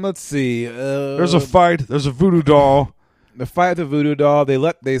 Let's see. There's a fight. There's a voodoo doll. The fight with the voodoo doll.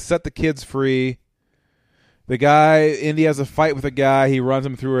 They set the kids free. The guy, Indy has a fight with a guy. He runs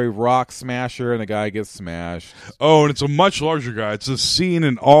him through a rock smasher, and the guy gets smashed. Oh, and it's a much larger guy. It's a scene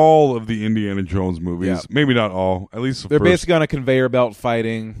in all of the Indiana Jones movies. Yeah. Maybe not all. At least They're first. basically on a conveyor belt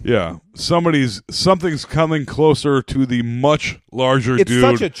fighting. Yeah. Something's coming closer to the much larger It's dude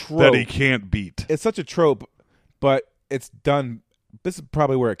such a trope. that he can't beat. It's such a trope, but it's done. This is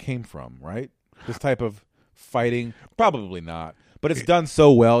probably where it came from, right? This type of fighting, probably not, but it's done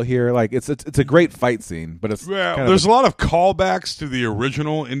so well here. Like it's a great fight scene, but it's There's a lot of callbacks to the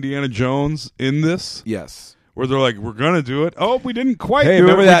original Indiana Jones in this, yes. where they're like, "We're gonna do it." Oh, we didn't quite Hey, do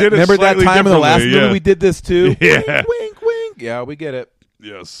remember it. that? We did it Remember that slightly time in the last differently. movie we did this too? Yeah. Wink, wink, wink. Yeah, we get it.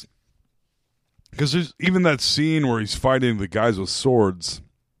 Yes. Because there's even that scene where he's fighting the guys with swords,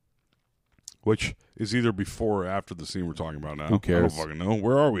 which is either before or after the scene we're talking about now. Who cares? I don't fucking know.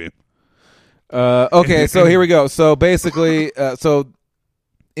 Where are we? Okay, so here we go. So basically,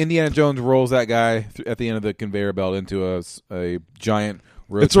 Indiana Jones rolls that guy at the end of the conveyor belt into a giant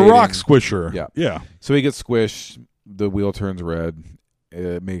rotating... It's a rock squisher. Yeah. Yeah. So he gets squished. The wheel turns red.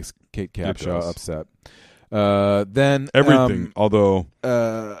 It makes Kate Capshaw does. upset. Then Everything. Although,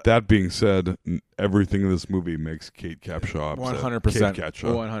 that being said, everything in this movie makes Kate Capshaw upset. 100%. Kate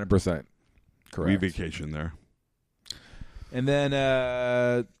Capshaw. 100%. We Correct. vacation there. And then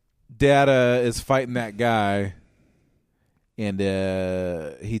Data is fighting that guy, and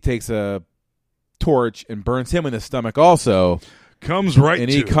he takes a torch and burns him in the stomach also. Comes right and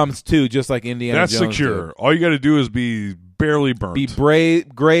to. he comes to just like Indiana That's Jones secure. did. All you got to do is be barely burnt. Be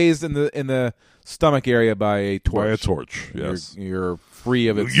grazed in the stomach area by a torch. by a torch. Yes. You're free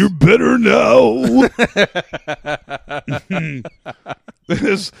of it. You better know.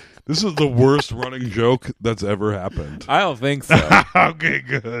 This is the worst running joke that's ever happened. I don't think so. Okay,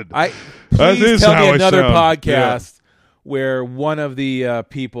 good. Please is tell how me I another sound. podcast where one of the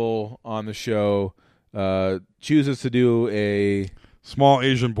people on the show chooses to do a Small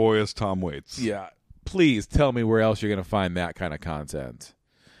Asian boy as Tom Waits. yeah. Please tell me where else you're going to find that kind of content.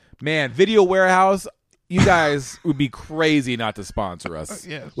 Man, Video Warehouse, you guys would be crazy not to sponsor us.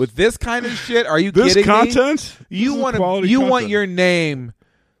 Yes. With this kind of shit, are you This kidding content? me? You This is want quality you want content. your name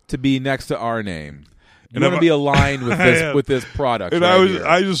to be next to our name. You And want to if be aligned with this Yeah. with this product. And right here.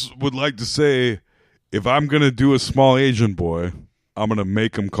 I just would like to say, if I'm going to do a small Asian boy, I'm going to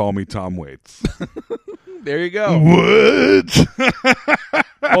make him call me Tom Waits. There you go. What?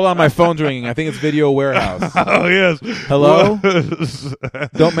 Hold on, my phone's ringing. I think it's Video Warehouse. Oh, yes. Hello?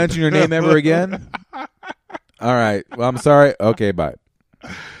 Don't mention your name ever again. All right. Well, I'm sorry. Okay, bye.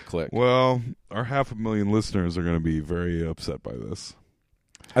 Click. Well, our 500,000 listeners are going to be very upset by this.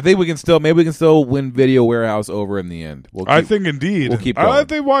 I think we can still win Video Warehouse over in the end. I think indeed. we'll keep I going.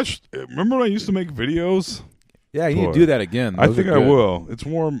 they watched. Remember when I used to make videos? Yeah, you need Boy. to do that again. I Those think are I good. will. It's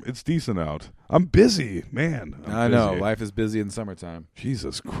warm. It's decent out. I'm busy, man. I I'm know. busy. Life is busy in summertime.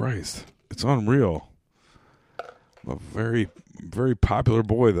 Jesus Christ. It's unreal. I'm a very, very popular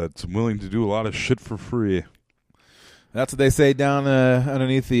boy that's willing to do a lot of shit for free. That's what they say down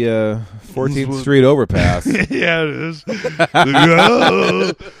underneath the 14th This was- Street overpass. Yeah, it is.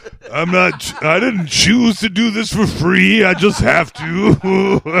 Oh, I didn't choose to do this for free. I just have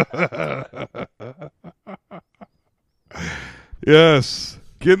to. Yes.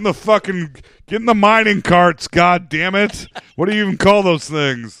 Get in the mining carts, god damn it. What do you even call those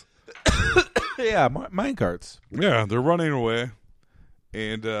things? Yeah, mine carts. Yeah, they're running away.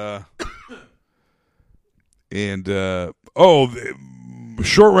 And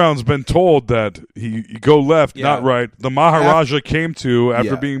Short Round's been told that you go left, Yeah. not right. The Maharaja came to after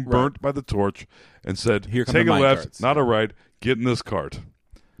Yeah, being right. burnt by the torch and said, Here come take the a mine left, carts. not a right. Get in this cart.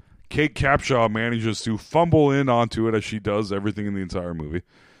 Kate Capshaw manages to fumble in onto it as she does everything in the entire movie.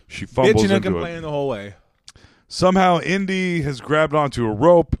 She fumbles Bitching and into it. complaining the whole way. Somehow, Indy has grabbed onto a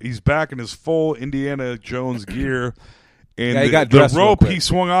rope. He's back in his full Indiana Jones gear. And Yeah, he got the dressed real rope quick. he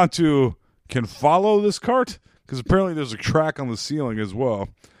swung onto can follow this cart, because apparently there's a track on the ceiling as well,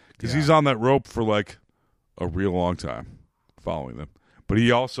 because he's on that rope for like a real long time following them. But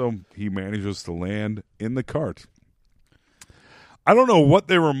he manages to land in the cart. I don't know what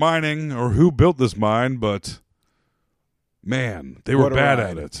they were mining or who built this mine, but man, they were What a bad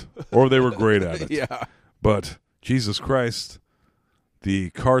ride. at it, or they were great at it. Yeah. But Jesus Christ,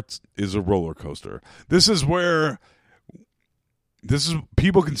 the cart is a roller coaster. This is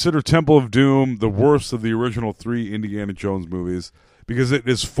people consider Temple of Doom the worst of the original 3 Indiana Jones movies because it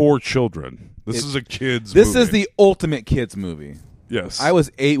is for children. This is a kids This movie. is the ultimate kids movie. Yes. I was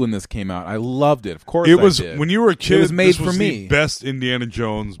 8 when this came out. I loved it. Of course, It was I did. when you were a kid. It was made this for was me. the best Indiana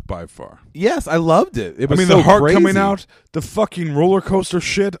Jones by far. Yes, I loved it. It was I mean, so the heart crazy. coming out, the fucking roller coaster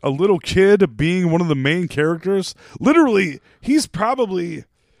shit. A little kid being one of the main characters. Literally, he's probably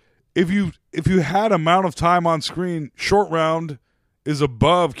if you had amount of time on screen, Short Round is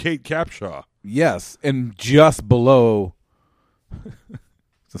above Kate Capshaw. Yes, and just below.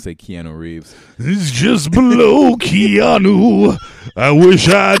 Let's say Keanu Reeves. It's just below Keanu. I wish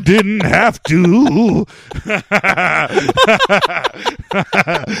I didn't have to.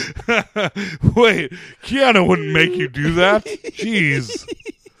 Wait, Keanu wouldn't make you do that? Jeez.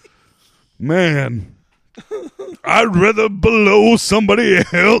 Man. I'd rather below somebody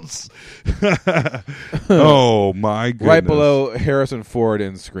else. Oh, my goodness. Right below Harrison Ford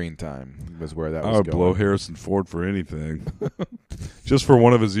in screen time was where that was I would going. blow Harrison Ford for anything. Just for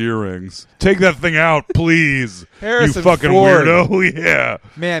one of his earrings. Take that thing out, please. Harrison you fucking Ford. weirdo. Yeah.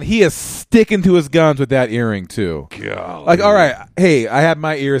 Man, he is sticking to his guns with that earring, too. God. Like, all right, hey, I had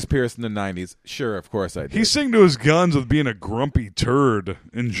my ears pierced in the 90s. Sure, of course I did. He's sticking to his guns with being a grumpy turd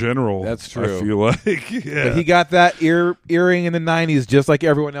in general. That's true. I feel like. Yeah. But he got that earring in the 90s just like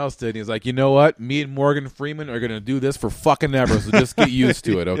everyone else did. And he's like, you know what? Me and Morgan Freeman are going to do this for fucking ever, so just get used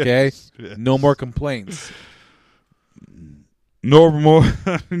to it, okay? Yes. No more complaints. No more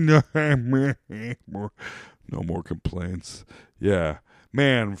complaints. Yeah.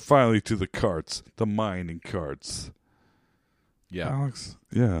 Man, finally to the carts. The mining carts. Yeah. Alex.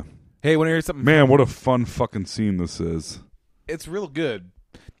 Yeah. Hey, want to hear something? Man, what a fun fucking scene this is. It's real good.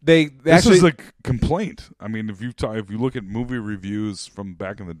 They This actually is a complaint. I mean, if you look at movie reviews from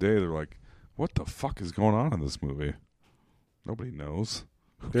back in the day, they're like, "What the fuck is going on in this movie?" Nobody knows.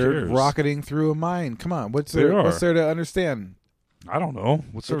 Who they're cares? rocketing through a mine. Come on, what's They there? are. What's there to understand? I don't know.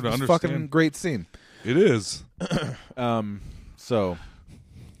 What's there It's to a understand? fucking great scene. It is. So.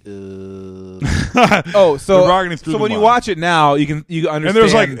 They're so rocketing through the when you mine. watch it now, you understand. And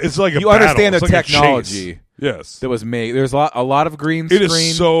there's it's like a you battle. understand It's the like a chase. technology Yes, that was made. There's a lot of green it screen.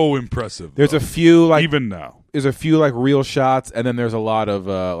 is so impressive. There's though. a few like even now. there's a few like real shots, and then there's a lot of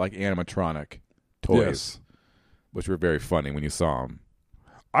like animatronic toys, Yes. which were very funny when you saw them.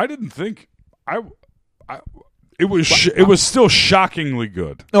 I didn't think it was still shockingly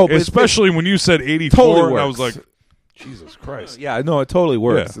good. No, but especially when you said 84, Totally and I works. was like, Jesus Christ. Yeah, no, it totally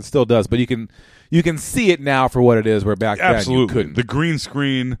works. Yeah. It still does, but you can see it now for what it is. Where back then you Absolutely. couldn't. The green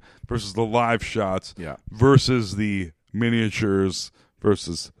screen versus the live shots Yeah. versus the miniatures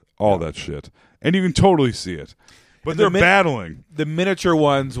versus all that shit. And you can totally see it. But And they're the battling. The miniature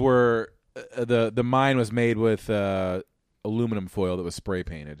ones were the mine was made with aluminum foil that was spray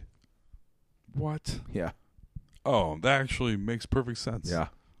painted. What? Yeah, Oh, that actually makes perfect sense. yeah.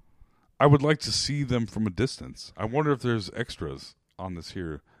 I would like to see them from a distance. I wonder if there's extras on this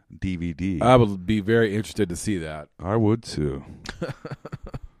here DVD. I would be very interested to see that. I would too.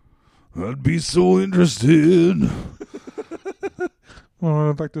 I'd be so interested. Well,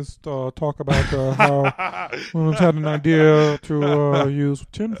 I'd like to talk about how we had an idea to use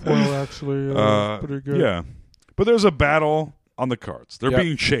tinfoil. Actually, pretty good. Yeah, but there's a battle on the carts. They're Yep.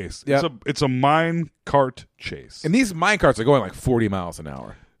 being chased. Yep. It's a mine cart chase. And these mine carts are going like 40 miles an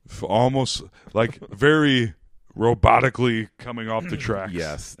hour. Almost like very robotically coming off the tracks.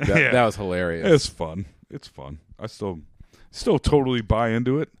 Yes, Yeah. that was hilarious. It's fun. It's fun. I still totally buy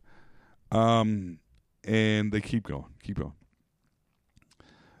into it. And they keep going.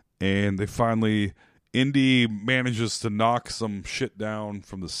 And they finally, Indy manages to knock some shit down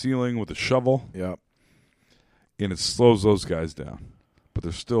from the ceiling with a shovel, Yep. and it slows those guys down. But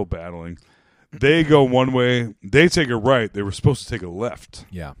they're still battling. They go one way. They take a right. They were supposed to take a left.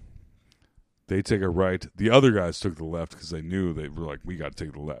 Yeah. They take a right. The other guys took the left because they knew they were like, we got to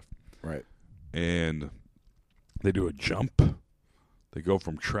take the left. Right. And they do a jump. They go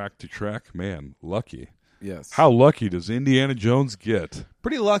from track to track. Man, lucky. Yes. How lucky does Indiana Jones get?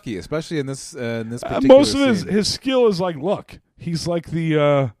 Pretty lucky, especially in this particular Most of scene. his skill is like luck. He's like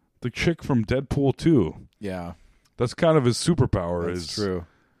the chick from Deadpool 2. Yeah, That's kind of his superpower. that's is true.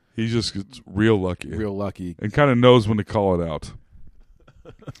 He just gets real lucky. Real lucky. And kind of knows when to call it out.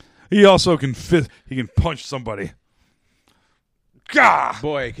 He also can he can punch somebody. Gah!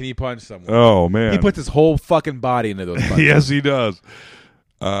 Boy, can he punch someone. Oh man. He puts his whole fucking body into those punches. Yes, he does.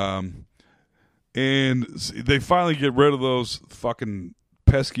 And they finally get rid of those fucking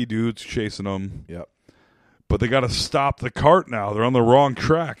pesky dudes chasing them. Yep. But they got to stop the cart now. They're on the wrong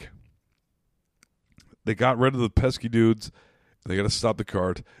track. They got rid of the pesky dudes. They got to stop the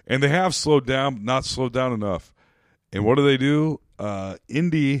cart. And they have slowed down, but not slowed down enough. And what do?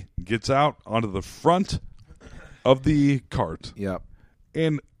 Indy gets out onto the front of the cart. Yep.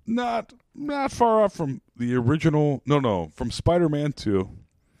 And not far off from the original. No, from Spider-Man 2.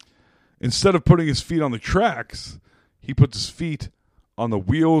 Instead of putting his feet on the tracks, he puts his feet on the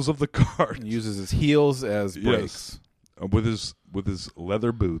wheels of the cart. He uses his heels as brakes. Yes. With his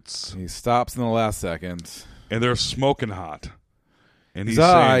leather boots. He stops in the last second. And they're smoking hot. And he's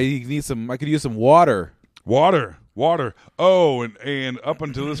He needs some. I could use some water. Water. Oh, and up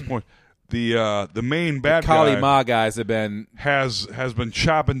until this point, the main bad Kali guy Ma guys have been has been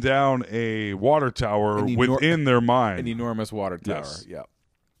chopping down a water tower An within their mine. an enormous water tower. Yes. Yep.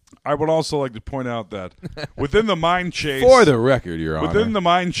 I would also like to point out that within the mine chase, For the record, Your Honor. within the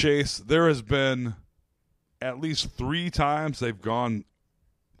mine chase, there has been at least 3 times they've gone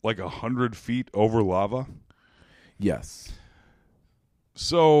like 100 feet over lava. Yes.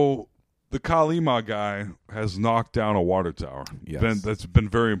 So the Kalima guy has knocked down a water tower. Yes. That's been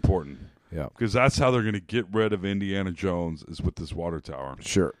very important Yeah. because that's how they're going to get rid of Indiana Jones is with this water tower.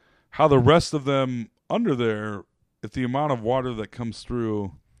 Sure. How the rest of them under there, if the amount of water that comes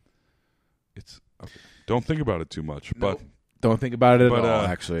through, it's okay. Don't think about it too much. But Don't think about it at but all.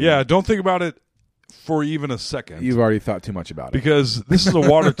 Actually, yeah, don't think about it for even a second. You've already thought too much about it. Because this is a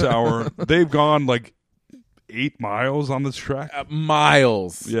water tower. They've gone like 8 miles on this track.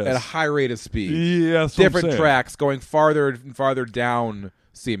 Miles Yes. at a high rate of speed. Yeah, that's what I'm Different saying. tracks going farther and farther down,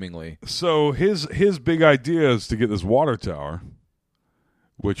 seemingly. So his big idea is to get this water tower,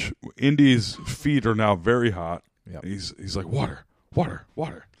 which Indy's feet are now very hot. Yep. He's like water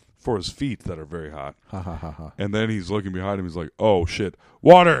for his feet that are very hot. Ha ha ha ha. And then he's looking behind him. He's like, oh shit,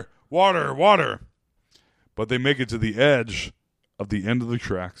 water. But they make it to the edge of the end of the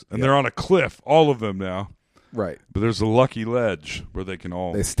tracks, and they're on a cliff, all of them now. Right. But there's a lucky ledge where they can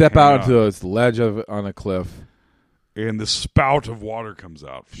all They step hang out into this ledge on a cliff. and this spout of water comes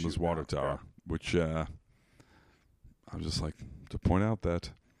out from this water tower, which I'm just like to point out that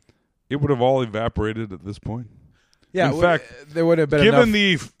it would have all evaporated at this point. Yeah. In fact, there would have been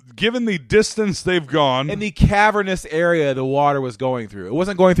given the distance they've gone, in the cavernous area the water was going through. It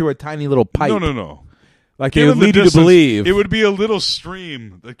wasn't going through a tiny little pipe. no. Like they Given would lead the you to distance, believe. it would be a little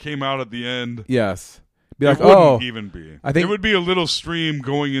stream that came out at the end. Yes. Be It like, wouldn't oh, even be. I think- it would be a little stream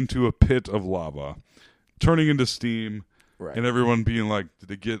going into a pit of lava, turning into steam, Right. and everyone being like,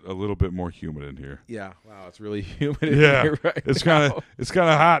 "Did it get a little bit more humid in here?" yeah. Wow, it's really humid in Yeah, here right it's now. kind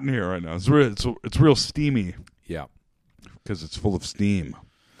of hot in here right now. It's real steamy Yeah. because it's full of steam.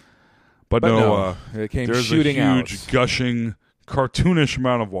 But But no, it came there's shooting a huge out. gushing, cartoonish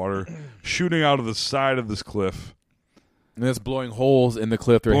amount of water shooting out of the side of this cliff, And it's blowing holes in the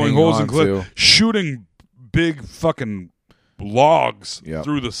cliff they're blowing hanging holes on in cliff, to. shooting big fucking logs Yep.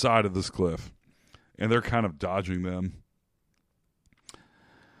 through the side of this cliff, and they're kind of dodging them.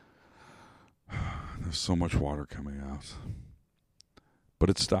 There's so much water coming out, but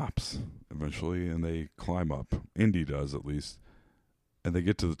it stops eventually, and they climb up. Indy does, at least, and they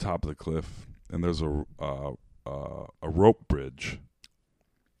get to the top of the cliff, and there's a rope bridge.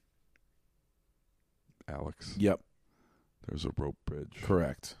 Alex, Yep. there's a rope bridge.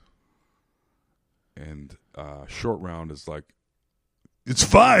 Correct. And Short Round is like, it's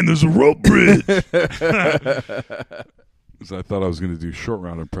fine, there's a rope bridge. So I thought I was going to do Short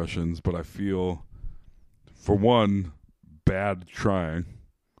Round impressions, but I feel, for one, bad trying,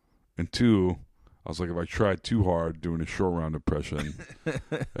 and two, I was like, if I tried too hard doing a Short Round impression,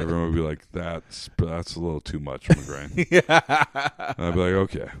 everyone would be like, that's a little too much, McGrain. And I'd be like,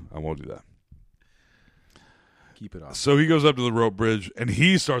 okay, I won't do that. Keep it off. So he goes up to the rope bridge, and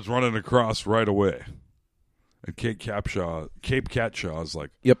he starts running across right away. And Cape Catshaw is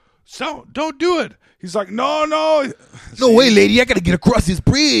like, Yep. so don't do it. He's like, no. No way, lady. I gotta get across this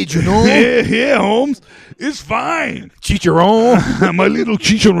bridge, you know? Yeah, Holmes. It's fine. Chicharron. My little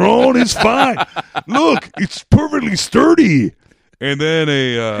chicharron is fine. Look, it's perfectly sturdy. And then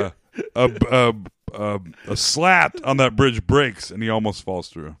a a slat on that bridge breaks, and he almost falls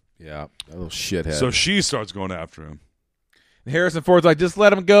through. Yeah, a little shithead. So she starts going after him. And Harrison Ford's like, just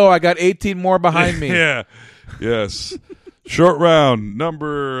let him go. I got 18 more behind me. Yeah. Yes. Short round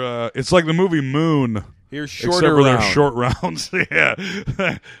number. It's like the movie Moon. Here's Except shorter for round. their short rounds.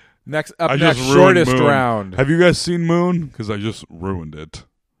 Yeah. Next I up, just next ruined shortest Moon. round. Have you guys seen Moon? Because I just ruined it.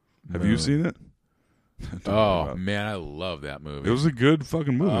 Have you seen it? Oh man, I love that movie. It was a good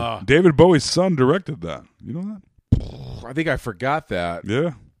fucking movie. David Bowie's son directed that. You know that? I think I forgot that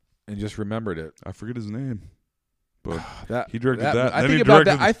Yeah. and just remembered it. I forget his name. But That he directed that. I Then think he about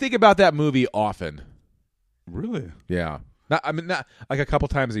directed that. I think about that movie often. Really? Yeah. Not like a couple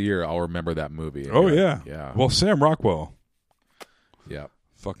times a year. I'll remember that movie. Oh, yeah. Yeah. Well, Sam Rockwell. Yeah.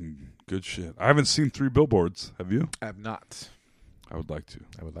 Fucking good shit. I haven't seen 3 Billboards. Have you? I have not. I would like to.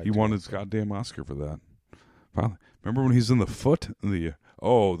 He He won his goddamn Oscar for that. Finally. Remember when he's in The Foot? The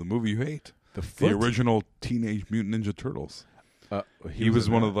movie you hate? The Foot? The original Teenage Mutant Ninja Turtles. He was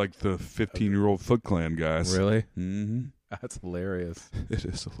in one that? of like the 15-year-old Foot Clan guys. Really? Mm-hmm. That's hilarious. It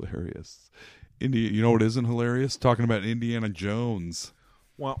is hilarious. You know what isn't hilarious? Talking about Indiana Jones.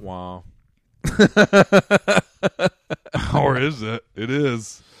 Wah wah. Or is it? It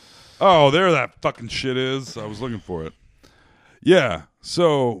is. Oh, there that fucking shit is. I was looking for it. Yeah.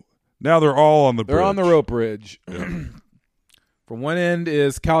 So now they're all on the bridge. They're on the rope bridge. From one end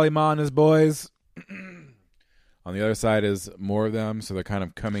is Kalima and his boys. On the other side is more of them, so they're kind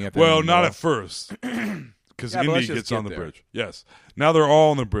of coming at them. Well, not at first. Because Yeah, but let's Indy just gets on get the there. bridge. Yes. Now they're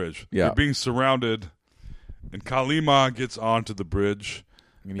all on the bridge. Yeah. They're being surrounded. And Kalima gets onto the bridge.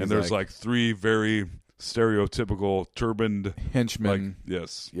 And And there's like 3 very stereotypical turbaned henchmen.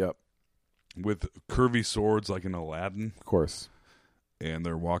 yes. Yep, With curvy swords like in Aladdin. of course. And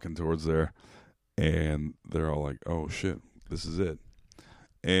they're walking towards there. And they're all like, oh shit, this is it.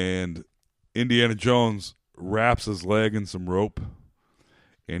 And Indiana Jones wraps his leg in some rope.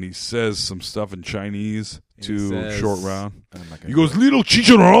 And he says some stuff in Chinese And to he says- Short Round. I'm not gonna He goes, little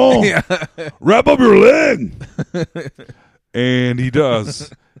chicharron, wrap up your leg. And he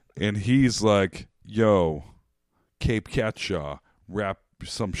does. And he's like, yo, Cape Catshaw, wrap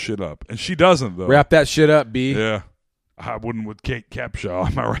some shit up. And she doesn't, though. Wrap that shit up, B. Yeah. I wouldn't with Kate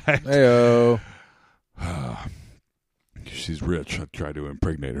Capshaw, am I right? Heyo. She's rich. I'd try to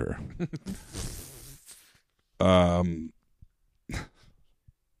impregnate her.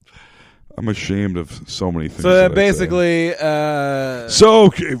 I'm ashamed of so many things. So that I say. basically, So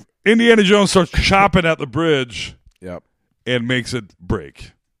okay, Indiana Jones starts chopping at the bridge yep. and makes it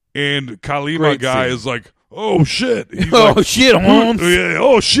break. And Kalima Great guy scene. is like, oh shit. He's Oh like, shit, Holmes. Yeah,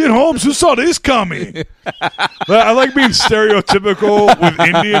 oh shit, Holmes, who saw this coming? I like being stereotypical with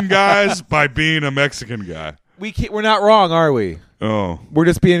Indian guys by being a Mexican guy. We're not wrong, are we? Oh, We're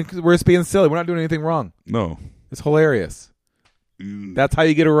just being silly. We're not doing anything wrong. no. It's hilarious. That's how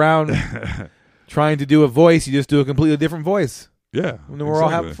you get around trying to do a voice. You just do a completely different voice. Yeah. And then we're all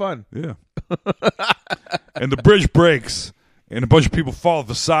having exactly. fun. Yeah. And the bridge breaks, and a bunch of people fall off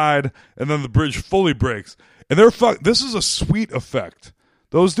the side, and then the bridge fully breaks. And this is a sweet effect.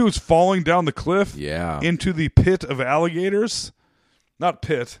 Those dudes falling down the cliff Yeah. into the pit of alligators. Not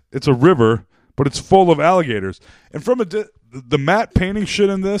pit, it's a river, but it's full of alligators. And from the matte painting shit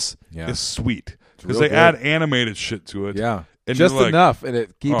in this Yeah. is sweet. Because real they good. add animated shit to it. Yeah. And Just you're like, enough, and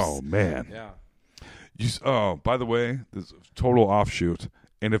it keeps. Oh, man. Yeah. By the way, this is a total offshoot.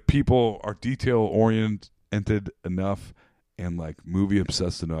 And if people are detail-oriented enough and like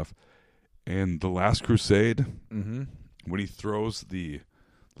movie-obsessed enough, and The Last Crusade, Mm-hmm. when he throws the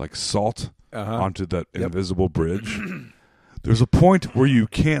like salt Uh-huh. onto that invisible bridge, there's a point where you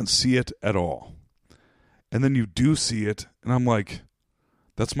can't see it at all. And then you do see it, and I'm like,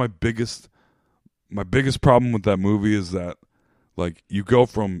 that's my biggest problem with that movie is that like you go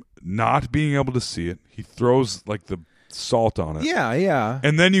from not being able to see it, he throws like the salt on it. Yeah, yeah.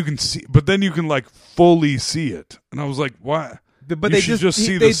 And then you can see, but then you can like fully see it. And I was like, why? But You they should just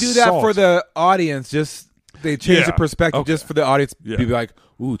see they the do that salt. for the audience. Just they change Yeah. the perspective Okay. just for the audience. Yeah. Be like,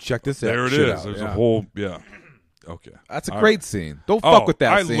 ooh, check this out. There it shit is. out. There's Yeah. a whole, yeah. Okay. That's a All great right. scene. Don't fuck with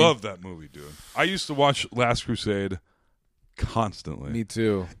that I scene. love that movie, dude. I used to watch Last Crusade constantly. Me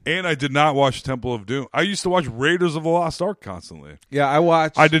too. And I did not watch Temple of Doom. I used to watch Raiders of the Lost Ark constantly. Yeah, I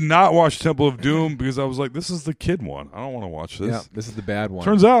watched. I did not watch Temple of Doom because I was like, this is the kid one. I don't want to watch this. Yeah, this is the bad one.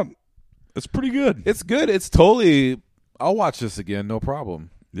 Turns out it's pretty good. It's good. It's totally. I'll watch this again. No problem.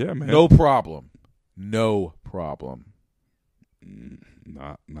 Yeah, man. No problem. No problem.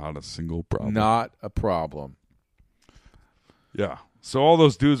 Not a single problem. Not a problem. Yeah. So all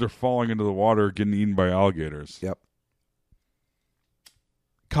those dudes are falling into the water, getting eaten by alligators. Yep.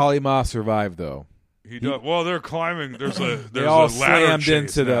 Kalima survived though. He does. Well, they're climbing. There's They all a ladder slammed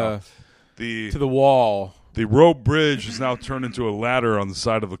chase into now. to the wall. The rope bridge is now turned into a ladder on the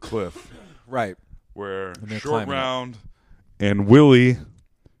side of the cliff, Right. where they're Short climbing up. Round and Willie,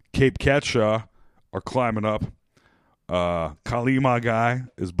 Cape Catshaw, are climbing up. Kalima guy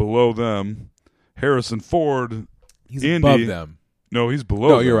is below them. Harrison Ford, He's Indy, above them. No, he's below.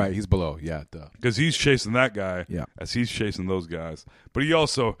 No, them. you're right. He's below. Yeah, duh. Because he's chasing that guy as he's chasing those guys. But he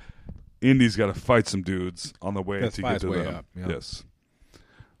also, Indy's got to fight some dudes on the way That's to get to way them. up, yeah. Yes.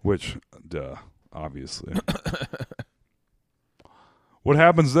 Which, obviously. What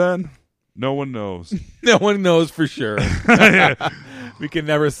happens then? No one knows. No one knows for sure. We can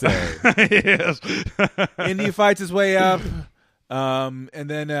never say. Yes. Indy fights his way up, and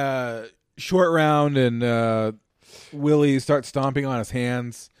then Short Round and Willie start stomping on his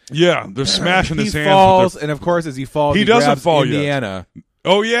hands. Yeah, they're smashing his hands. He falls, and of course, as he falls, He doesn't grabs fall yet. Indiana.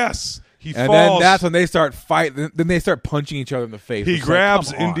 Oh, yes. He And falls. then that's when they start fighting. Then they start punching each other in the face. He It's like,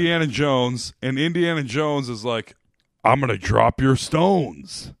 grabs come on. Indiana Jones, and Indiana Jones is like, I'm going to drop your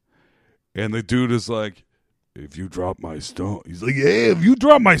stones. And the dude is like, if you drop my stone. He's like, yeah, if you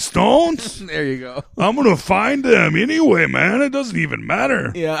drop my stones, There you go. I'm going to find them anyway, man. It doesn't even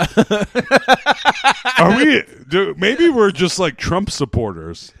matter. Yeah. Are we? Maybe we're just like Trump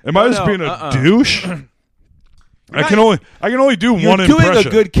supporters. Am I just no, being a douche? I can only do You're one doing impression.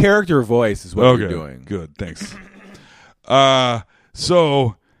 a good character voice is what Okay, you're doing. good, thanks.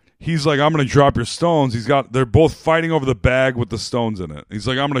 So he's like, I'm going to drop your stones. They're both fighting over the bag with the stones in it. He's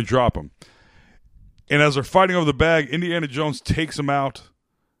like, I'm going to drop them. And as they're fighting over the bag, Indiana Jones takes him out.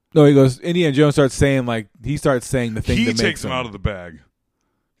 No, he goes. Indiana Jones starts saying the thing He that takes makes him out of the bag,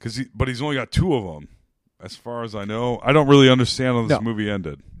 but he's only got two of them, as far as I know. I don't really understand how this movie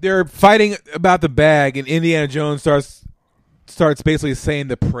ended. They're fighting about the bag, and Indiana Jones starts basically saying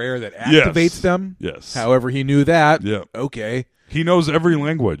the prayer that activates them. Yes. However, he knew that. Yeah. Okay. He knows every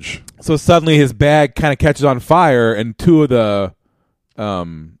language. So suddenly his bag kind of catches on fire, and two of the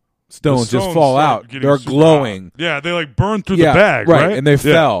stones just fall start out. getting They're super glowing. hot. Yeah, they like burn through the bag, right? And they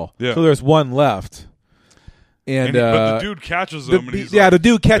fell. Yeah. So there's one left. And but the dude catches them. And he's like, the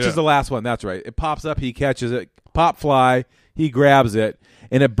dude catches yeah. the last one. That's right. It pops up. He catches it. Pop fly. He grabs it,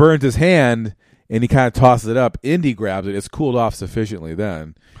 and it burns his hand. And he kind of tosses it up. Indy grabs it. It's cooled off sufficiently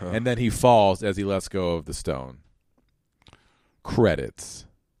then, and then he falls as he lets go of the stone. Credits.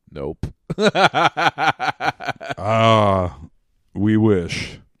 Nope. We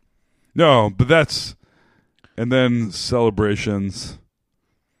wish. No, but that's... And then celebrations.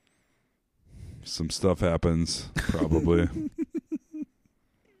 Some stuff happens, probably.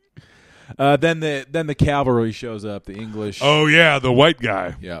 Then the cavalry shows up. The English. Oh, yeah, the white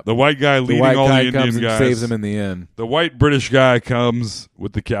guy. Yeah. The white guy leading white all guy the Indian comes and guys. saves him in the end. The white British guy comes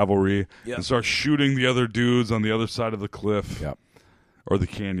with the cavalry Yep. and starts shooting the other dudes on the other side of the cliff. Yep. Or the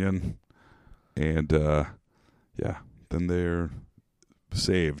canyon. And, then they're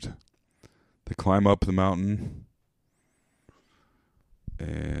saved. They climb up the mountain,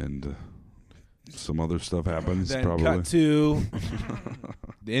 and some other stuff happens, Then probably. cut to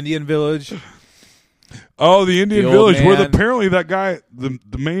the Indian village. Oh, the Indian The old village, where man. apparently that guy, the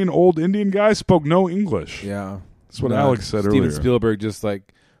main old Indian guy, spoke no English. Yeah. That's what Alex said Steven earlier. Spielberg just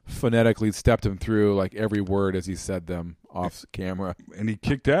like phonetically stepped him through like every word as he said them off camera. And he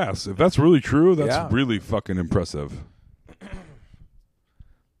kicked ass. If that's really true, that's Yeah. really fucking impressive.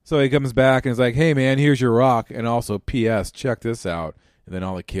 So he comes back and is like, "Hey man, here's your rock, and also P.S. check this out." And then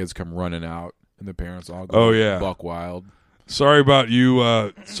all the kids come running out, and the parents all go Oh, yeah. buck wild. Sorry about you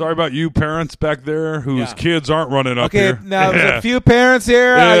parents back there whose Yeah. kids aren't running up Okay, here. now there's a few parents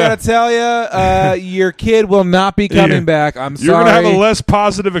here. I Yeah. gotta tell you, your kid will not be coming Yeah. back. I'm sorry. You're going to have a less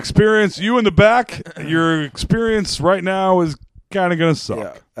positive experience. You in the back, your experience right now is kind of going to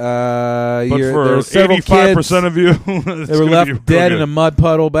suck. But for there's several 85% kids. of you, They were left dead in a mud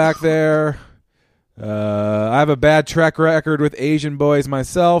puddle back there. I have a bad track record with Asian boys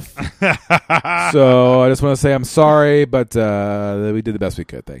myself, so I just want to say I'm sorry, but we did the best we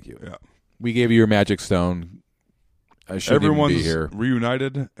could. Thank you. Yeah. We gave you your magic stone. I shouldn't even Everyone's be here.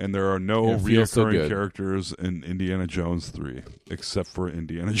 reunited, and there are no It feels so reoccurring good. characters in Indiana Jones 3, except for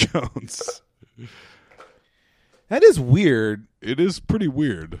Indiana Jones. That is weird, It is pretty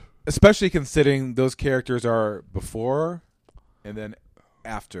weird. especially considering those characters are before and then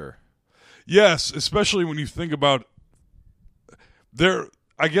after. Yes, especially when you think about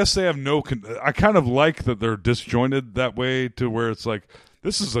I guess they have no. I kind of like that they're disjointed that way to where it's like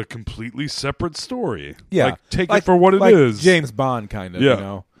this is a completely separate story. Yeah, like, take it for what it is. James Bond kind of. Yeah. You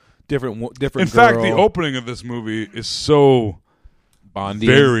know, different. In fact, the girl. opening of this movie is so Bondian.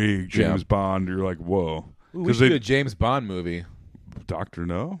 very James Yeah. Bond. You're like, whoa. Ooh, we Because should do a James Bond movie. Dr.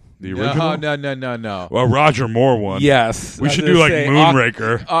 No? The original? No. Well, Roger Moore one. Yes. We I was should gonna do like say,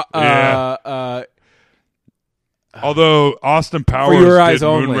 Moonraker. Yeah. Although Austin Powers Your Eyes did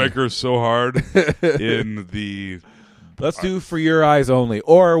Only. Moonraker so hard in the... Let's do For Your Eyes Only.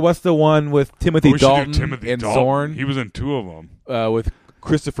 Or what's the one with Timothy We should do Dalton Timothy and Dalton. Zorn? He was in two of them. With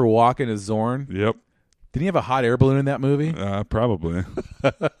Christopher Walken as Zorn. Yep. Didn't he have a hot air balloon in that movie? Probably.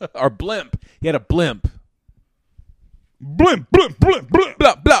 Or blimp. He had a blimp. Blimp, blimp, blimp, blimp.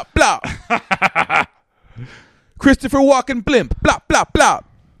 Blah, blah, blah. Christopher Walken blimp. Blah, blah, blah.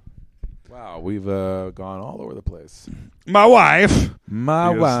 Wow, we've gone all over the place. My wife.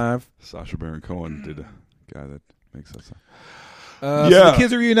 My Yes. wife. Sacha Baron Cohen did a guy that makes that sound. So Yeah. the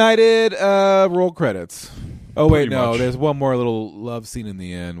kids are reunited. Roll credits. Oh, wait, Pretty no. much. There's one more little love scene in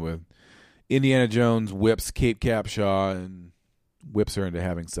the end with Indiana Jones whips Kate Capshaw and whips her into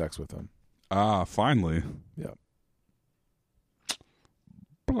having sex with him. Ah, finally. Yep.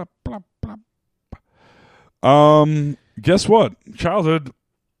 Blah, blah, blah. Guess what? Childhood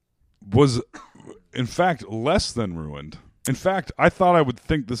was, in fact, less than ruined. In fact, I thought I would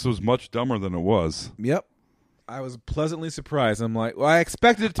think this was much dumber than it was. Yep. I was pleasantly surprised. I'm like, well, I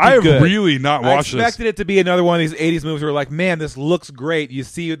expected it to be I have good. really not I watched this. expected it to be another one of these 80s movies where like, man, this looks great. You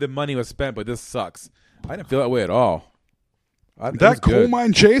see the money was spent, but this sucks. I didn't feel that way at all. It was That coal good.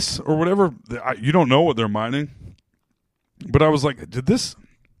 mine chase or whatever, you don't know what they're mining. But I was like, did this...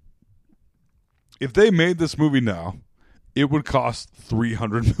 If they made this movie now, it would cost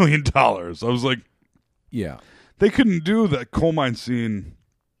 $300 million. I was like, Yeah. they couldn't do that coal mine scene.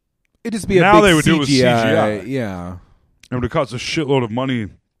 It'd just be a Now big they would do it with CGI. Yeah. It would have cost a shitload of money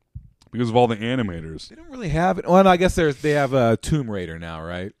because of all the animators. They don't really have it. Well, I guess they have a Tomb Raider now,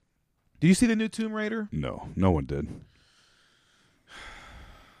 right? Did you see the new Tomb Raider? No one did.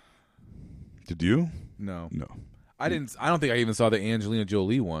 Did you? No. No. I didn't. I don't think I even saw the Angelina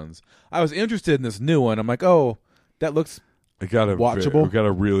Jolie ones. I was interested in this new one. I'm like, oh, that looks It got watchable. It got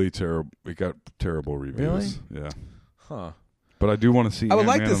a really terrible. It got terrible reviews. Yeah, huh. but I do want to see. I would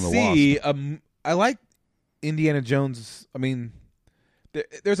like Ant-Man to and the see. Wasp. I like Indiana Jones. I mean,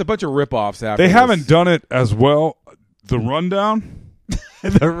 there's a bunch of ripoffs after. They this. haven't done it as well. The Rundown,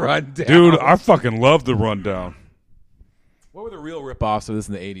 the rundown, dude. I fucking love the Rundown. What were the real ripoffs of this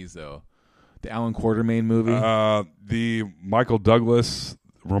in the '80s, though? The Alan Quartermain movie, The Michael Douglas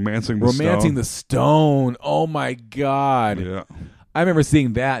Romancing the Stone. Oh my God! Yeah, I remember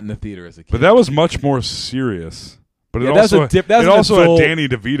seeing that in the theater as a kid. but that was much more serious. But it Yeah, that's also a dip- that's it an also adult- had Danny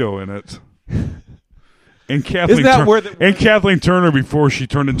DeVito in it. And Kathleen, Isn't that where the- and Kathleen Turner before she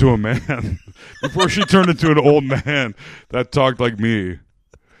turned into a man, before she turned into an old man that talked like me.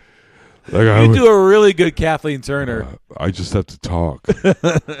 Like you do a really good Kathleen Turner. I just have to talk.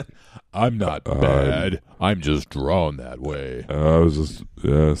 I'm not bad. I'm just drawn that way. I was just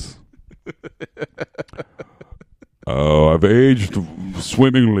yes. Oh, I've aged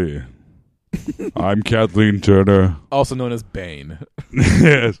swimmingly. I'm Kathleen Turner. Also known as Bane.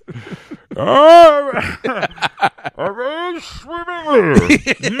 Yes. Oh, I've aged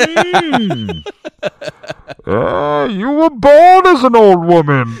swimmingly. You were born as an old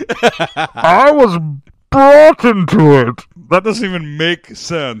woman. I was brought into it. That doesn't even make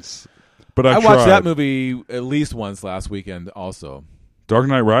sense. But I watched tried. that movie at least once last weekend also. Dark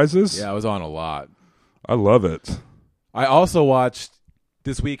Knight Rises? Yeah, I was on a lot. I love it. I also watched,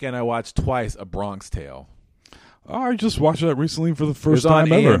 this weekend I watched twice A Bronx Tale. Oh, I just watched that recently for the It first was on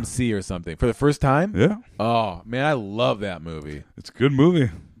time ever. AMC or something. For the first time? Yeah. Oh, man, I love that movie. It's a good movie.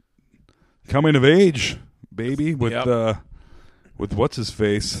 Coming of age, baby, with Yep. with what's his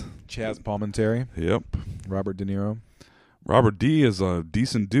face? Chaz Palminteri, Yep. Robert De Niro. Robert D is a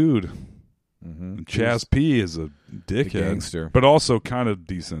decent dude. Mm-hmm. And Chaz P is a dickhead, gangster. but also kind of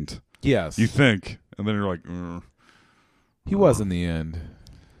decent. Yes. You think, and then you're like, He was in the end.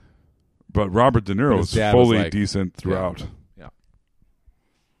 But Robert De But Niro his is dad was fully like- decent throughout. Yeah.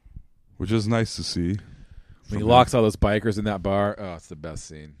 Which is nice to see. When he locks all those bikers in that bar, oh, it's the best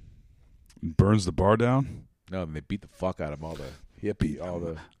scene. Burns the bar down. No, and they beat the fuck out of all the hippie, all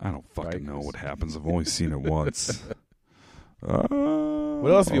the. I don't fucking know Bikers. what happens. I've only seen it once.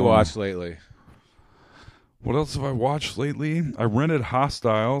 What else have you watched lately? What else have I watched lately? I rented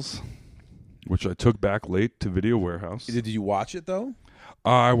Hostiles, which I took back late to Video Warehouse. Did you watch it though?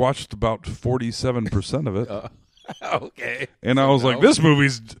 I watched about 47% of it. Okay. And I was like, this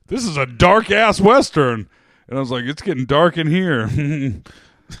is a dark ass Western. And I was like, it's getting dark in here.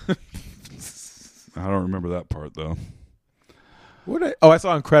 I don't remember that part though. I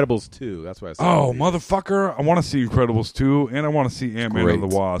saw Incredibles 2. That's what I saw. Oh, motherfucker. I want to see Incredibles 2, and I want to see Ant-Man and the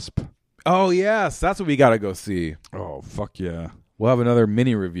Great. Wasp. Oh, yes. That's what we got to go see. Oh, fuck yeah. We'll have another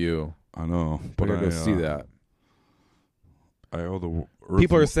mini review. I know. We're But going to go see that. I owe the Earth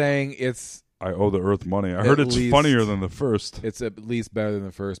People are saying I owe the Earth money. I heard At it's least- funnier than the first. it's at least better than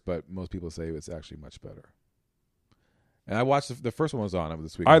the first, but most people say it's actually much better. And I watched the first one was on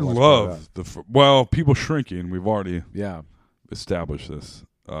this week. I watched love well, people shrinking. We've already Yeah. established this.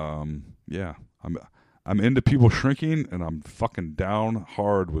 Yeah, I'm into people shrinking, and I'm fucking down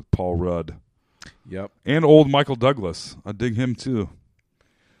hard with Paul Rudd Yep. and old Michael Douglas. I dig him too.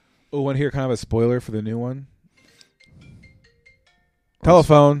 Oh, want to hear kind of a spoiler for the new one?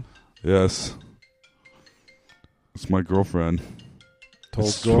 Telephone. Yes, it's my girlfriend. Told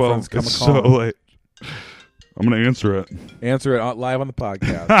It's girlfriends 12. come It's and call. so late. I'm gonna answer it. Answer it live on the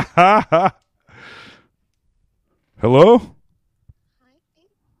podcast. Hello.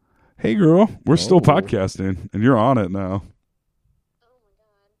 Hey, girl. We're still Oh. podcasting, and you're on it now. Oh my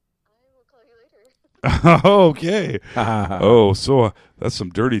god, I will call you later. Okay. Oh, so that's some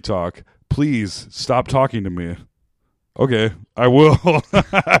dirty talk. Please stop talking to me. Okay, I will. All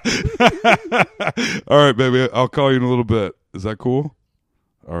right, baby. I'll call you in a little bit. Is that cool?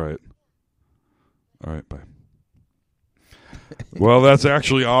 All right. All right, bye. Well, that's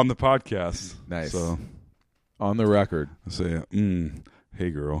actually on the podcast. Nice. So On the record. I say,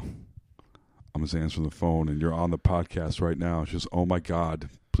 hey, girl. I'm just answering the phone, and you're on the podcast right now. She's, oh, my God.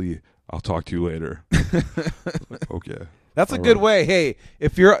 Please, I'll talk to you later. Okay. That's a All good right. way. Hey,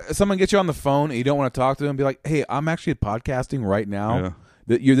 if someone gets you on the phone and you don't want to talk to them, be like, "Hey, I'm actually podcasting right now.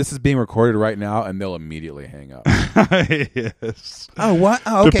 Yeah. This is being recorded right now," and they'll immediately hang up. Yes. Oh, what?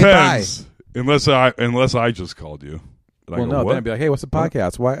 Oh, okay, Depends. Unless I just called you. And I Well, go, no, what? then I'd be like, "Hey, what's the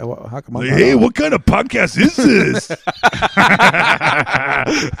podcast? Why? How come I'm Like, not hey, on?" what kind of podcast is this?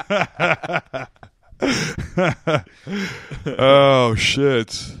 Oh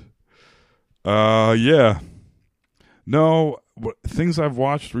shit. Yeah. No, things I've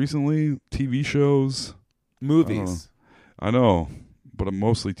watched recently, TV shows. Movies? I know, but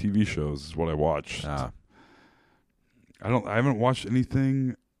mostly TV shows is what I watched. Ah. I haven't watched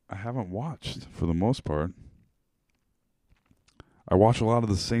anything I haven't watched for the most part. I watch a lot of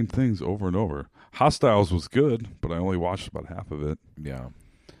the same things over and over. Hostiles was good, but I only watched about half of it. Yeah,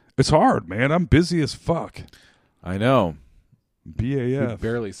 It's hard, man. I'm busy as fuck. I know. We BAF.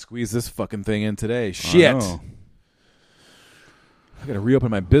 barely squeezed this fucking thing in today. I Shit. know. I got to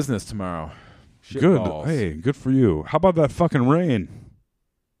reopen my business tomorrow. Shit Good. balls. Hey, good for you. How about that fucking rain?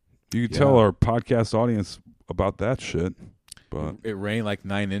 You can tell Yeah. our podcast audience about that shit. But It rained like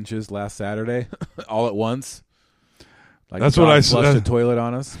 9 inches last Saturday, all at once. Like That's God what I flushed said. a toilet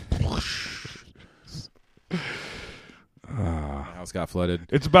on us. My house got flooded.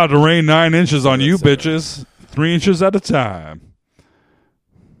 it's about to rain 9 inches on you, That's bitches. 3 inches at a time.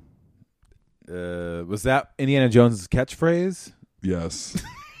 Was that Indiana Jones' catchphrase? Yes.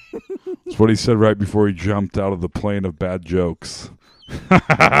 That's what he said right before he jumped out of the plane of bad jokes.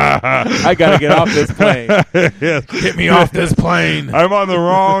 I gotta get off this plane. Yes. Get me off this plane. I'm on the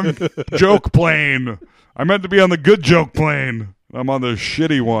wrong joke plane. I meant to be on the good joke plane. I'm on the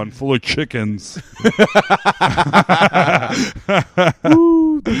shitty one full of chickens.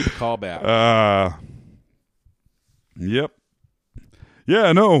 Woo, deep callback. Yep.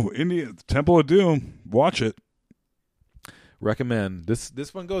 Yeah, no, Temple of Doom. Watch it. Recommend.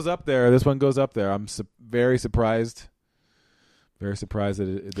 This one goes up there. This one goes up there. I'm very surprised. Very surprised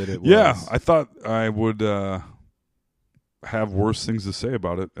that it was. Yeah, I thought I would have worse things to say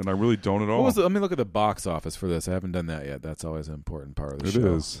about it, and I really don't at all. Let me look at the box office for this. I haven't done that yet. That's always an important part of the It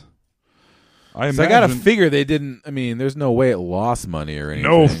show. is. I So I gotta imagine- figure they didn't. I mean, there's no way it lost money or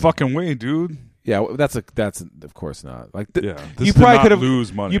anything. No fucking way, dude. Yeah, that's of course not. Like, Yeah, this you did probably not could have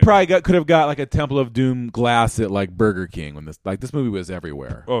lose money. You probably could have got like a Temple of Doom glass at like Burger King when this movie was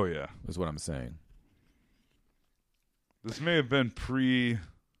everywhere. Oh yeah, Is what I'm saying. this may have been pre.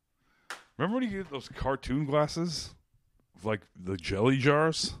 Remember when you get those cartoon glasses, like the jelly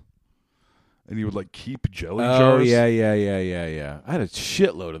jars, and you would like keep jelly Oh jars. yeah. I had a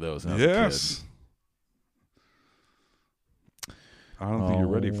shitload of those. When I was a Yes. I don't think you're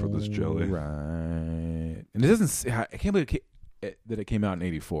ready for this jelly. Right. And it doesn't. I can't believe that it came out in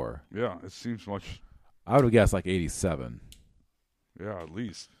 '84. Yeah, it seems much. I would have guessed like '87. Yeah, at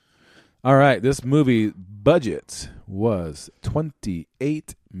least. All right, this movie budget was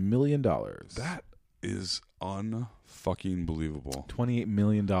 $28 million. That is unfucking believable. $28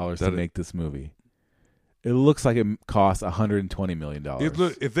 million to That- make this movie. It looks like it cost $120 million.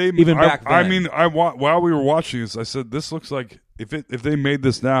 If they Even back I then. mean, while we were watching this, I said this looks like If they made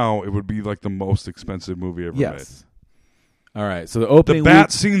this now, it would be like the most expensive movie ever Yes. All right. So the made. opening The bat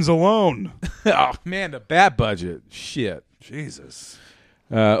week- scenes alone. Oh man, the bat budget. Shit. Jesus.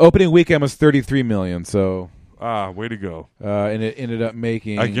 Opening weekend was $33 million. So Way to go. and it ended up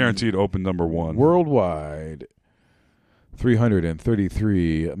making I guarantee it opened number one. worldwide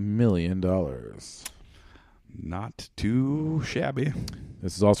 $333 million. Not too shabby.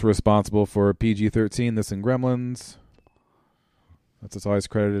 This is also responsible for PG-13, This and Gremlins. That's what it's always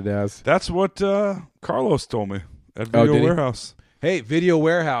credited as. That's what Carlos told me at Oh, Video did he? Warehouse. Hey, Video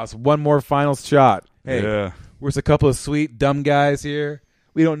Warehouse, one more final shot. Hey, Yeah. we're just a couple of sweet, dumb guys here.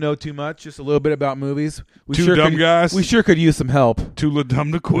 We don't know too much, just a little bit about movies. We Two dumb could, guys? We sure could use some help. Too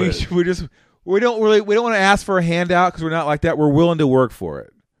dumb to quit. We don't want to ask for a handout because we're not like that. We're willing to work for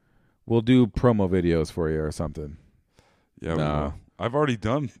it. We'll do promo videos for you or something. Yeah, No. I've already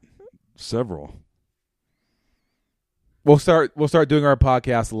done several. We'll start doing our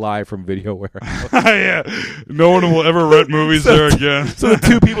podcast live from Video Warehouse. Yeah, no one will ever rent movies there again. So the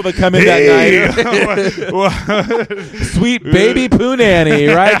two people that come in that night, sweet baby poo nanny,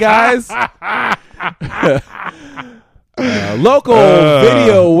 right, guys? Local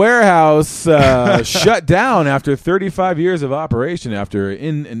Video Warehouse shut down after 35 years of operation. After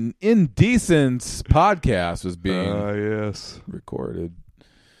an indecent podcast was being Yes, recorded.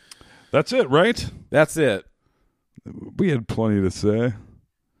 that's it, right? That's it. We had plenty to say.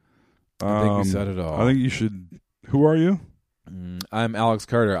 I think we said it all. I think you should. Who are you? I'm Alex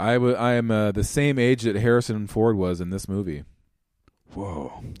Carter. I am the same age that Harrison Ford was in this movie.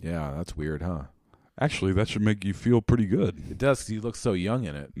 Whoa. Yeah, that's weird, huh? Actually, that should make you feel pretty good. It does, because he looks so young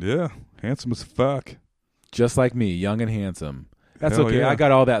in it. Yeah, handsome as fuck. Just like me, young and handsome. That's Hell okay. yeah. I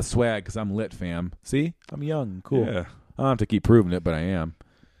got all that swag because I'm lit, fam. See? I'm young. Cool. Yeah. I don't have to keep proving it, but I am.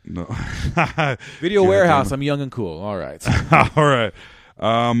 No. Video God Warehouse, damn I'm young and cool. All right. All right.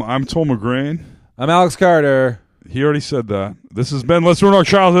 I'm Tom McGrain. I'm Alex Carter. He already said that. This has been Let's Ruin Our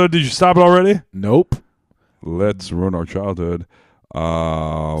Childhood. Did you stop it already? Nope. Let's Ruin Our Childhood.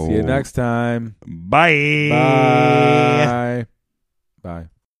 See you next time. Bye. Bye.